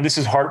less and this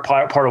is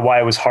part of why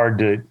it was hard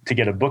to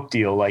get a book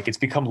deal. Like it's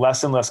become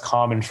less and less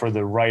common for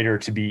the writer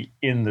to be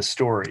in the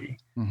story,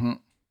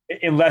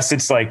 unless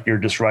it's like you're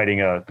just writing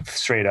a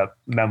straight up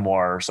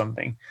memoir or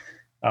something.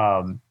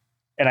 And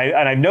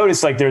I've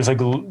noticed like there's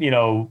like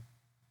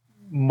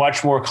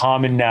much more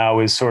common now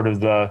is sort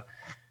of the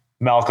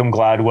Malcolm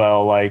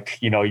Gladwell, like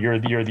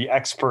you're the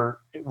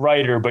expert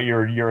writer, but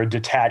you're a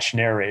detached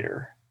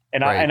narrator.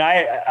 And right.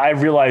 I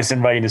realized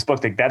in writing this book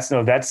that that's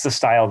the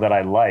style that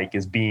I like,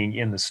 is being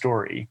in the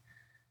story.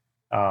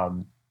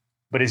 But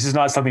it's just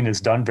not something that's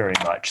done very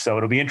much. So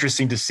it'll be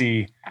interesting to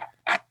see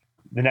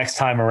the next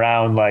time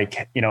around,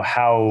 like,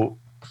 how,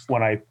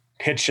 when I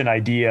pitch an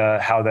idea,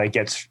 how that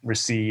gets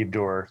received,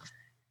 or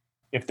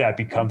if that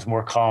becomes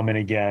more common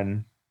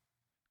again.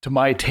 To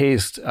my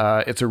taste,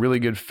 it's a really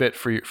good fit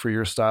for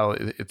your style.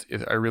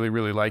 I really,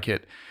 really like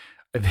it.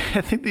 I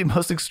think the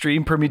most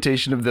extreme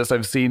permutation of this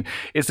I've seen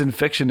is in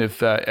fiction.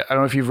 If I don't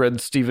know if you've read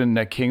Stephen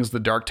King's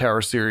The Dark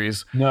Tower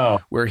series, no,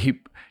 where he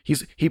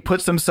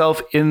puts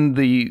himself in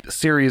the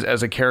series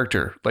as a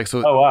character, like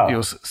so. Oh,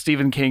 wow.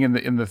 Stephen King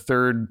in the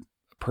third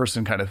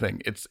person kind of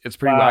thing. It's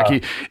pretty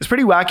wacky. It's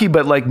pretty wacky,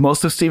 but like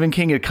most of Stephen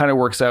King, it kind of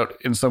works out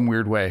in some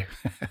weird way.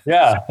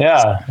 Yeah,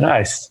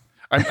 nice.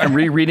 I'm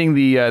rereading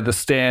the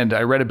Stand.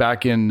 I read it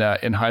back in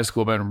high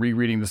school, but I'm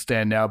rereading the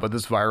Stand now. But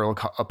this viral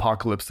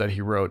apocalypse that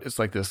he wrote, it's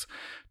like this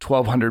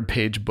 1,200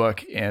 page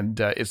book, and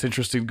it's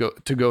interesting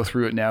to go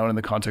through it now in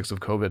the context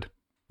of COVID.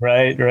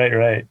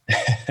 Right.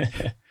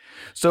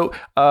 So,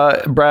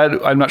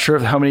 Brad, I'm not sure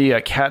how many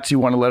cats you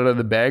want to let out of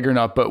the bag or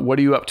not, but what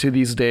are you up to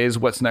these days?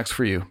 What's next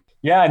for you?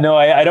 Yeah, no,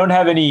 I don't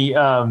have any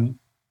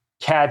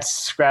cats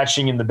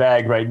scratching in the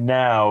bag right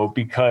now,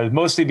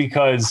 mostly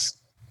because.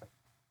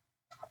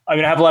 I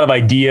mean, I have a lot of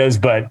ideas,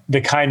 but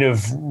the kind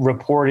of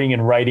reporting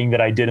and writing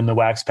that I did in the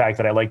Wax Pack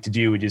that I like to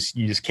do, you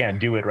just can't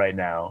do it right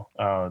now.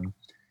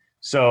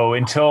 So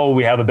until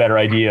we have a better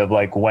idea of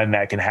like when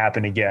that can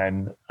happen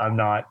again, I'm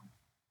not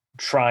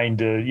trying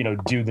to,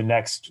 do the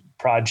next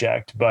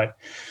project. But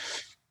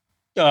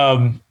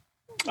I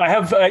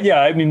have,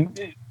 I mean,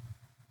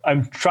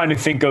 I'm trying to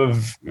think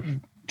of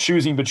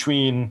choosing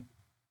between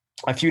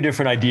a few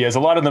different ideas. A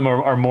lot of them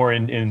are more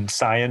in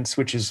science,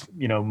 which is,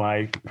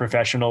 my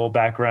professional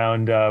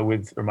background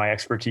or my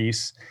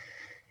expertise,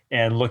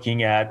 and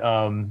looking at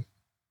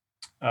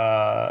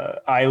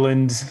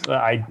islands.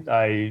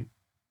 A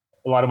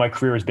lot of my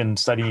career has been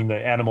studying the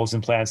animals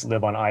and plants that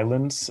live on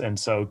islands. And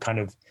so kind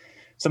of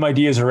some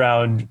ideas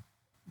around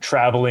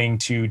traveling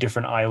to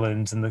different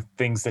islands and the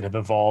things that have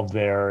evolved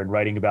there, and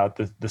writing about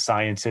the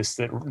scientists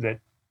that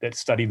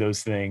study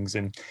those things.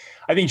 And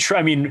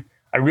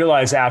I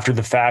realized after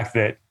the fact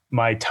that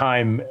my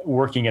time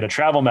working at a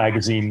travel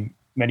magazine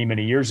many,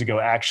 many years ago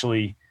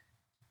actually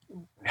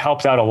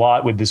helped out a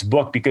lot with this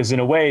book, because in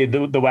a way,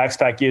 the Wax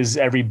Pack is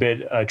every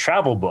bit a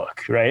travel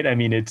book, right? I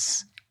mean,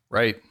 it's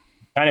right.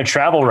 Kind of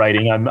travel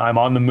writing. I'm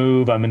on the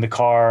move. I'm in the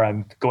car.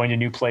 I'm going to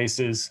new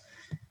places.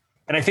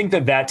 And I think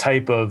that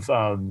type of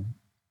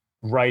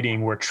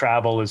writing where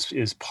travel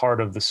is part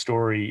of the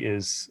story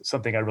is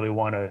something I really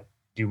want to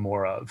do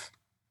more of.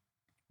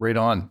 Right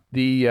on.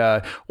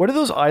 What are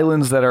those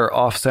islands that are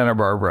off Santa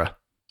Barbara?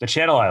 The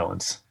Channel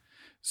Islands.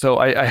 So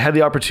I had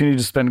the opportunity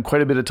to spend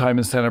quite a bit of time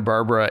in Santa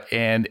Barbara,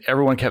 and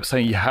everyone kept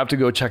saying you have to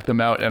go check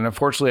them out. And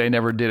unfortunately, I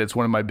never did. It's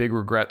one of my big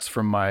regrets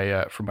from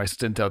my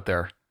stint out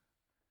there.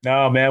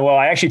 No, man. Well,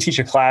 I actually teach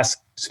a class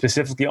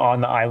specifically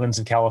on the islands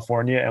of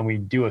California, and we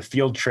do a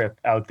field trip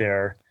out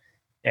there.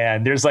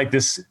 And there's like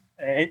this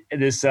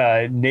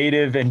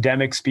native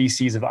endemic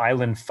species of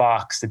island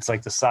fox that's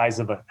like the size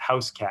of a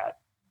house cat.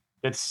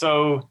 It's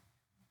so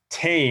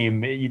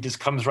tame, it just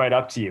comes right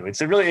up to you.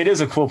 It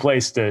is a cool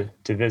place to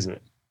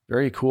visit.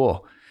 Very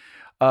cool.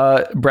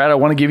 Brad, I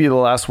want to give you the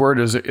last word.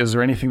 Is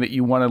there anything that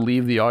you want to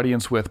leave the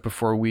audience with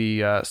before we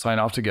sign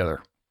off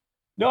together?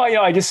 No,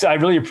 I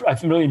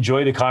really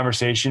enjoy the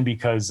conversation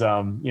because, as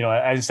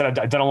I said,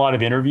 I've done a lot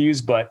of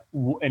interviews, but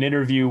an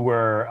interview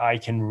where I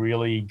can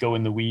really go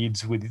in the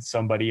weeds with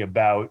somebody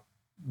about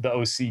the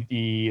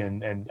OCD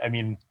and I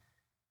mean,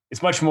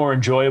 it's much more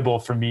enjoyable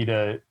for me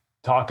to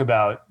talk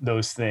about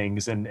those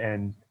things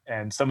and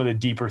some of the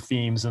deeper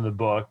themes in the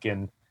book.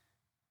 And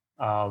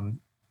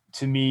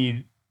to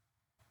me,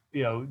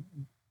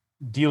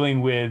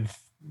 dealing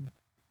with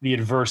the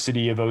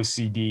adversity of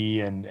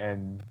OCD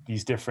and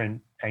these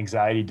different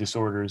anxiety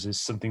disorders is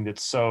something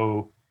that's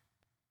so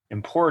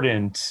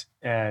important.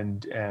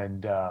 And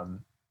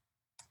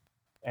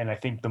I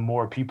think the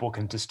more people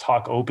can just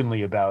talk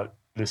openly about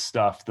this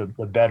stuff, the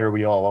better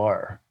we all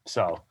are.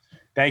 So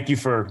thank you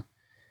for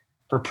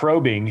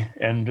probing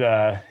and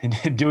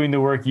doing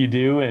the work you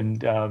do.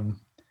 And,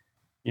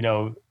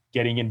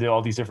 getting into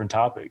all these different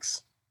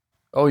topics.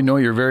 Oh, no,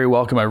 you're very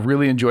welcome. I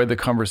really enjoyed the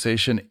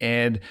conversation,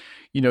 and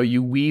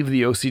you weave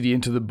the OCD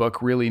into the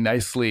book really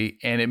nicely,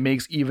 and it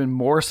makes even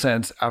more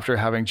sense after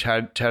having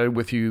chatted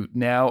with you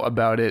now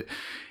about it.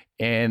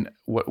 And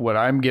what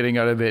I'm getting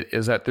out of it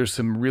is that there's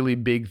some really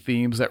big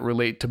themes that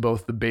relate to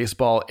both the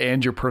baseball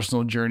and your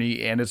personal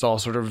journey, and it's all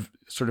sort of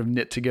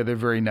knit together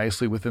very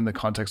nicely within the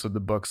context of the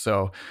book.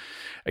 So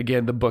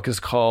again, the book is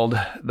called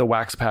The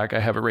Wax Pack. I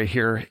have it right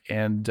here,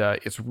 and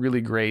it's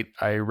really great.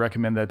 I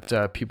recommend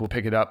that people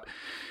pick it up.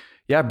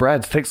 Yeah,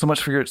 Brad, thanks so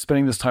much for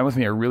spending this time with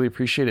me. I really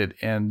appreciate it.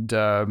 And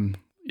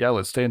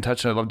let's stay in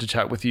touch. And I'd love to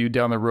chat with you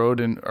down the road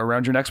and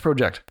around your next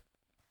project.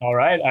 All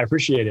right. I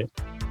appreciate it.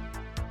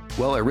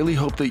 Well, I really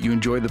hope that you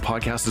enjoyed the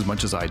podcast as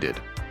much as I did.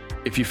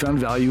 If you found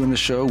value in the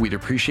show, we'd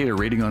appreciate a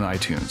rating on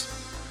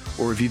iTunes.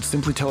 Or if you'd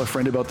simply tell a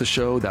friend about the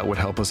show, that would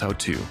help us out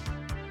too.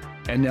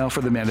 And now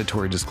for the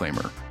mandatory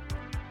disclaimer.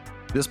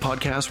 This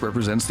podcast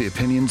represents the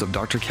opinions of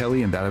Dr.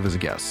 Kelly and that of his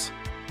guests.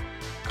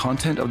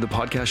 Content of the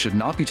podcast should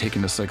not be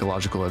taken as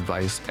psychological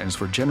advice and is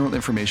for general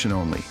information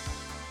only.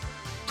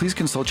 Please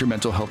consult your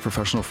mental health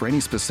professional for any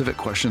specific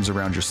questions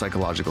around your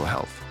psychological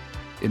health.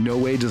 In no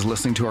way does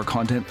listening to our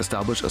content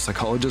establish a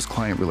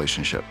psychologist-client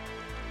relationship.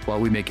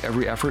 While we make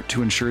every effort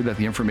to ensure that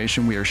the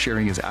information we are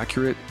sharing is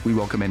accurate, we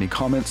welcome any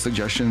comments,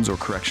 suggestions, or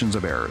corrections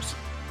of errors.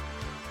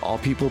 All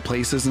people,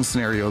 places, and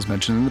scenarios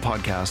mentioned in the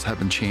podcast have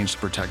been changed to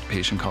protect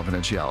patient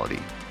confidentiality.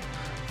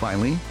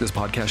 Finally, this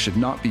podcast should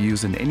not be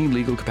used in any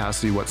legal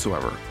capacity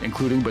whatsoever,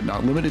 including but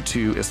not limited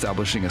to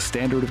establishing a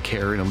standard of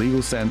care in a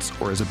legal sense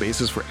or as a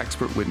basis for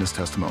expert witness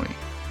testimony.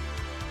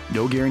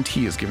 No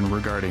guarantee is given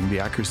regarding the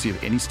accuracy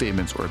of any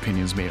statements or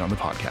opinions made on the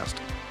podcast.